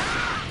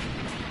 Attack.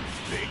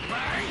 Big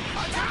bang.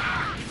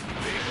 Attack.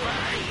 Big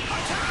bang.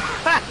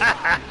 Attack.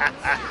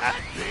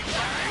 Big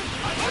bang.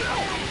 Attack.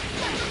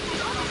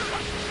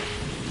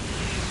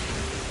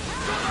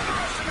 Don't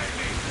underestimate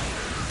me.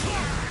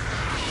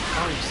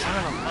 Oh, you son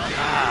of a...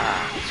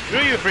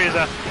 Screw you,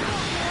 Frieza.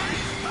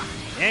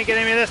 You ain't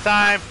getting me this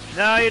time.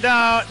 No, you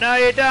don't. No,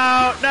 you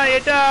don't. No, you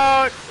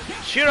don't.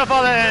 Shoot off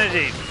all that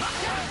energy.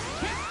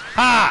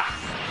 Ha!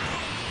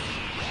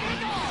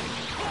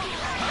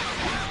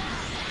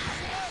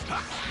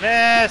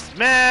 Miss!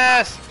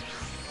 Miss!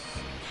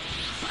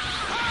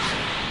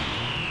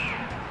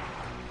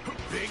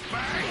 Big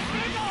bang.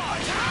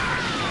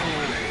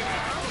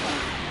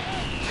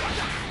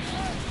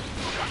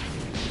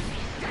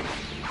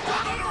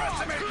 Don't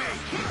underestimate me.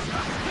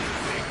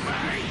 Big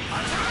bang.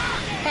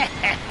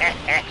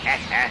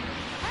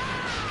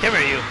 Come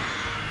here, you.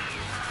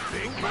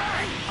 Big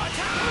bang.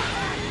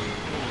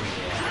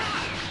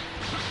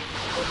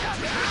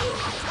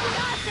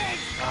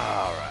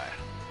 All right.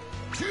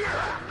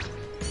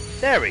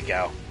 There we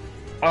go.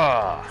 Oh.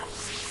 All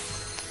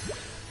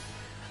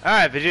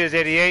right, Vegeta's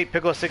 88,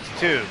 Piccolo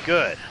 62.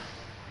 Good.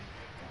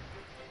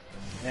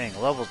 Dang,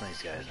 levels in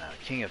these guys now.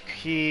 King of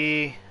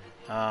Key.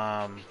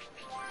 Or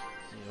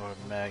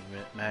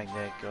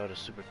Magnet. Go to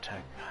Super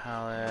Tech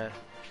Palette.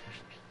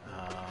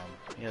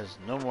 He has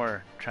no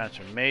more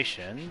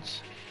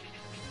transformations.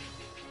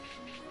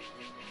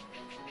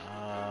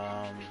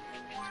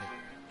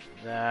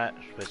 Take that.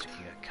 Switch to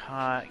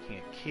King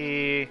of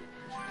Key.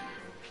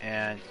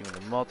 And give me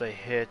the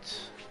multi-hit.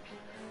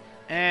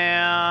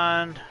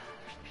 And...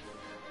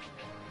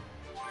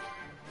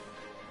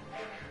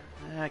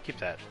 keep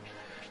that.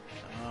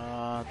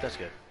 That's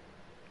good.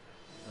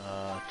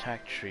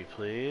 Attack tree,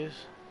 please.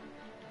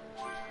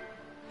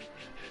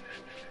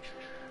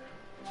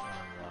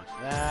 Unlock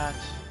that.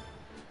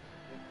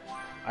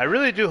 I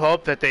really do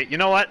hope that they... You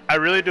know what? I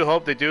really do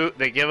hope they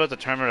give us a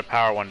Tournament of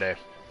Power one day.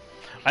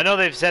 I know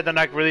they've said they're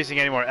not releasing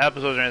any more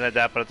episodes or anything like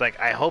that, but it's like,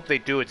 I hope they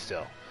do it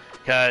still.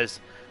 Because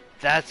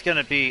that's going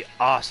to be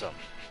awesome.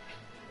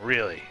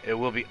 Really. It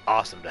will be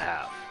awesome to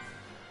have.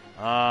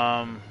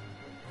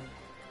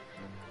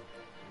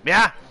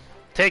 Yeah,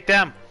 take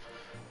them.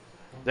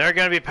 They're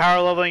gonna be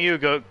power leveling you,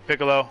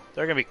 Piccolo.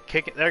 They're gonna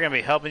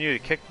be helping you to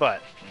kick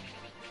butt.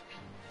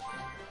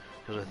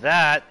 Because with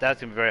that, that's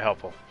gonna be very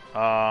helpful.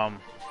 Let me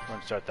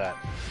start that.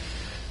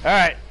 All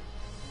right,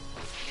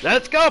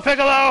 let's go,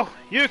 Piccolo.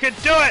 You can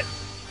do it.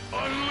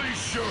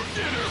 Unleash your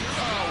inner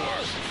power!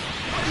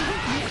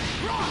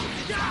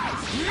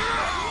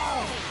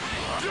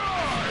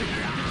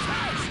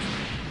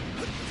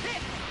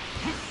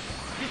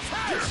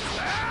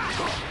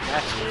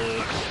 That's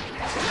it.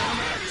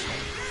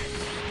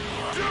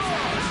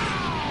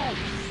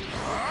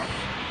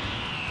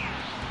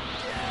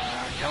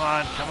 Come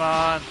on, come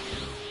on.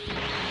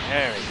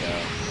 There we go.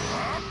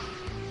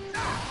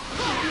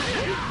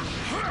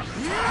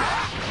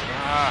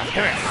 Come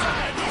here.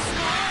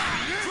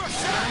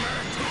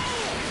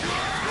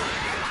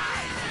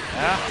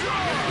 Yeah.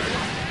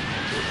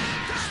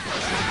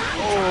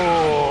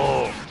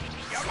 Oh.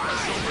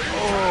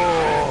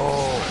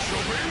 Oh.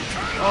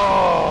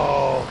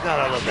 Oh. God,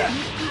 I love that.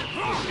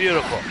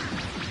 Beautiful.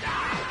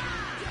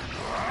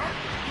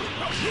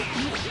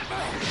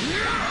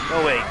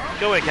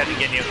 Go away, Captain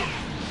Ginyu.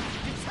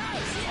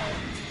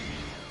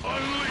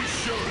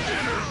 Unleash your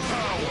inner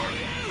power!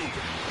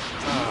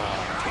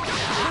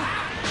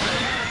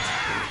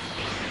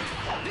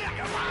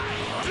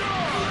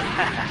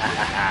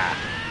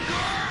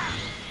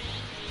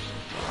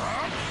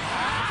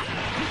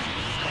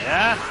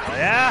 Yeah? Oh yeah? Oh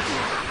yeah.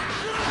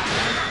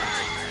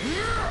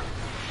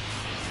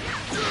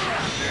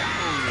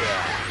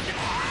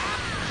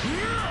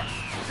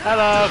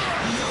 Hello.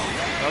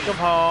 Welcome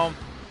home.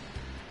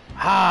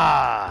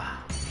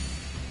 Ah.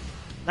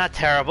 Not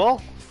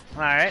terrible.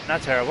 Alright,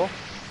 not terrible.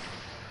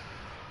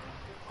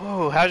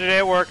 Oh, how's your day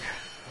at work?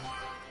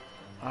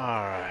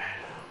 Alright.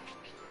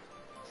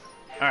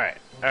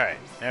 Alright,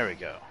 there we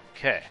go.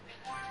 Okay.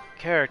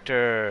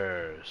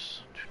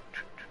 Characters.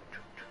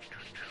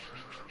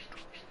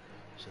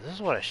 So this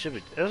is what I should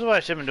be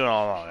doing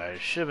all along. I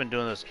should have been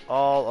doing this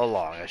all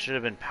along. I should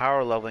have been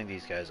power leveling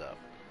these guys up.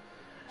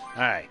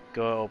 Alright,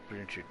 go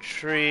open your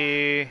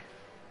tree.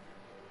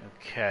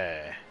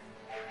 Okay.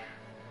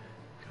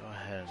 Go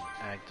ahead and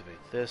activate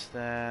this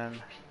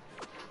then.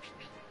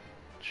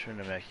 Turn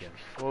to Namekian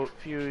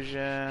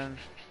Fusion.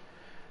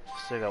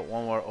 Still got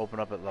one more open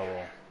up at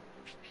level.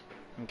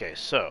 Okay,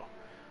 so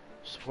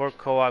support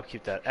co-op,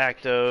 keep that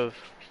active.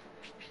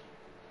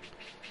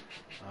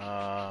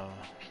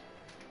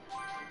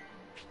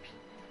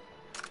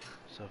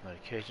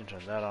 Self-medication,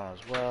 turn that on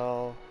as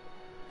well.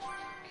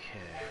 Okay,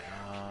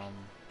 okay.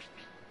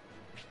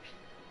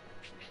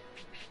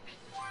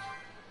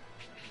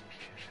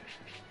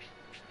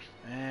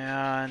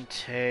 And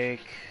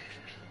take...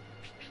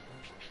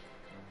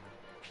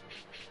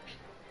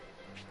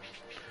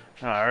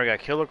 Oh, I already got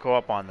Killer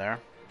Co-op on there.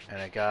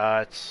 And I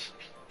got...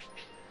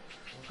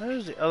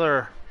 Where's the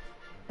other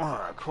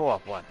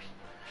co-op one?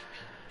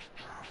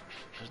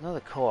 There's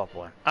another co-op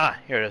one. Ah,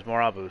 here it is,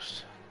 Morale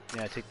Boost.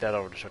 Yeah, take that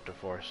over Destructive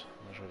Force.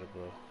 Destructive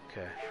Blue.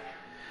 Okay.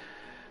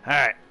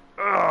 Alright.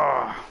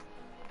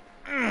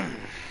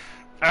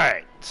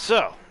 Alright,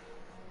 so.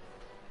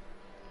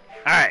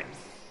 Alright.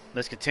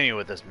 Let's continue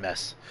with this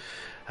mess.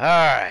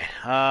 Alright.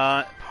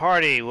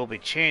 Party will be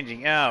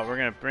changing out. We're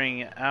going to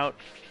bring out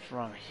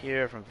from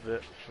here, from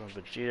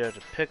Vegeta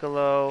to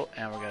Piccolo.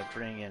 And we're going to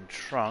bring in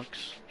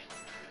Trunks.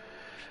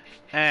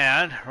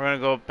 And we're going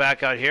to go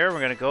back out here. We're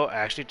going to go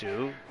actually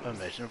do a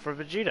mission for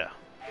Vegeta.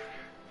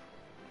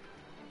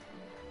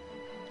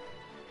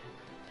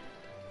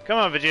 Come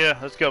on,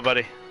 Vegeta. Let's go,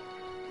 buddy.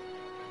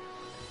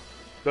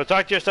 Go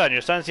talk to your son.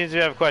 Your son seems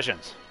to have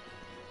questions.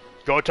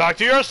 Go talk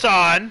to your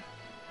son.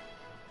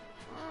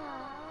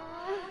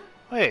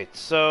 Wait,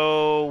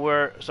 so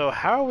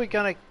how are we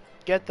going to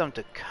get them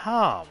to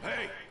come?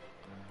 Hey!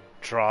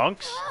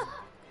 Trunks?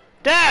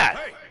 Dad!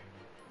 Hey!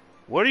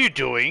 What are you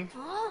doing?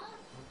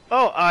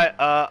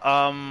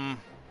 Oh,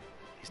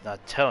 he's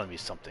not telling me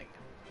something.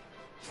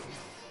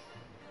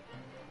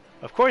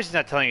 Of course he's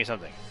not telling you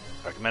something.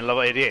 Recommend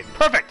level 88.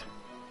 Perfect!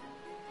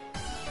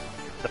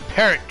 The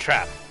parrot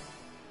trap.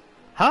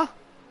 Huh?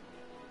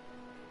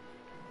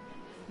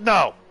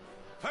 No.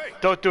 Hey!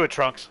 Don't do it,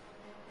 Trunks.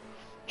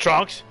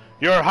 Trunks,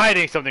 you're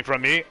hiding something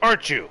from me,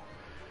 aren't you?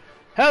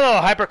 Hello,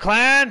 Hyper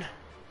Clan.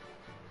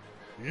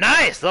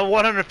 Nice! Level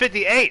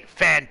 158.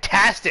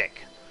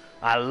 Fantastic.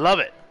 I love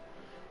it.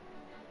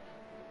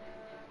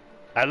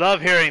 I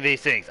love hearing these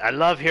things. I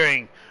love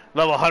hearing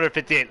level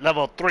 158,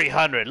 level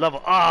 300,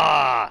 level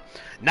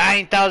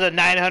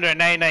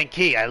 9,999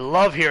 key. I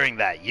love hearing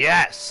that.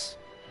 Yes.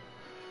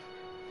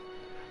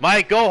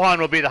 My Gohan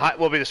will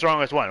be the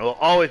strongest one. Will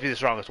always be the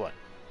strongest one.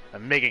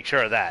 I'm making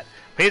sure of that.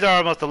 He's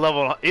almost a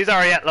level. He's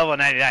already at level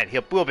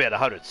 99. We'll be at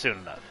 100 soon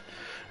enough.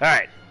 All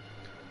right.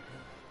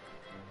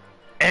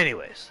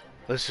 Anyways,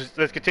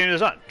 let's continue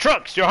this on.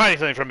 Trunks, you're hiding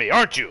something from me,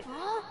 aren't you?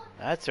 Huh?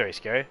 That's very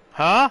scary.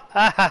 Huh?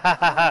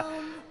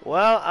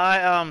 Well,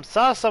 I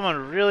saw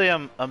someone really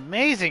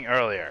amazing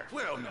earlier.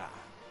 Well now.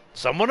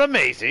 Someone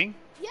amazing?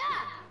 Yeah.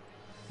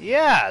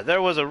 Yeah,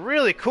 there was a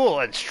really cool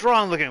and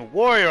strong-looking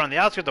warrior on the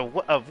outskirts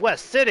of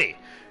West City,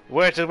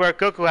 where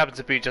Goku happens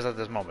to be just at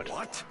this moment.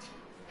 What?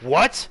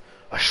 What?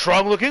 A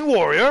strong-looking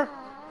warrior?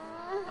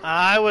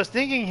 I was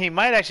thinking he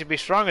might actually be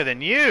stronger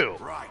than you.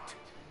 Right.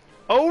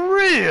 Oh,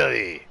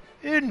 really?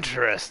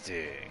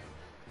 Interesting.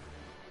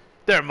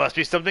 There must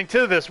be something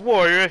to this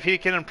warrior if he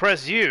can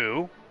impress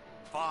you.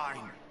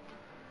 Fine.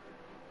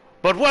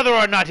 But whether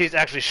or not he's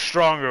actually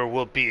stronger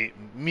will be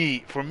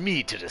for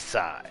me to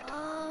decide.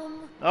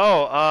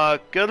 Oh,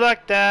 good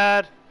luck,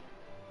 Dad.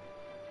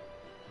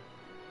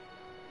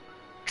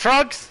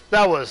 Trunks,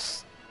 that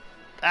was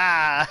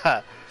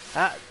that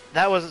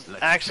was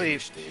Let's actually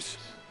finish this.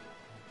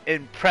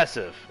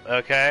 impressive.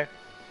 Okay,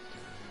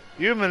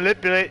 you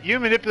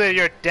manipulated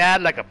your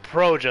dad like a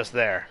pro just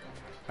there.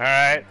 All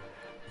right,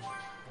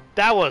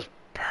 that was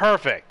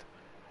perfect.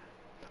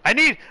 I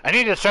need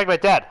to distract my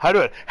dad. How do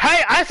it?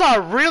 Hey, I saw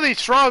a really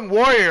strong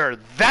warrior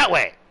that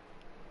way.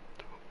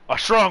 A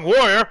strong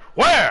warrior?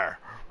 Where?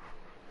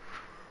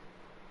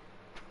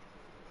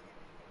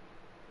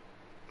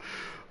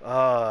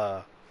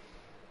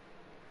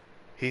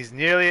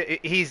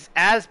 He's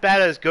as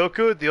bad as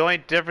Goku. The only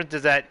difference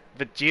is that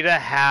Vegeta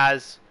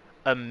has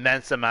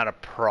immense amount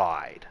of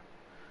pride.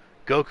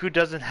 Goku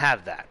doesn't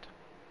have that.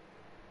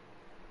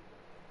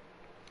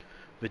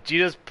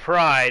 Vegeta's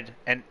pride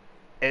and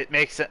it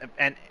makes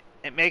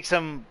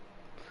him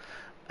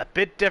a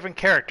bit different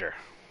character.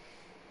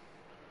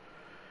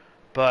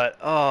 But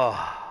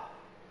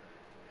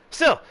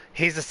still,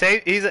 he's the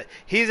same.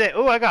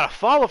 Oh, I got a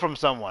follow from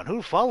someone.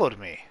 Who followed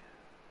me?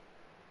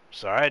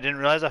 Sorry, I didn't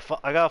realize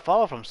I got a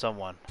follow from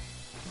someone.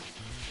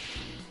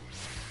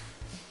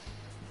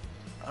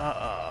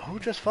 Who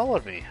just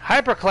followed me?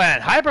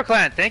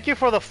 Hyperclan, thank you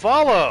for the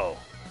follow.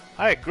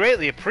 I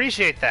greatly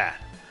appreciate that.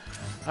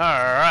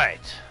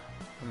 Alright.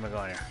 Where am I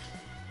going here?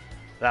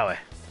 That way.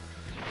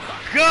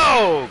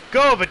 Go!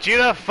 Go,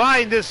 Vegeta!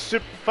 Find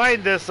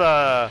this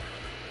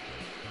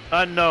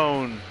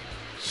unknown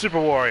super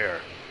warrior.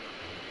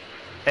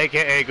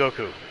 AKA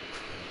Goku.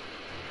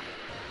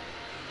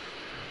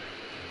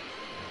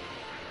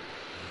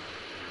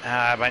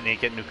 I might need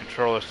to get a new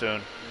controller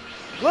soon.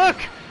 Look!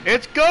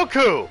 It's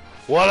Goku!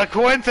 What a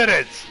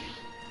coincidence!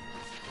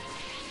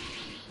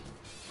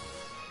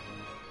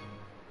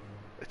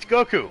 It's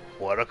Goku.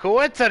 What a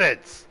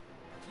coincidence!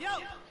 Yo!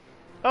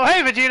 Oh,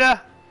 hey,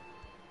 Vegeta!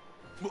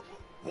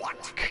 What?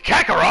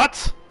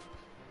 Kakarot?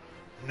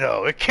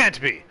 No, it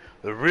can't be.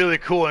 The really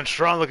cool and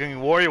strong-looking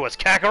warrior was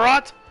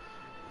Kakarot?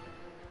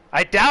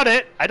 I doubt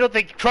it. I don't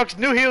think Trunks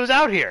knew he was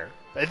out here.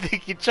 I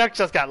think Trunks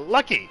just got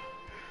lucky.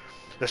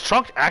 Does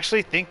Trunks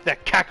actually think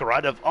that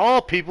Kakarot, of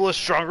all people, is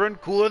stronger and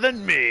cooler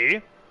than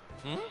me?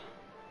 Hmm?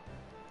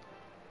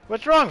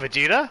 What's wrong,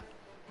 Vegeta?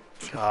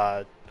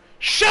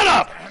 Shut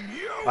up!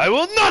 I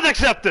will not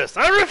accept this!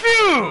 I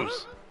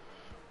refuse!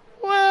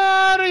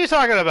 What are you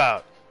talking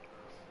about?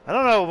 I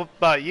don't know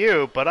about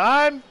you, but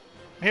I'm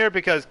here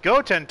because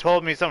Goten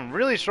told me some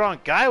really strong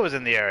guy was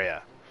in the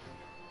area.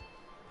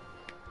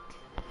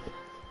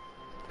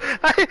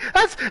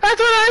 That's what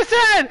I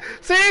said!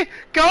 See?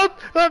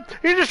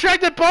 You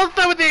distracted both of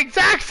them with the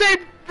exact same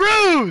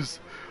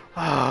ruse!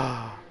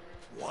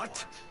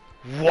 What?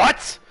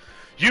 What?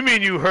 You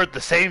mean you heard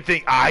the same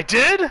thing I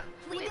did?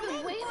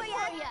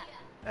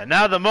 And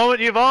now the moment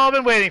you've all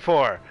been waiting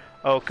for.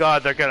 Oh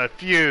god, they're gonna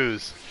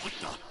fuse. What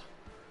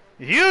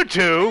the? You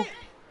two?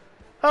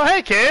 Oh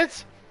hey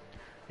kids!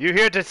 You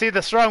here to see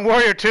the strong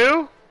warrior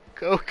too?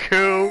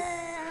 Goku.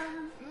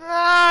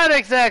 Not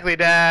exactly,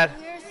 Dad.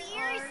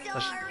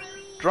 The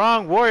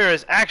strong warrior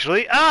is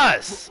actually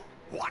us!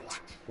 What?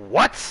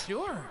 What?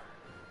 Sure.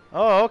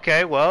 Oh,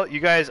 okay, well, you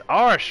guys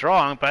are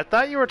strong, but I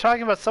thought you were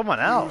talking about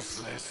someone else.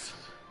 Useless.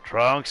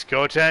 Trunks,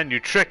 Goten, you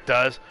tricked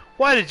us.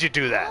 Why did you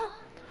do that?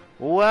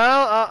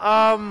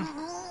 Well,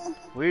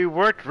 we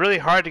worked really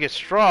hard to get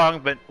strong,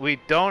 but we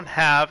don't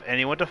have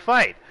anyone to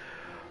fight.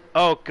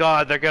 Oh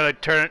god, they're gonna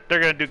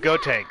do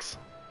Gotenks.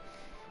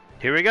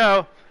 Here we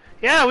go.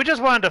 Yeah, we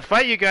just wanted to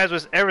fight you guys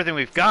with everything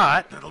we've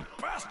got. Little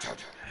bastard.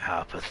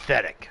 How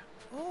pathetic.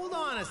 Hold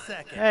on a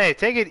second. Hey,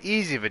 take it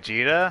easy,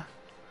 Vegeta.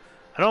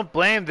 I don't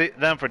blame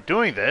them for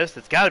doing this.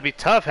 It's gotta be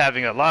tough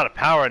having a lot of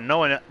power and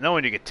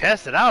knowing you can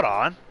test it out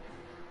on.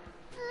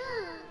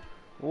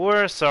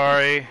 We're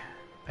sorry.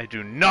 I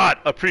do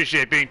not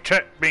appreciate being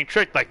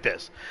tricked like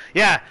this.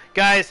 Yeah,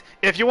 guys,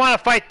 if you want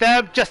to fight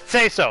them, just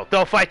say so.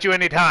 They'll fight you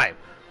anytime.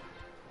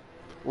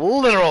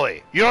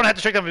 Literally. You don't have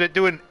to trick them into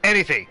doing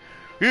anything.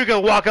 You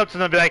can walk up to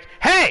them and be like,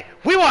 hey,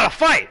 we want to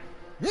fight.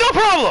 No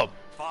problem.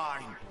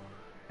 Fine.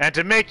 And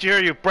to make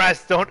sure you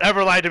brats don't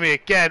ever lie to me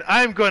again,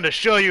 I'm going to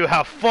show you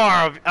how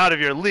far out of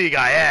your league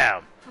I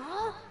am.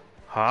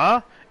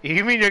 Huh?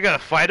 You mean you're going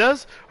to fight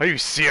us? Are you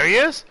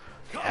serious?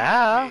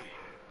 Yeah.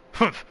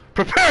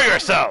 Prepare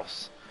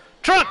yourselves.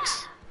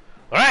 Trunks!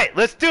 Alright,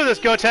 let's do this,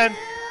 Goten.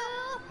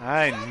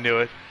 I knew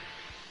it.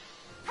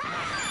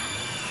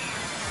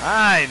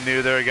 I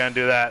knew they were going to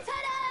do that.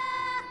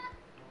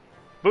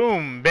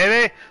 Boom,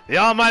 baby! The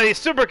almighty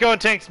Super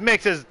Gotenks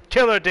makes his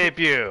killer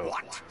debut.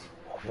 What?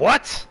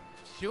 What?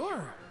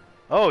 Sure.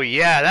 Oh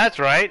yeah, that's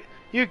right.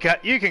 You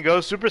can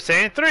go Super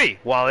Saiyan 3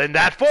 while in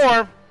that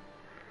form.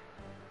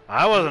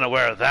 I wasn't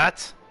aware of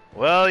that.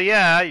 Well,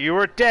 yeah, you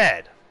were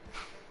dead.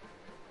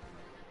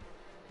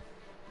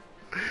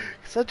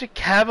 Such a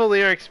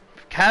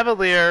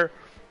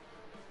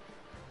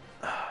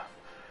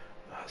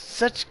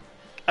such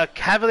a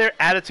cavalier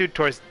attitude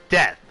towards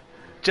death.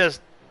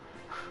 Just,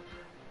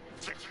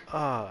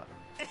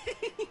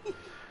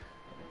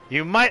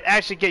 you might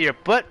actually get your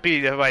butt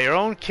beat by your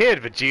own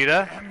kid,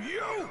 Vegeta.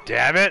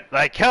 Damn it!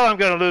 Like hell, I'm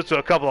gonna lose to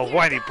a couple of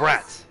whiny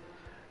brats.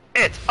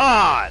 It's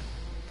on.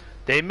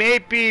 They may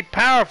be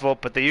powerful,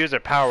 but they use their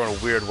power in a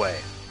weird way.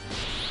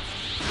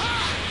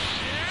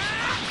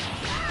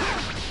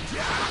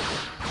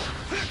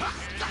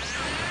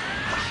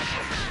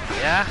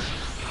 Yeah?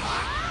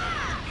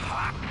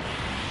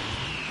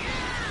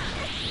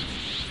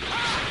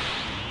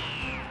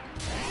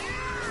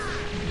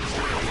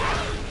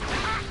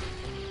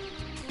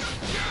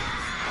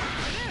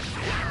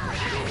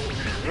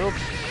 Little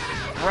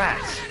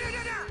brats.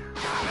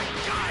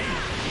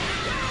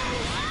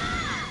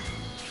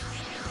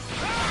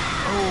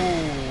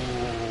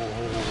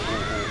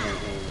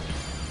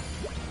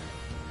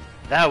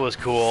 That was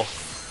cool.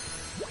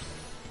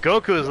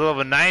 Goku is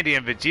level 90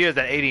 and Vegeta's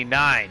at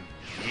 89.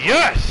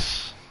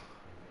 Yes!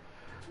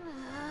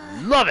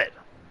 Love it!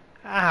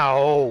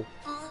 Ow!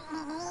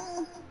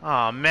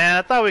 Aw, man,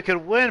 I thought we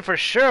could win for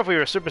sure if we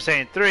were Super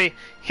Saiyan 3.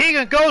 He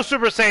can go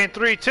Super Saiyan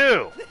 3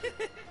 too!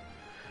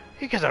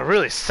 You guys are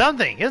really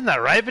something, isn't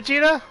that right,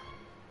 Vegeta?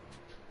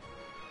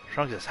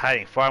 Trunks is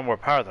hiding far more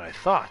power than I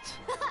thought.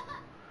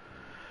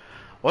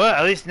 Well,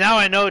 at least now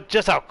I know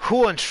just how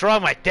cool and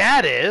strong my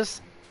dad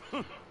is.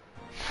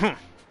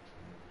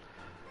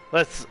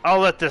 I'll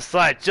let this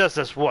slide just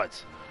this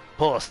once.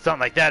 Pull a stunt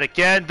like that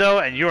again, though,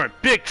 and you're in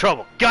big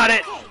trouble. Got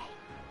it?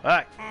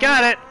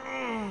 Got it.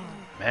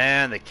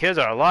 Man, the kids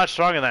are a lot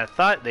stronger than I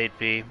thought they'd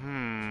be.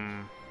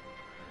 You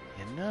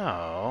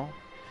know,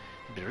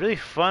 it'd be really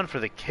fun for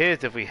the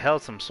kids if we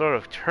held some sort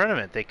of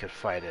tournament they could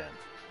fight in.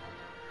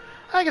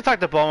 I can talk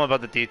to Bulma about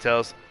the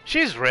details.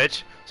 She's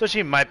rich, so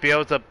she might be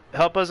able to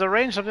help us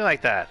arrange something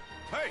like that.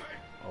 Hey!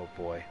 Oh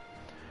boy.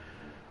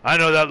 I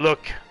know that look.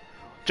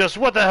 Just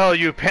what the hell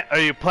are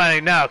you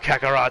planning now,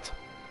 Kakarot?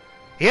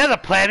 He has a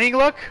planning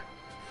look?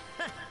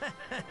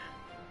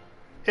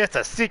 It's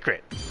a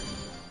secret.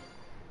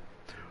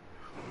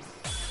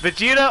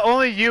 Vegeta,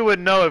 only you would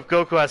know if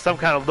Goku has some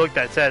kind of look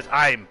that says,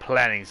 I'm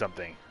planning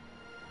something.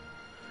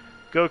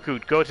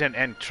 Goku, Goten,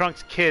 and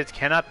Trunks' kids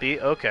cannot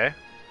be, okay.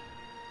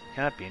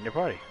 Cannot be in your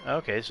party.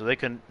 Okay, so they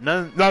can,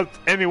 not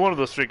any one of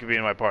those three could be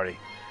in my party.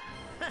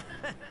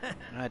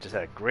 I just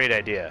had a great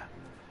idea.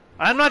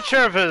 I'm not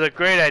sure if it was a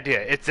great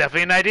idea. It's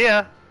definitely an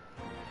idea.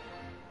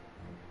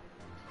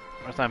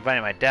 First time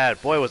finding my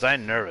dad, boy was I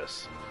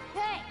nervous.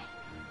 Hey.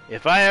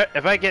 If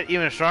I get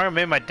even stronger,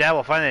 maybe my dad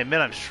will finally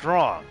admit I'm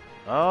strong.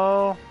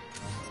 Oh.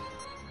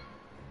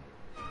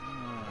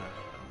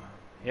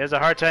 He has a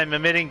hard time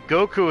admitting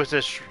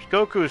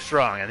Goku's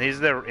strong,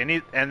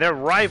 and they're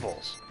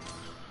rivals.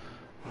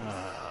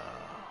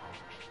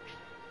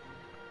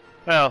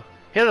 Well,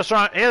 he has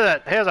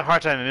a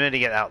hard time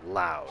admitting it out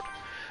loud.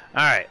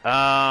 Alright,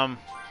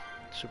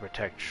 Super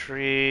Tech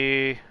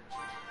Tree.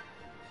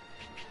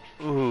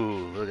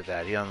 Ooh, look at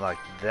that. He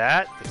unlocked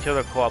that. The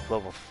Killer Co-op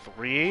level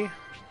 3.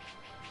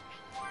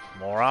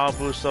 Morale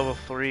Boost level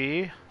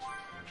 3.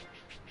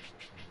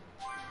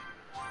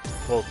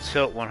 Full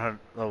Tilt 100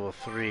 level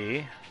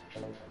 3.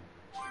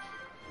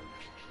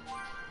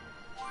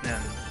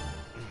 And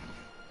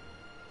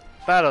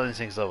Battle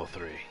Instincts level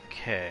 3.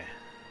 Okay.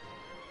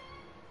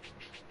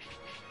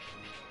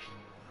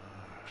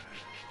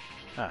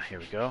 Here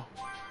we go.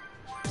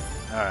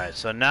 Alright,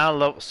 so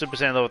now Super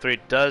Saiyan level 3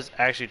 does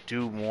actually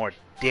do more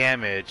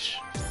damage.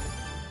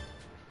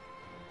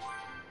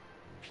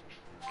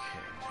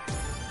 Okay.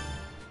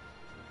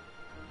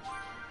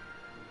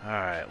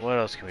 Alright, what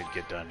else can we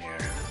get done here?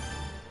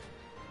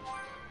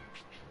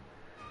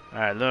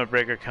 Alright, Limit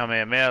Breaker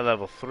Kamehameha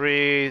level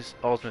 3,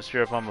 Ultimate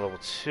Spirit Bomb level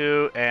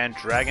 2, and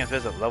Dragon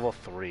Fist at level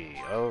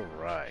 3.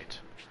 Alright.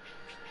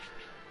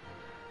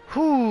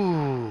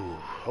 Whew,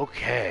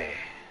 okay.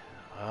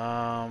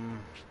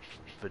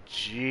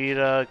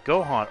 Vegeta,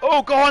 Gohan.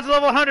 Oh, Gohan's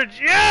level 100.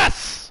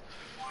 Yes!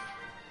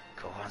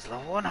 Gohan's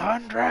level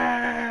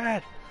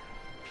 100.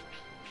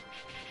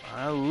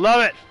 I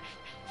love it.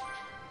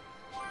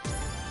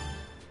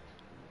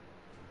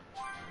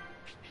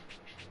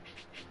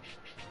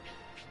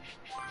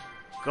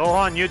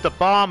 Gohan, you the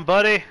bomb,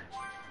 buddy.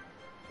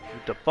 You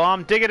the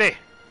bomb diggity.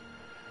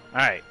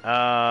 Alright,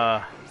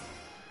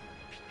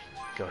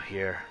 go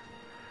here.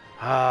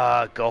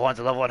 Gohan's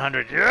at level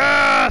 100.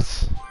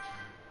 Yes!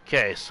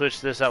 Okay,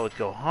 switch this out with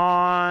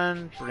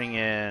Gohan. Bring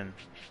in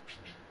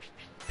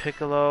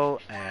Piccolo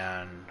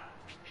and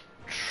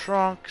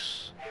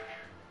Trunks.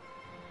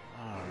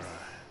 Alright.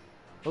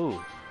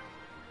 Ooh.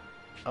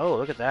 Oh,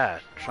 look at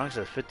that. Trunks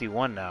is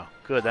 51 now.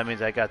 Good, that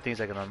means I got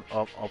things I can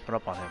open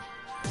up on him.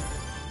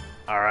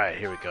 Alright,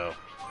 here we go.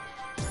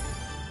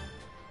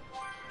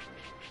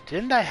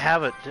 Didn't I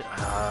have it?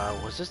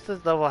 Was this the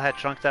level I had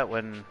Trunks at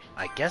when?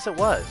 I guess it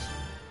was.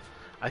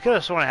 I could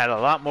have sworn I had a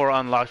lot more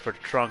unlocked for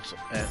Trunks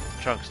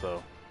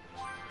though.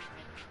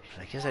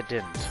 I guess I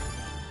didn't.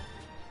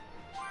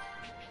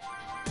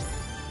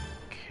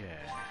 Okay.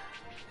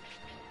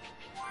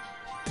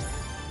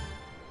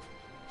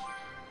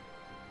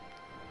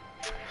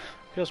 I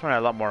could have sworn I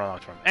had a lot more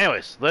unlocked for him.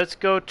 Anyways, let's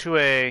go to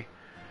a.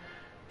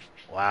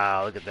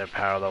 Wow, look at their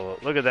power level.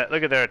 Look at that.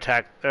 Look at their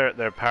attack.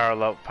 Their power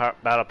level.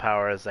 Battle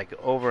power is like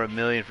over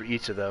 1,000,000 for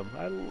each of them.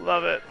 I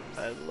love it.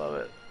 I love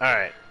it. All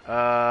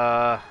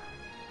right.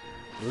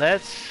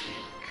 Let's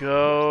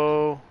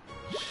go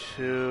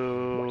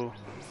to.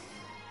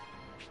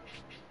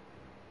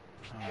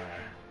 All right.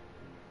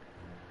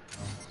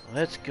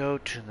 Let's go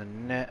to the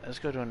net. Let's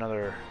go to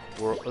another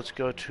world. Let's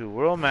go to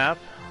world map.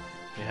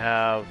 We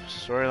have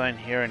storyline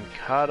here in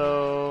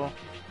Kato.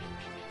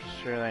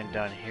 Storyline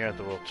down here at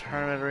the World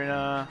Tournament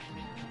Arena.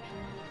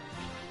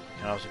 You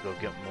can also go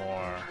get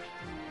more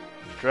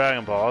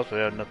Dragon Balls, but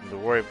we have nothing to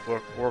work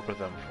with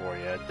them for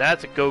yet.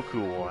 That's a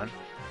Goku one.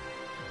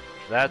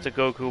 That's a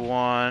Goku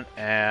one,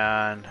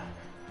 and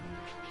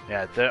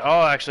yeah, they're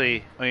all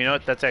actually. Well, you know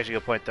what? That's actually a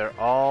good point. They're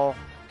all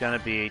gonna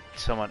be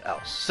someone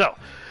else. So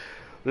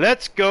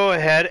let's go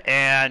ahead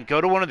and go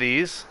to one of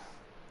these.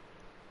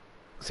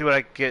 See what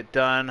I can get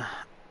done.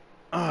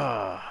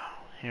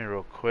 Here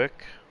real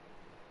quick.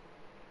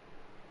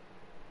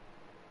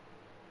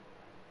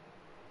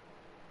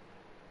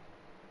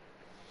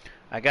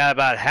 I got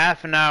about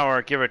half an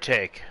hour, give or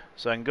take,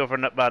 so I can go for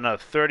about another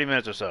 30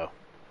 minutes or so.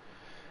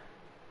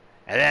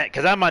 And then,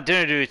 because I'm on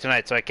dinner duty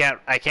tonight, so I can't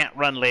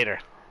run later.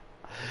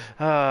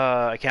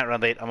 I can't run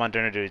late. I'm on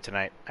dinner duty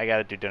tonight. I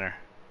gotta do dinner,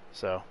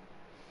 so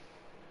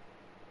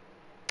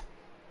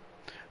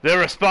the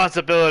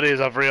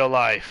responsibilities of real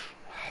life.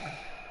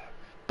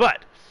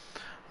 But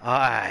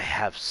I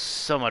have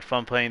so much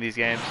fun playing these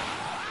games.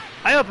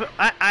 You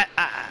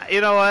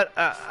know what?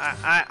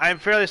 I'm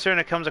fairly certain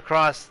it comes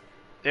across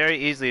very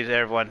easily to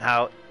everyone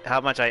how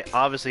much I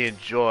obviously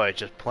enjoy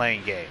just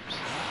playing games,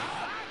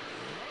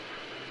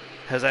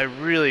 because I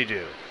really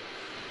do.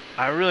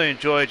 I really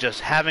enjoy just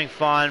having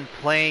fun,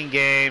 playing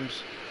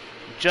games,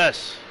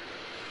 just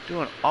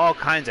doing all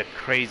kinds of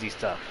crazy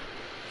stuff.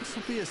 This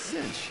will be a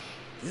cinch.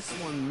 This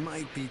one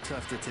might be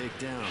tough to take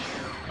down.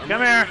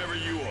 Come here.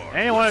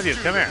 Any one of you,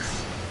 come here.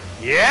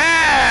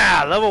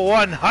 Yeah! Level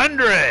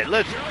 100!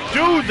 Let's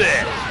do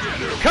this!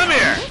 Come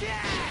here!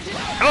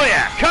 Oh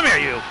yeah, come here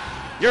you!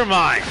 You're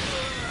mine.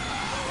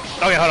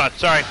 Okay, hold on.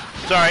 Sorry.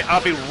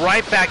 I'll be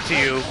right back to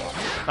you.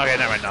 Okay,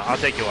 never mind. No, I'll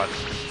take you on.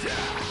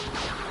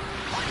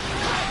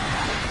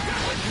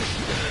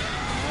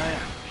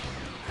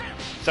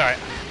 Sorry.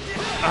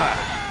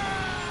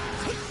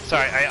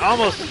 Sorry, I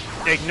almost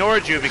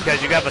ignored you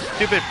because you got a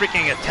stupid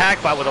freaking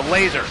attack bot with a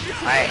laser.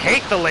 I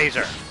hate the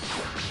laser.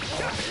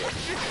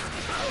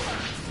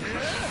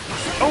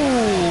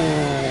 Oh.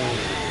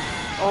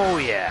 Oh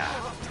yeah.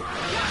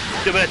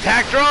 Stupid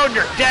attack drone,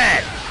 you're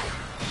dead.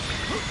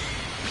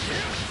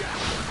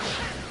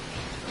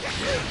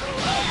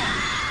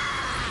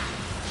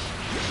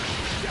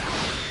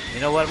 You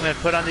know what I'm going to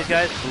put on these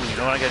guys? Ooh, you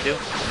know what I got to do? You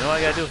know what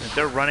I got to do? Since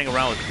they're running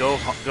around with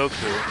Goku,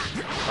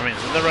 I mean,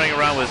 since they're running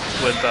around with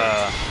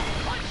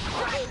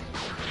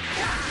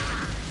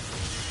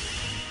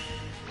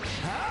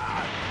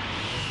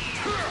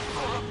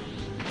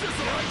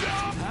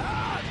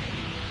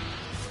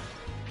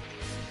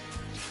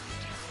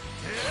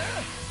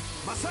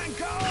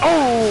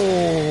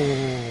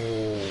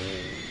oh!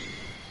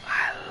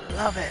 I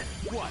love it.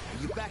 What?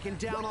 Are you backing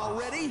down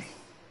already?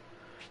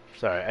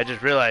 Sorry, I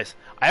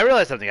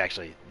realized something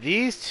actually.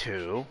 These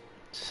two,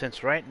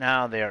 since right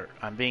now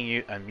I'm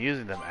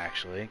using them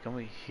actually. Come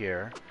over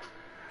here.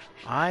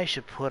 I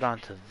should put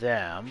onto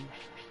them.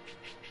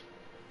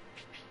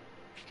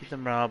 Keep the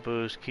morale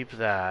boost. Keep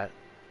that.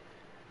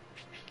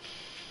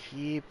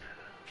 Keep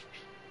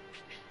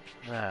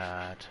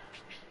that.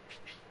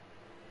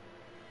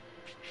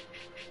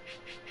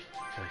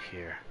 Go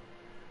here.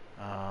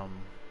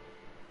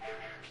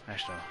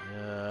 Actually,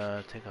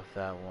 no. Take off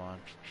that one.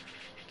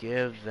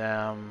 Give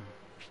them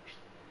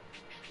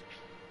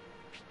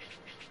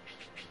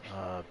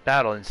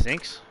battle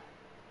instincts.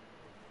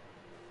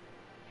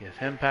 Give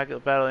him packet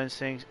of battle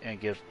instincts and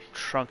give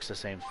Trunks the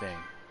same thing.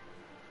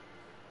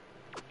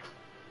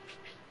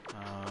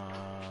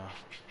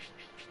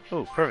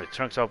 Oh, perfect.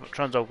 Trunks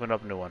opened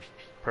up a new one.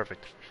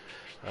 Perfect.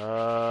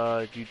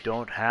 You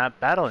don't have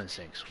battle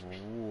instincts.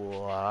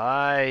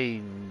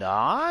 Why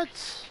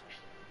not?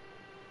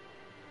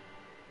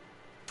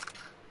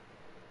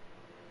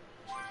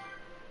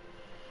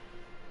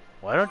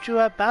 Why don't you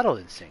have battle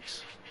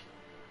instincts?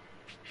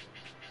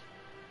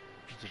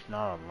 Is it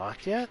not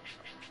unlocked yet?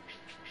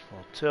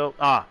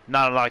 Well,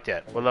 not unlocked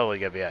yet. What level are you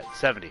gonna be at?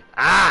 70.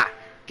 Ah!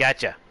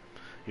 Gotcha.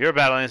 Your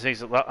battle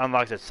instincts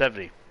unlocked at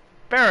 70.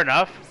 Fair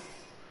enough.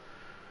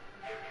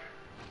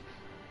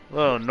 A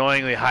little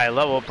annoyingly high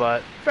level,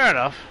 but fair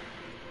enough.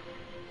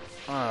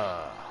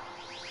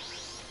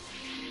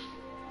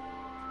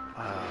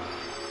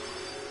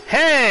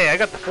 Hey! I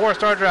got the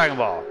 4-star Dragon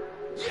Ball.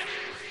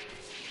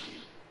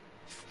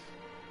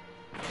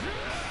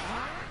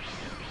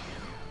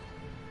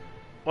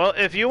 Well,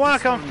 if you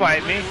want to come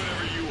fight me,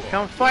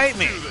 come fight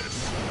me.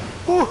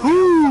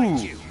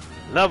 Woohoo!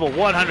 Level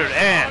 102.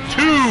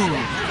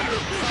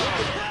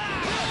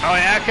 Oh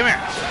yeah, come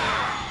here.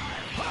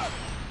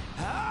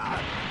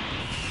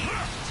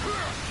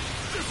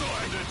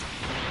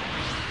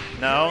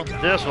 No,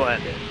 this will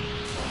end it.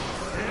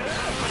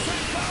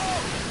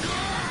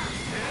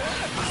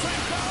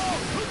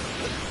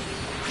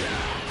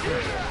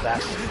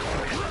 Faster,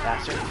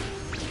 faster.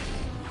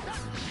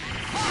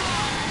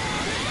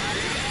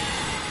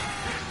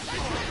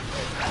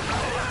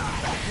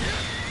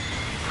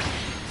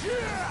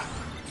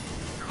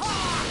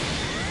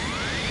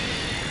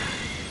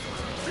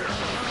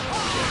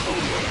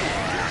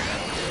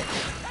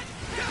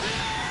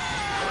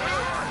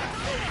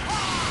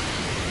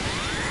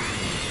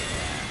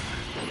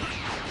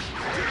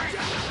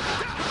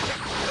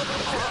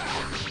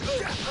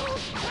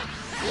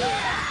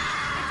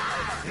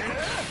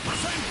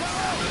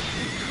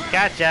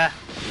 Gotcha.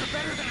 You're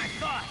better than I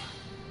thought.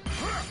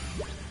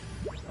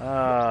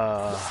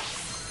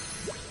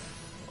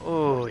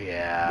 Oh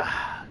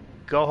yeah.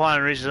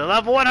 Gohan reaches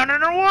level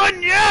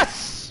 101.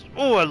 Yes.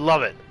 Oh, I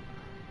love it.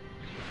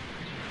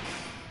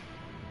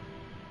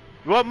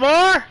 You want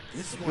more?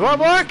 You want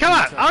more? Come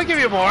on, I'll give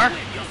you more.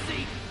 You'll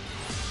see.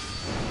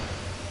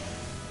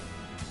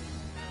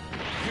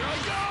 Here I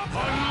go.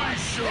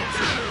 Unleash your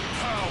inner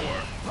power.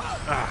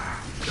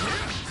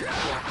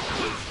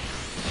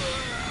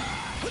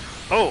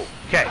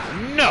 Okay,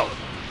 no.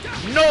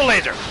 No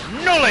laser.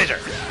 No laser.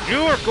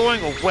 You are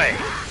going away.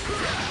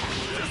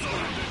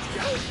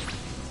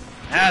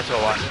 That's what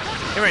I want.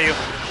 Come here, you.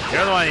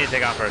 You're the one I need to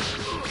take on first.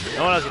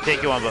 No one else can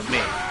take you on but me.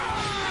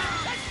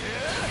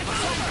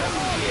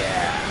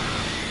 Yeah.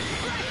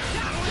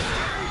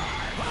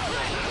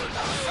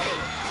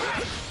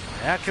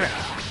 Yeah, come here.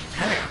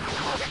 Come here.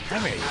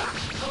 Come here, you.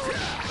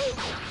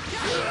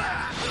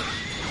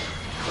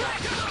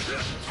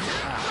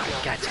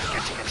 Ah, gotcha,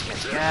 gotcha, gotcha,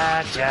 gotcha,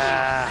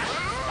 gotcha.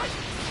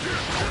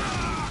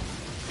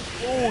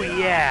 Oh,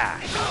 yeah.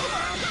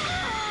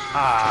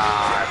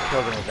 Ah, I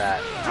killed him with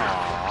that.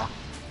 Aw.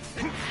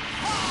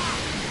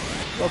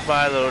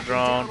 Goodbye, little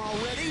drone.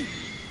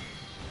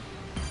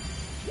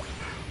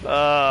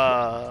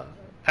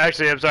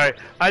 Actually, I'm sorry.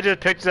 I just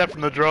picked it up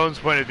from the drone's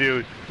point of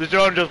view. The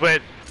drone just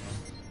went,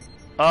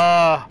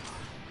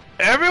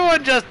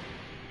 everyone just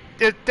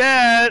is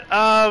dead.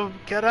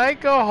 Can I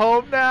go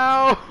home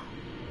now?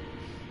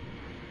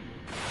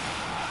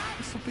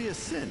 This will be a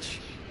cinch.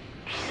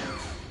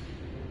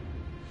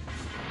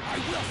 I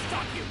will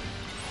stop you.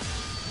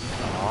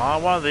 Aw, I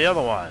wanted the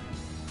other one.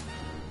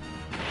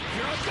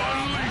 Here I go.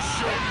 Unleash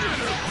your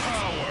inner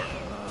power.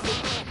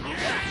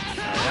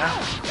 Yeah?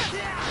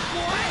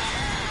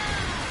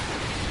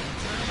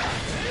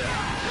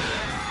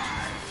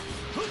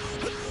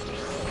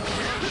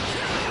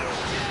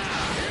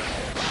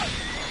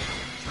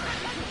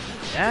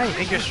 Yeah, you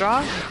think you're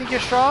strong? You think you're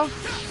strong?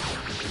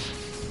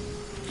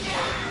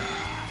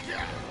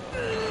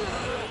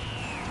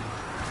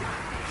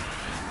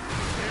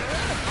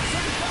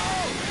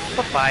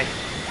 Bye-bye.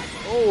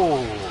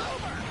 Oh.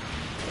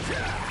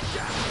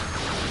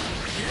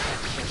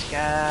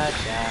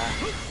 Gotcha.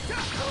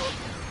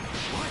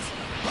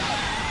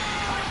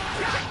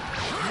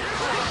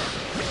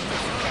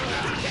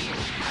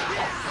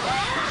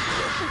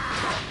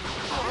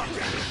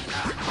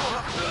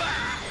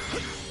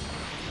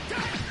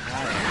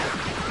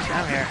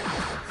 Come here.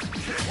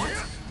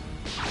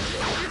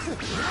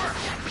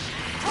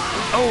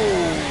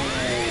 Oh.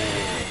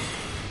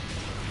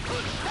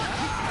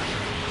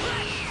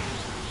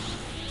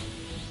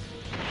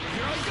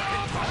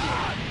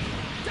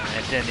 I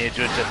didn't need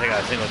to just take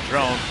out a single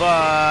drone,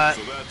 but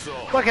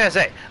what can I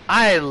say?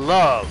 I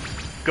love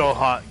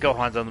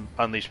Gohan's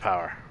Unleashed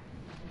Power.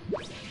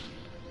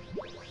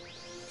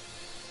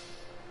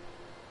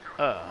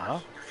 Uh-huh.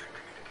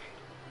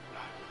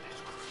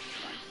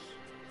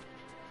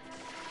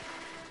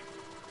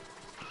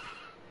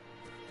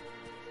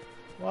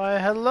 Why,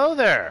 hello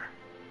there.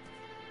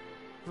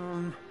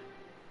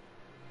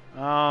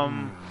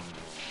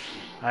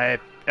 I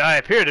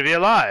appear to be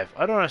alive.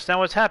 I don't understand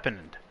what's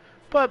happened,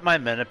 but my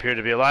men appear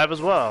to be alive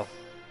as well.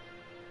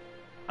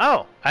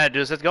 Oh, I had to do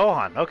this with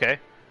Gohan. Okay.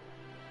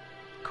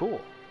 Cool.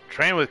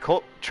 Train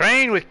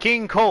with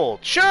King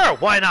Cold. Sure,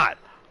 why not?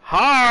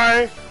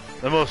 Hi,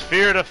 the most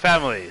feared of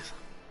families.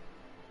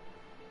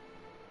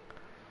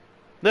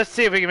 Let's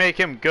see if we can make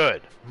him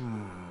good.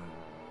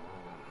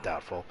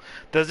 Doubtful.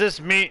 Does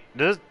this mean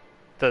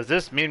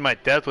my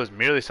death was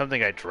merely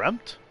something I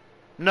dreamt?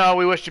 No,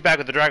 we wished you back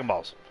with the Dragon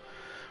Balls.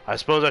 I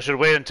suppose I should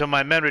wait until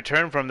my men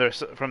return from their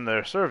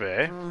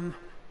survey.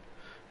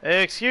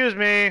 Excuse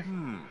me.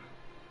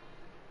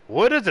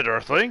 What is it,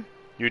 Earthling?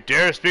 You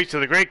dare speak to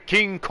the great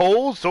King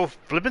Cold so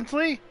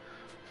flippantly?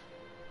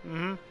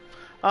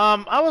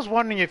 I was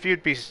wondering if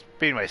you'd be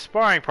my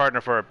sparring partner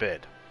for a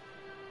bit.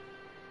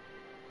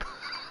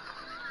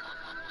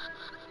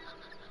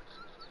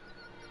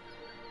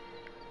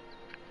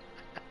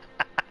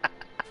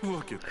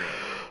 Look at that.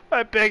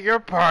 I beg your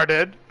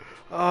pardon.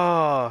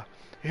 Oh,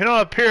 You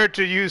don't appear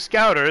to use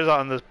scouters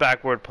on this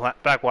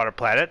backwater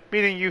planet,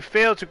 meaning you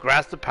fail to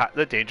grasp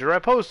the danger I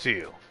pose to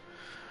you.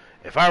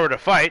 If I were to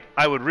fight,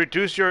 I would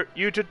reduce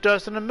you to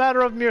dust in a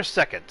matter of mere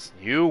seconds.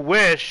 You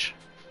wish.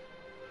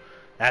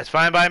 That's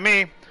fine by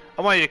me.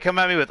 I want you to come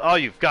at me with all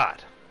you've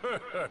got.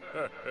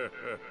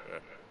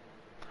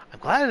 I'm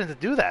glad I didn't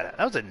do that.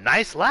 That was a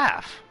nice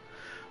laugh.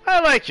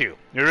 I like you.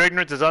 Your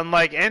ignorance is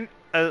unlike any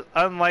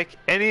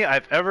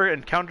I've ever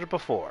encountered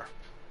before.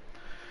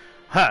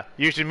 Huh,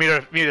 you should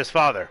meet his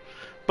father.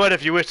 But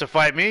if you wish to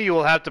fight me, you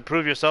will have to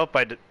prove yourself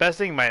by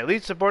besting my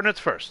elite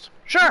subordinates first.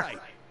 Sure!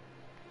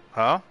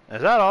 Huh?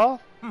 Is that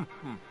all?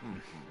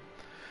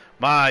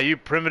 My, you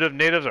primitive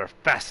natives are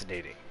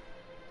fascinating.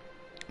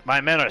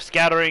 My men are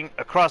scattering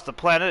across the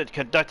planet and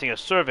conducting a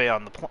survey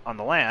on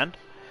the land.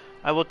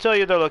 I will tell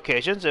you their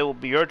locations. It will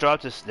be your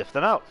job to sniff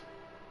them out.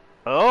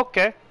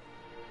 Okay.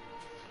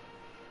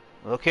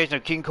 The location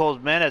of King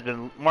Cole's men has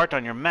been marked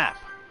on your map.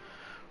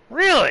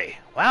 Really?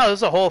 Wow, this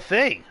is a whole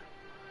thing.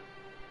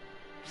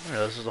 I didn't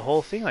know this was a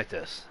whole thing like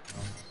this.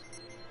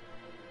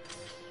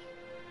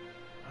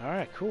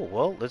 Alright, cool.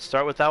 Well, let's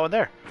start with that one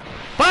there.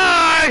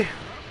 Bye!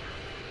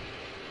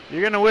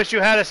 You're gonna wish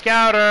you had a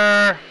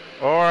scouter!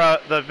 Or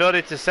the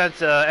ability to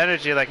sense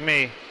energy like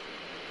me.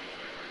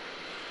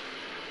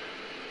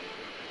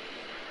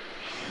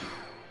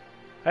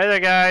 Hey there,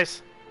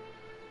 guys.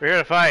 We're here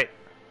to fight.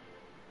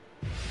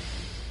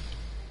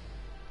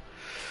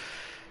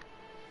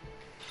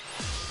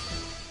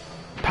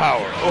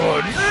 Power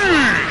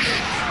unleashed!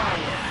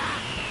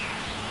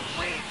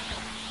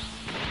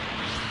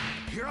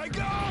 Here I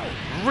go!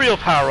 Real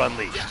power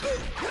unleashed.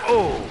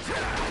 Oh.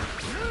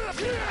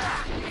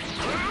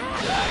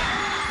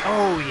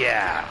 Oh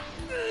yeah.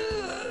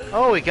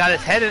 Oh, he got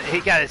his head in,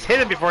 hit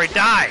him before he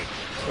died.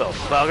 Little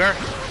bugger.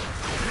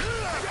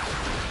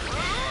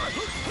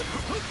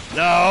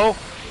 No.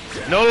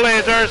 No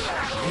lasers.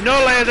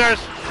 No lasers.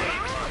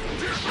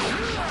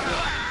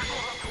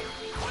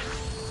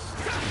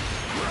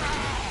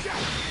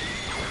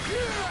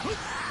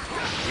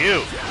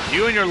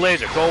 You and your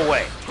laser, go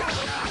away.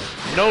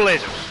 No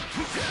lasers.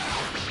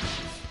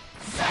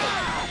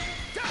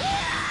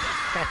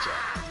 Gotcha.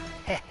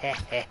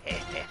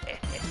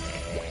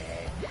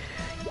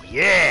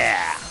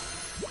 Yeah.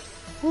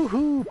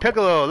 Woohoo!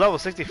 Piccolo, level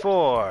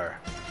 64.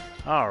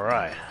 All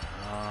right.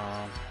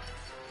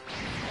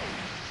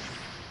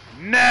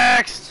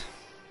 Next.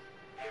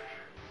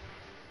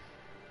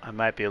 I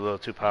might be a little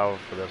too powerful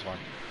for this one.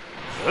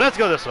 So let's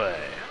go this way.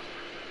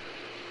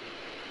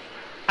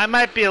 I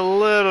might be a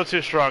little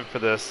too strong for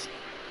this.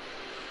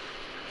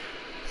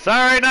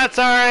 Sorry, not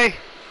sorry.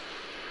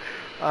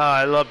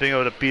 I love being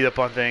able to beat up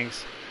on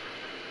things.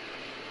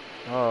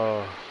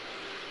 Oh.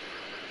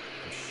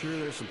 I'm sure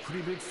there's some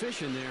pretty big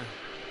fish in there.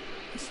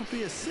 This will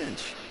be a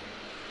cinch.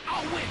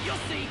 I'll win, you'll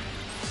see.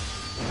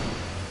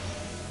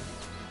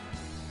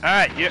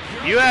 Alright, you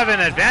have an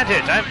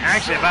advantage. I'm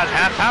actually about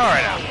half power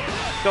right now.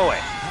 Go away.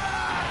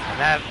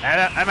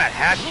 I'm at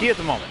half key at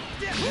the moment.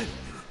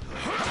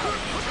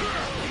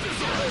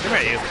 Come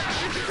here, you.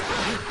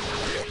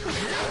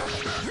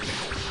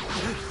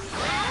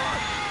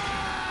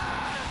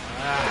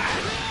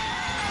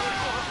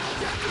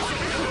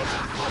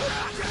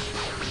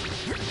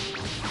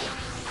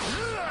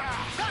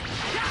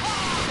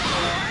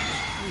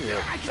 You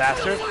little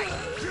bastard.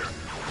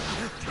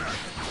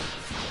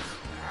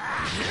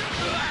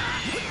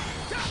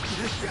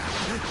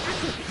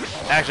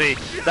 Actually,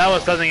 that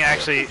was something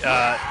actually,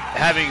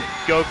 having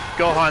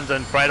Gohan's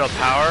unbridled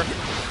power,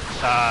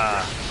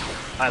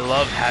 I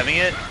loved having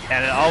it,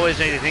 and it always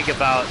made me think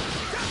about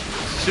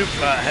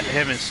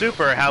him in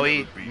Super, how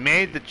he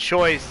made the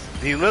choice,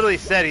 he literally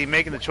said he's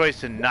making the choice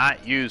to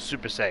not use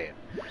Super Saiyan,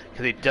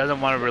 because he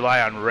doesn't want to rely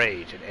on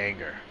rage and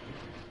anger.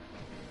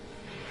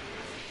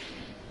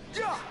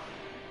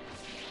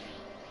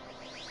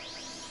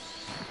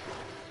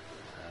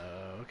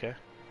 Okay,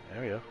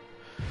 there we go.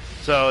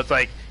 So it's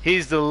like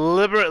he's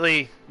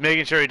deliberately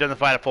making sure he doesn't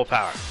fight at full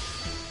power.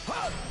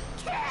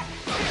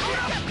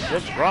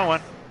 Oops, wrong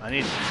one. I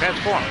need to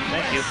transform.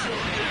 Thank you.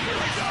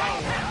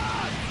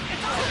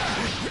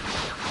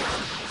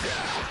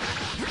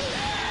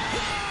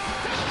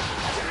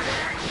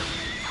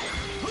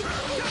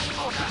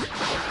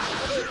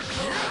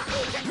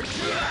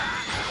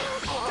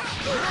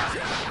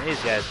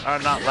 These guys are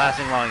not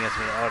lasting long against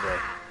me, are they?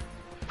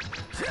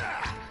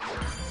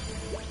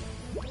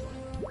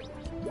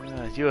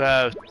 You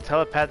have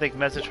telepathic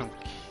message from...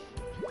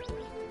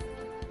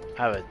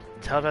 I have a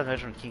telepathic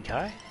message from King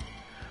Kai?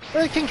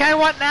 What does King Kai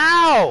want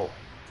now?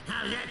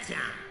 How's that sound?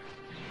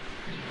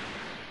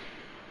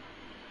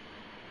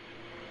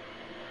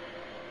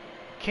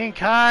 King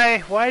Kai,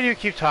 why do you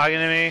keep talking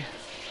to me?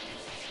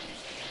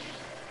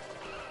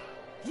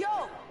 Yo!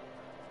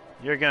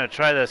 You're gonna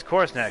try this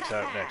course next,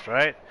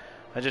 right?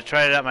 I just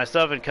tried it out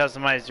myself and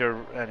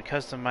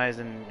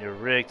customizing your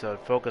rig to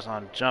focus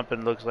on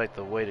jumping looks like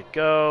the way to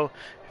go.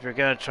 If you're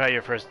gonna try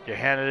your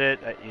hand at it,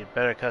 you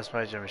better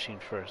customize your machine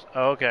first.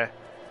 Oh, okay.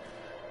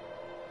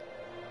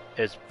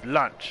 It's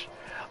lunch.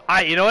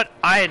 You know what?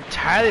 I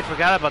entirely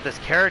forgot about this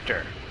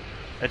character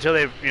until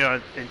they,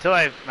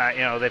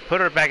 they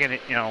put her back in,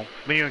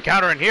 when you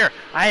encounter her in here.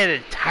 I had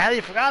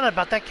entirely forgotten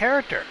about that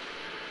character.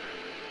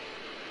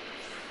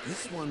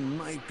 This one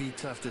might be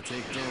tough to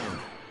take down.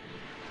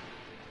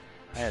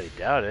 I highly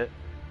doubt it.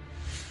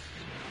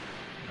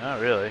 Not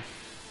really.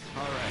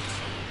 All right.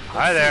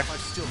 Hi there. I've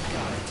still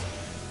got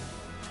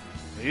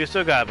it. You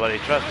still got it, buddy.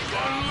 Trust me.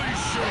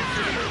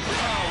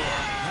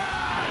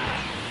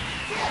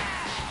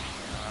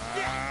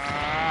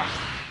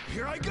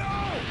 Here I go!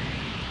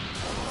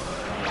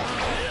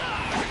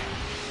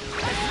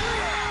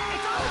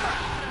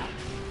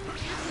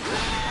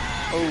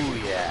 Oh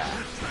yeah.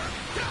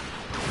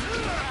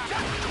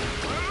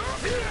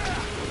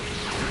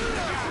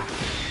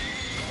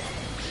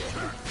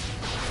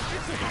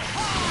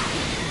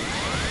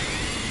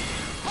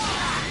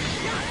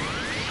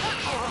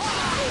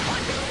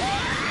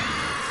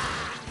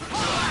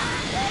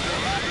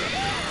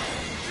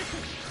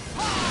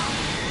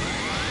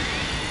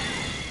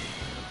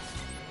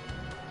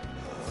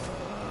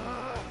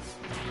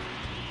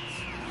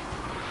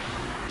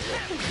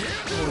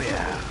 Oh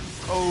yeah.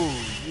 Oh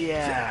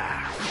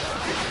yeah.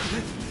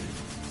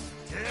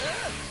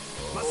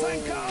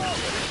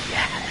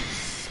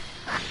 Yes.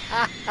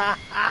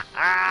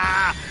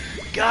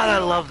 God, I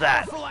love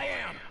that.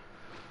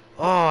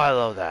 Oh, I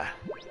love that.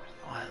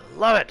 Oh, I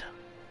love it.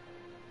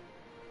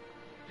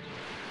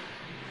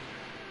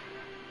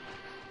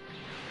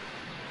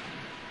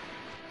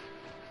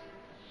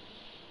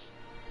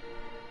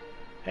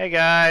 Hey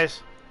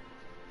guys.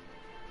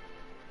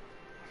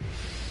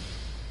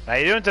 How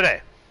you doing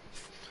today?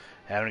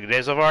 Having a good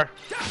day so far?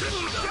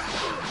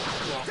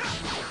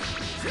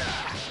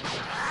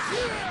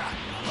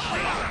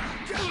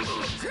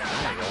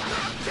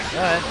 Go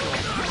ahead.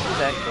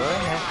 Go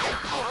ahead.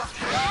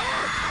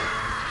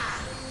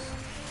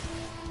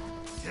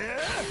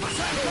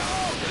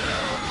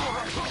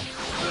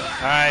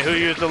 Alright, who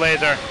used the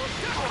laser?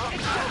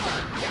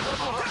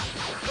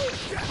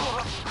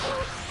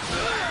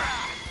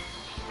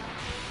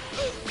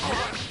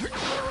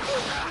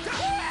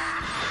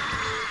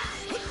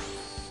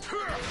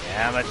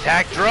 Damn,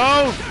 attack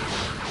drone!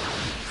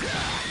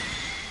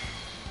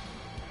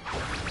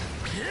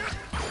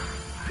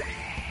 I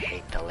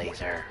hate the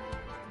laser.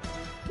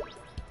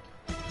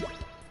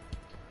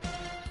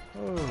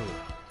 Ooh.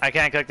 I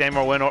can't collect any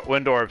more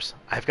wind orbs.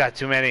 I've got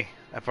too many.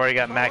 I've already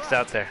got maxed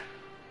out there.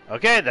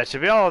 Okay, that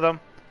should be all of them.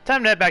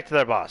 Time to head back to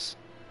their boss.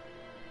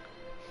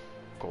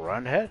 Go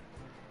run ahead.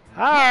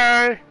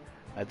 Hi!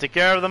 I took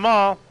care of them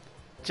all,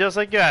 just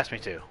like you asked me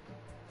to.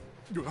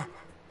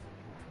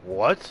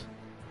 What?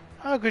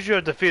 How could you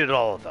have defeated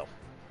all of them?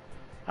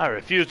 I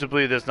refuse to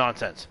believe this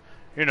nonsense.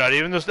 You're not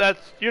even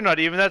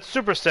that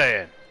Super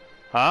Saiyan.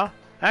 Huh?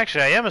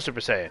 Actually, I am a Super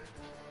Saiyan.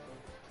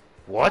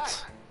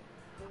 What?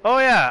 Oh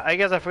yeah, I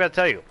guess I forgot to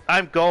tell you.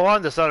 I'm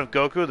Gohan, the son of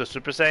Goku, the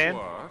Super Saiyan.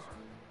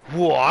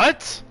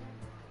 What?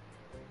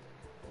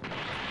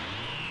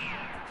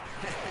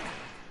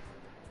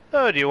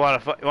 Oh, do you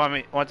want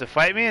to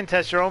fight me and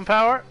test your own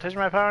power? Test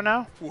my power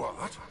now?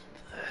 What?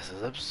 This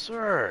is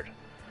absurd.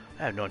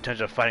 I have no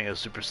intention of fighting a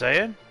Super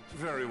Saiyan.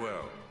 Very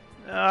well.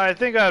 I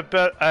think I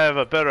have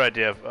a better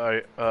idea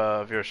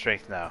of your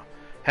strength now.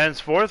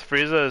 Henceforth,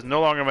 Frieza is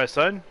no longer my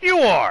son. You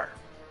are!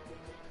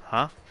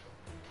 Huh?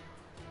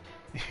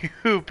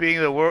 You, being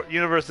the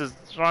universe's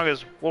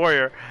strongest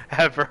warrior,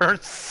 have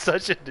earned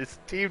such an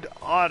esteemed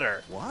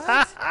honor.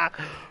 What?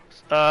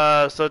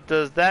 So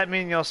does that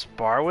mean you'll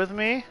spar with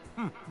me?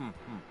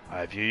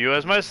 I view you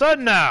as my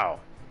son now.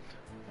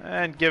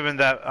 And given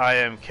that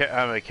I'm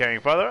a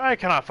caring father, I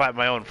cannot fight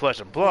my own flesh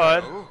and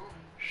blood. Well?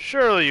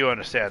 Surely you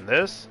understand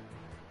this.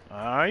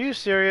 Are you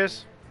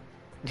serious?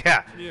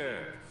 Yeah.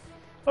 Yes.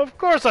 Of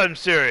course I'm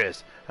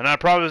serious, and I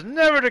promise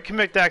never to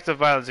commit acts of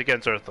violence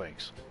against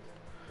Earthlings.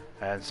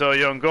 And so,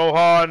 young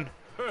Gohan,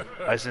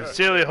 I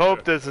sincerely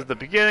hope this is the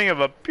beginning of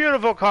a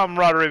beautiful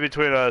camaraderie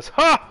between us.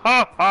 Ha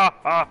ha ha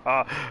ha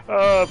ha!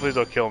 Oh, please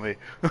don't kill me.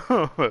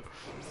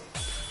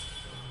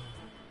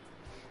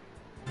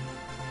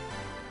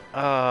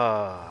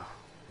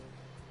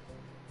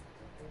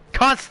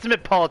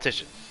 Consummate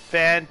politician.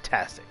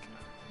 Fantastic.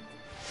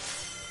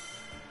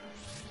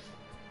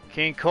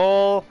 King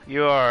Cole,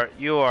 you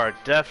are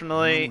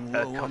definitely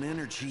Low on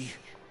energy.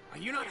 Are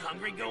you not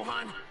hungry,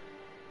 Gohan?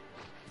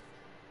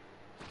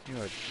 you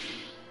are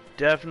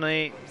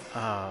definitely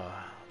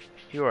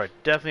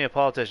a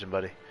politician,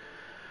 buddy.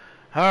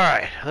 All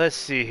right, let's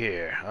see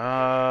here.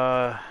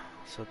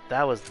 So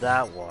that was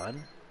that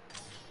one.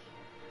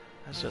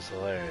 That's just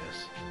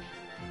hilarious.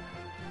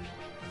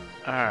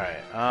 All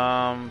right,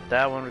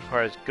 that one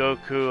requires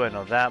Goku. I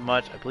know that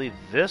much. I believe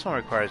this one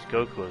requires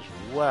Goku as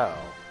well.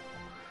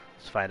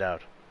 Let's find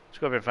out. Let's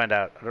go over and find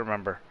out. I don't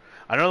remember.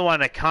 I know the one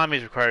that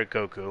Kami's required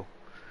Goku.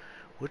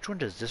 Which one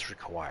does this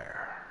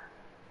require?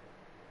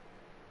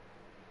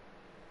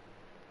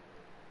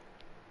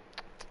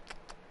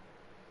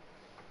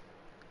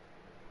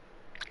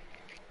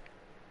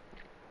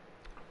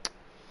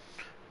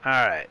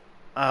 Alright.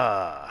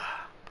 Oh,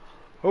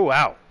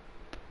 wow.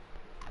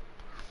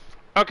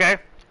 Okay.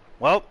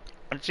 Well,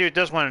 let's see what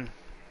this one.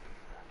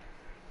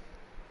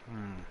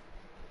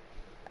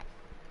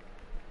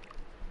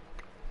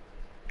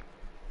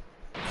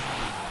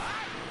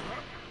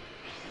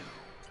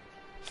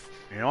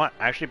 You know what?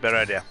 Actually, better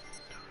idea.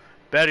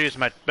 Better use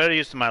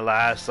of my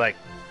last like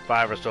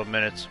 5 or so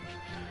minutes.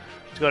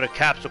 Let's go to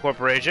Capsule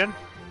Corporation.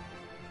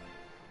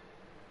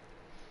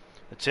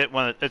 Let's hit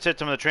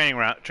some of the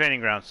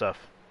training ground stuff.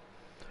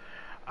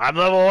 I'm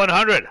level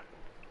 100.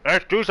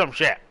 Let's do some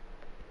shit.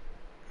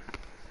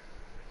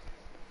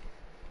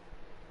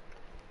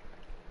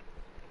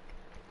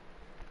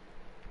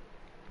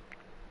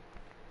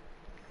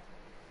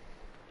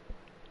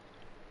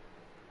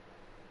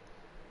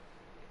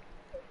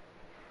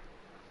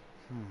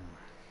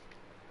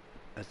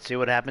 Let's see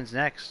what happens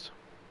next.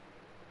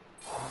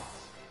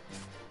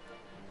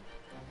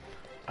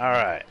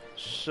 Alright,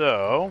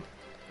 so...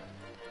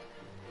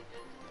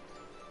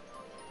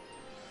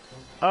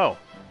 Oh,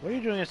 what are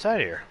you doing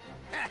inside here?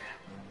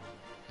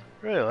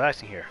 Really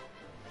relaxing here.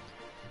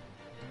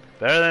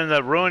 Better than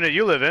the ruin that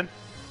you live in.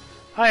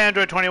 Hi,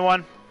 Android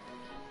 21.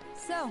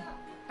 So,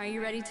 are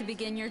you ready to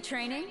begin your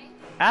training?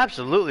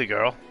 Absolutely,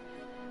 girl.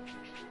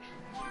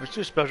 Let's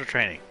do special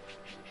training.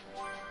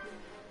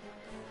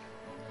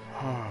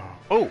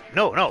 Oh,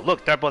 no,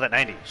 look, they're both at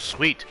 90.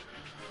 Sweet.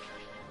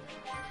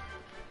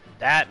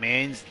 That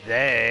means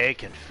they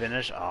can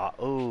finish off.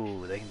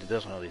 Oh, they can do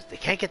this one at least. They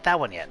can't get that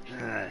one yet.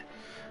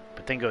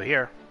 But then go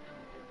here.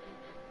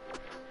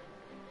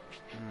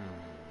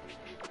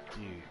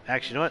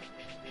 Actually, you know what?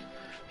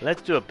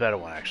 Let's do a better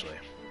one, actually.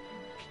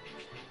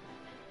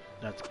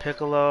 That's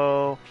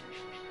Piccolo.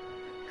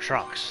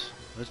 Trunks.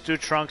 Let's do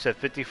Trunks at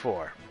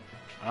 54.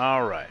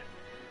 Alright.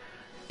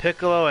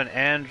 Piccolo and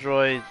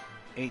Android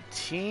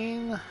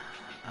 18.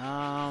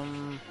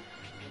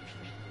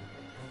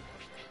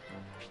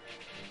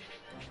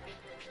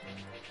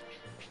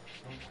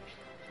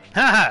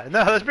 Haha,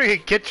 no, let's bring in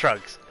Kid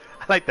Trunks.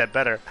 I like that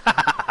better.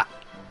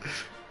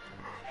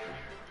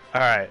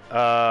 Alright,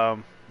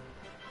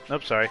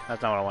 oops, sorry,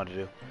 that's not what I wanted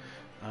to do.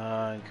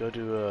 Go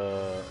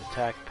to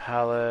attack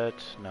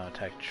palette, no,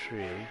 attack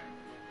tree.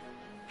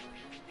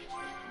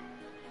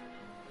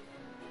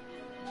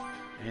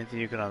 Anything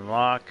you can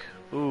unlock.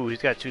 Ooh,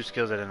 he's got 2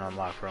 skills I didn't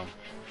unlock for him.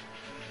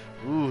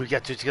 Ooh, he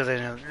got 2 skills I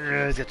didn't.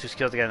 He's got 2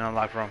 skills I didn't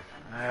unlock for him.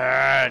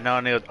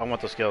 No, I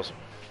want those skills.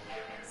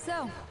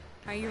 So,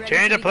 are you ready?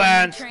 Change of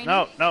plans.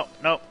 No.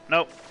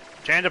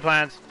 Change of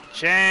plans.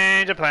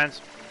 Change of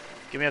plans.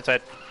 Get me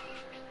outside.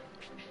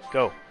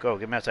 Go.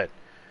 Get me outside.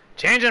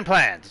 Change in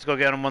plans. Let's go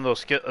get him one of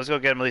those skills. Let's go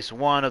get him at least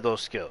one of those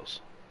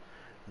skills.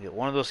 Get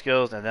one of those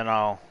skills, and then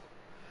I'll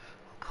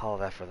call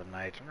that for the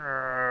night.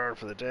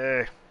 For the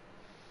day.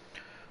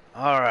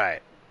 All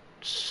right.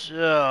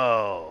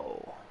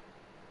 So.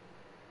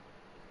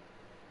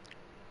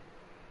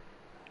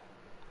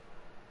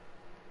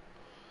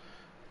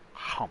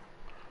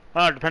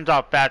 Well, it depends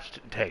how fast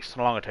it takes,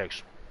 how long it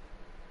takes.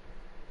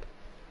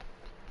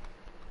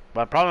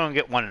 But I'm probably gonna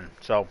get one in,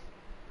 so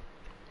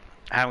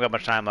I haven't got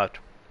much time left.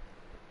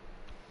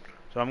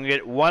 So I'm gonna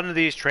get one of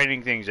these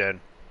training things in.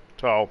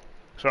 So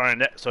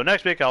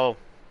next week I'll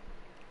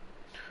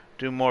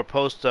do more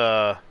post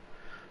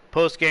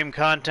game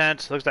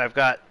content. Looks like I've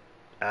got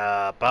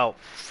about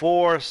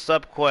 4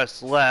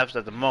 subquests left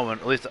at the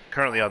moment, at least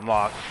currently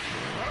unlocked.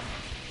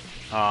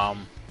 Alright.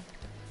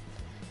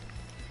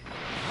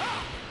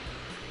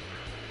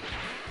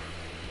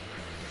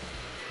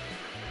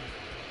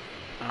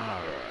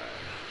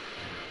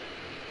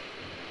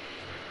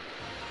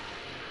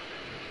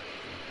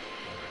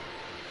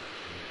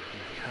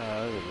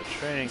 Because of the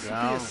training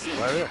ground.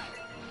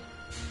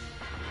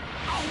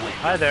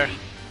 Hi there.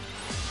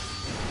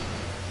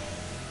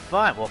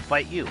 Fine, we'll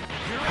fight you.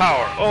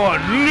 Power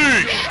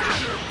unleashed!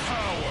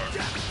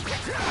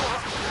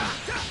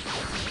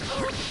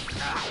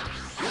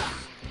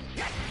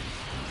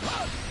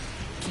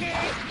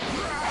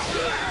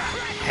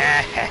 Ha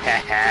ha ha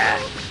ha!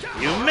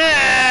 You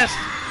missed!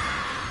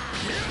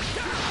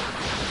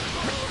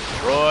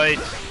 Droid.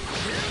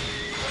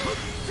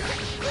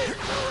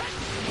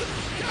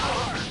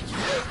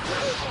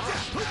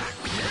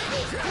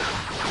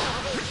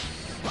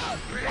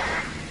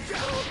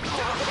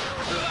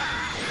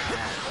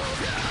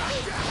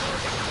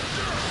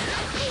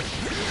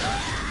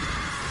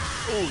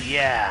 Oh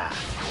yeah.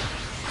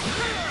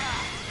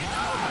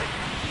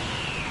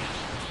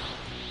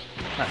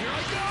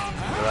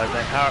 Realize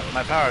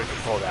my power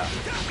just pulled out.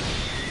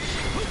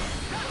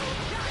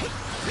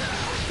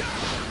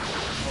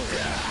 Oh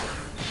yeah.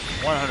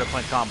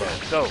 100-point combo.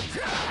 Go.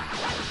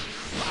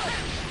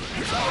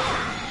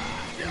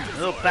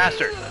 Little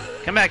bastard.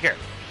 Come back here.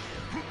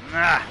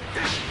 Ah.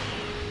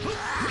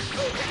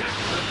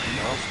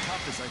 As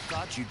tough as I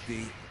thought you'd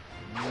be.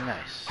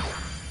 Nice.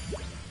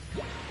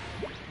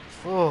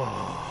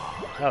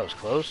 Oh, that was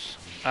close.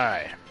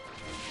 Alright.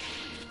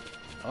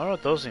 I wonder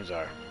what those things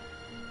are.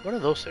 What are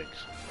those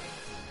things?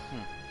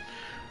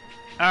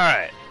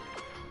 Alright.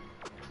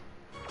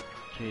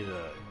 She's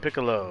a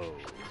Piccolo.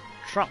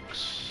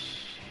 Trunks.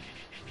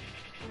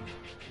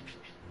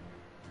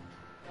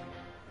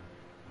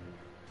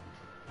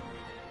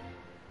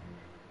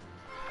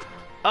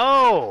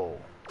 Oh!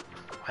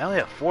 I only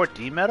have 4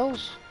 D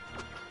medals?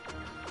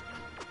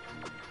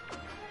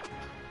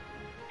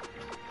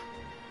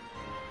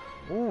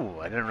 Ooh,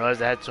 I didn't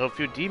realize I had so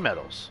few D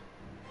medals.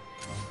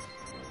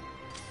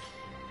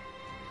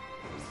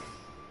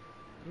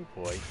 Oh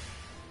boy.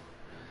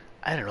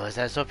 I didn't realize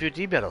I had so few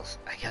D medals.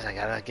 I guess I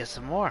gotta get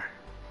some more.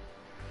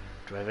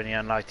 Do I have any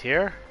unlocked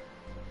here?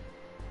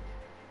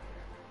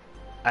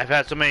 I've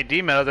had so many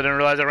D medals I didn't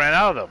realize I ran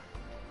out of them.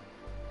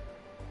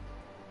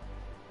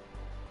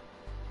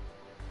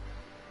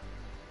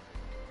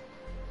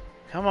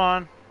 Come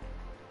on.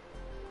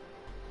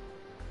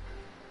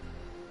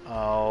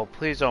 Oh,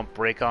 please don't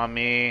break on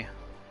me.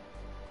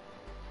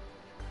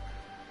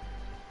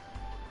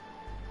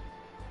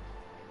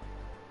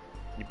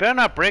 You better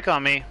not break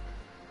on me.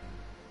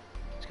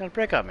 It's gonna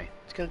break on me.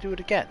 It's gonna do it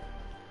again.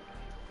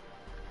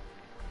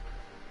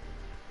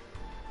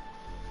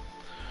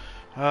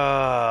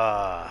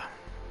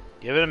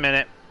 Give it a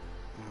minute.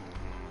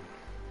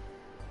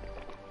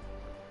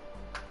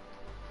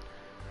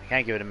 I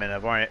can't give it a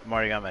minute. I'm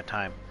already got my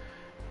time.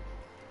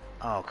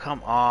 Oh,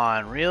 come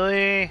on.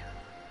 Really?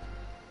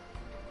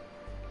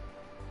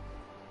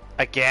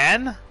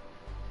 Again?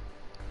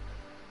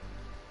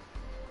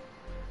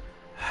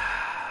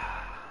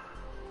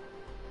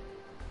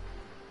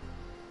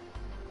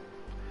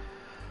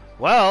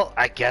 Well,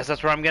 I guess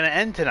that's where I'm gonna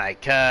end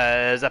tonight,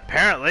 cause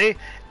apparently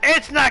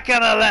it's not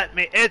gonna let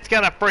me. It's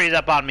gonna freeze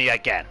up on me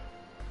again.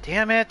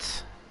 Damn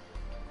it!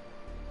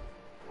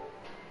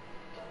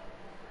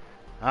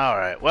 All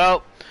right.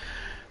 Well.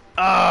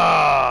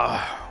 All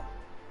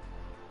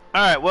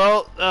right.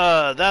 Well.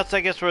 That's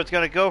I guess where it's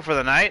gonna go for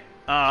the night.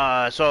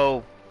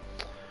 So.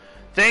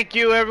 Thank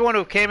you everyone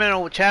who came in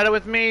and chatted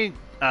with me.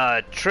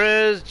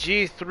 Thurs,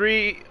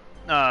 G3,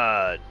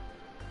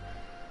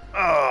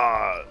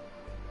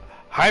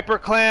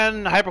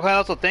 Hyperclan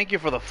also thank you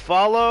for the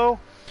follow.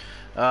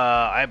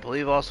 I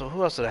believe also,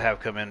 who else did I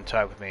have come in and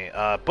talk with me?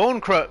 Bone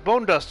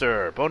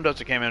Duster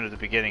came in at the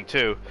beginning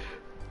too.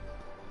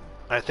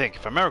 I think,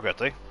 if I remember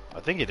correctly. I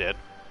think he did.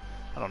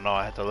 I don't know,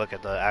 I have to look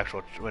at the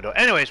actual window.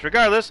 Anyways,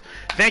 regardless,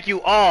 thank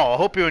you all. I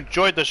hope you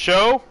enjoyed the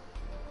show.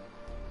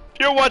 If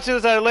you're watching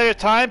this at a later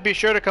time, be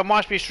sure to come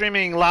watch me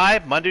streaming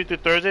live Monday through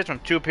Thursdays from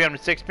 2 p.m. to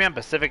 6 p.m.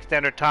 Pacific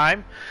Standard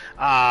Time.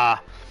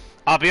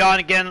 I'll be on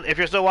again, if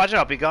you're still watching,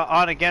 I'll be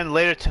on again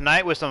later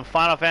tonight with some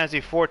Final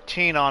Fantasy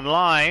 14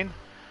 online.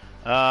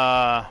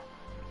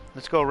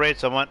 Let's go raid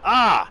someone.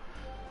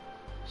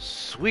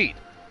 Sweet.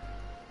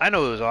 I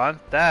know who's on.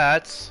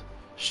 That's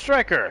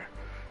Striker.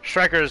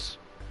 Striker's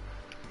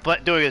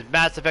doing his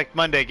Mass Effect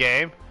Monday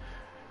game.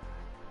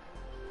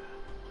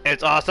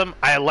 It's awesome.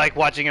 I like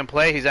watching him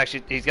play. He does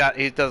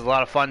a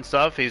lot of fun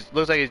stuff.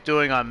 Looks like he's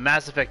doing on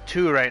Mass Effect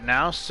 2 right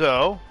now.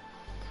 So,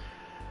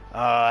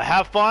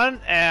 have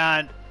fun,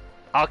 and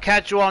I'll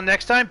catch you all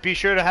next time. Be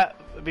sure to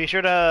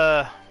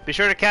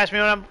catch me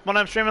when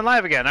I'm streaming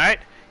live again. All right.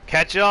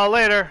 Catch you all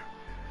later.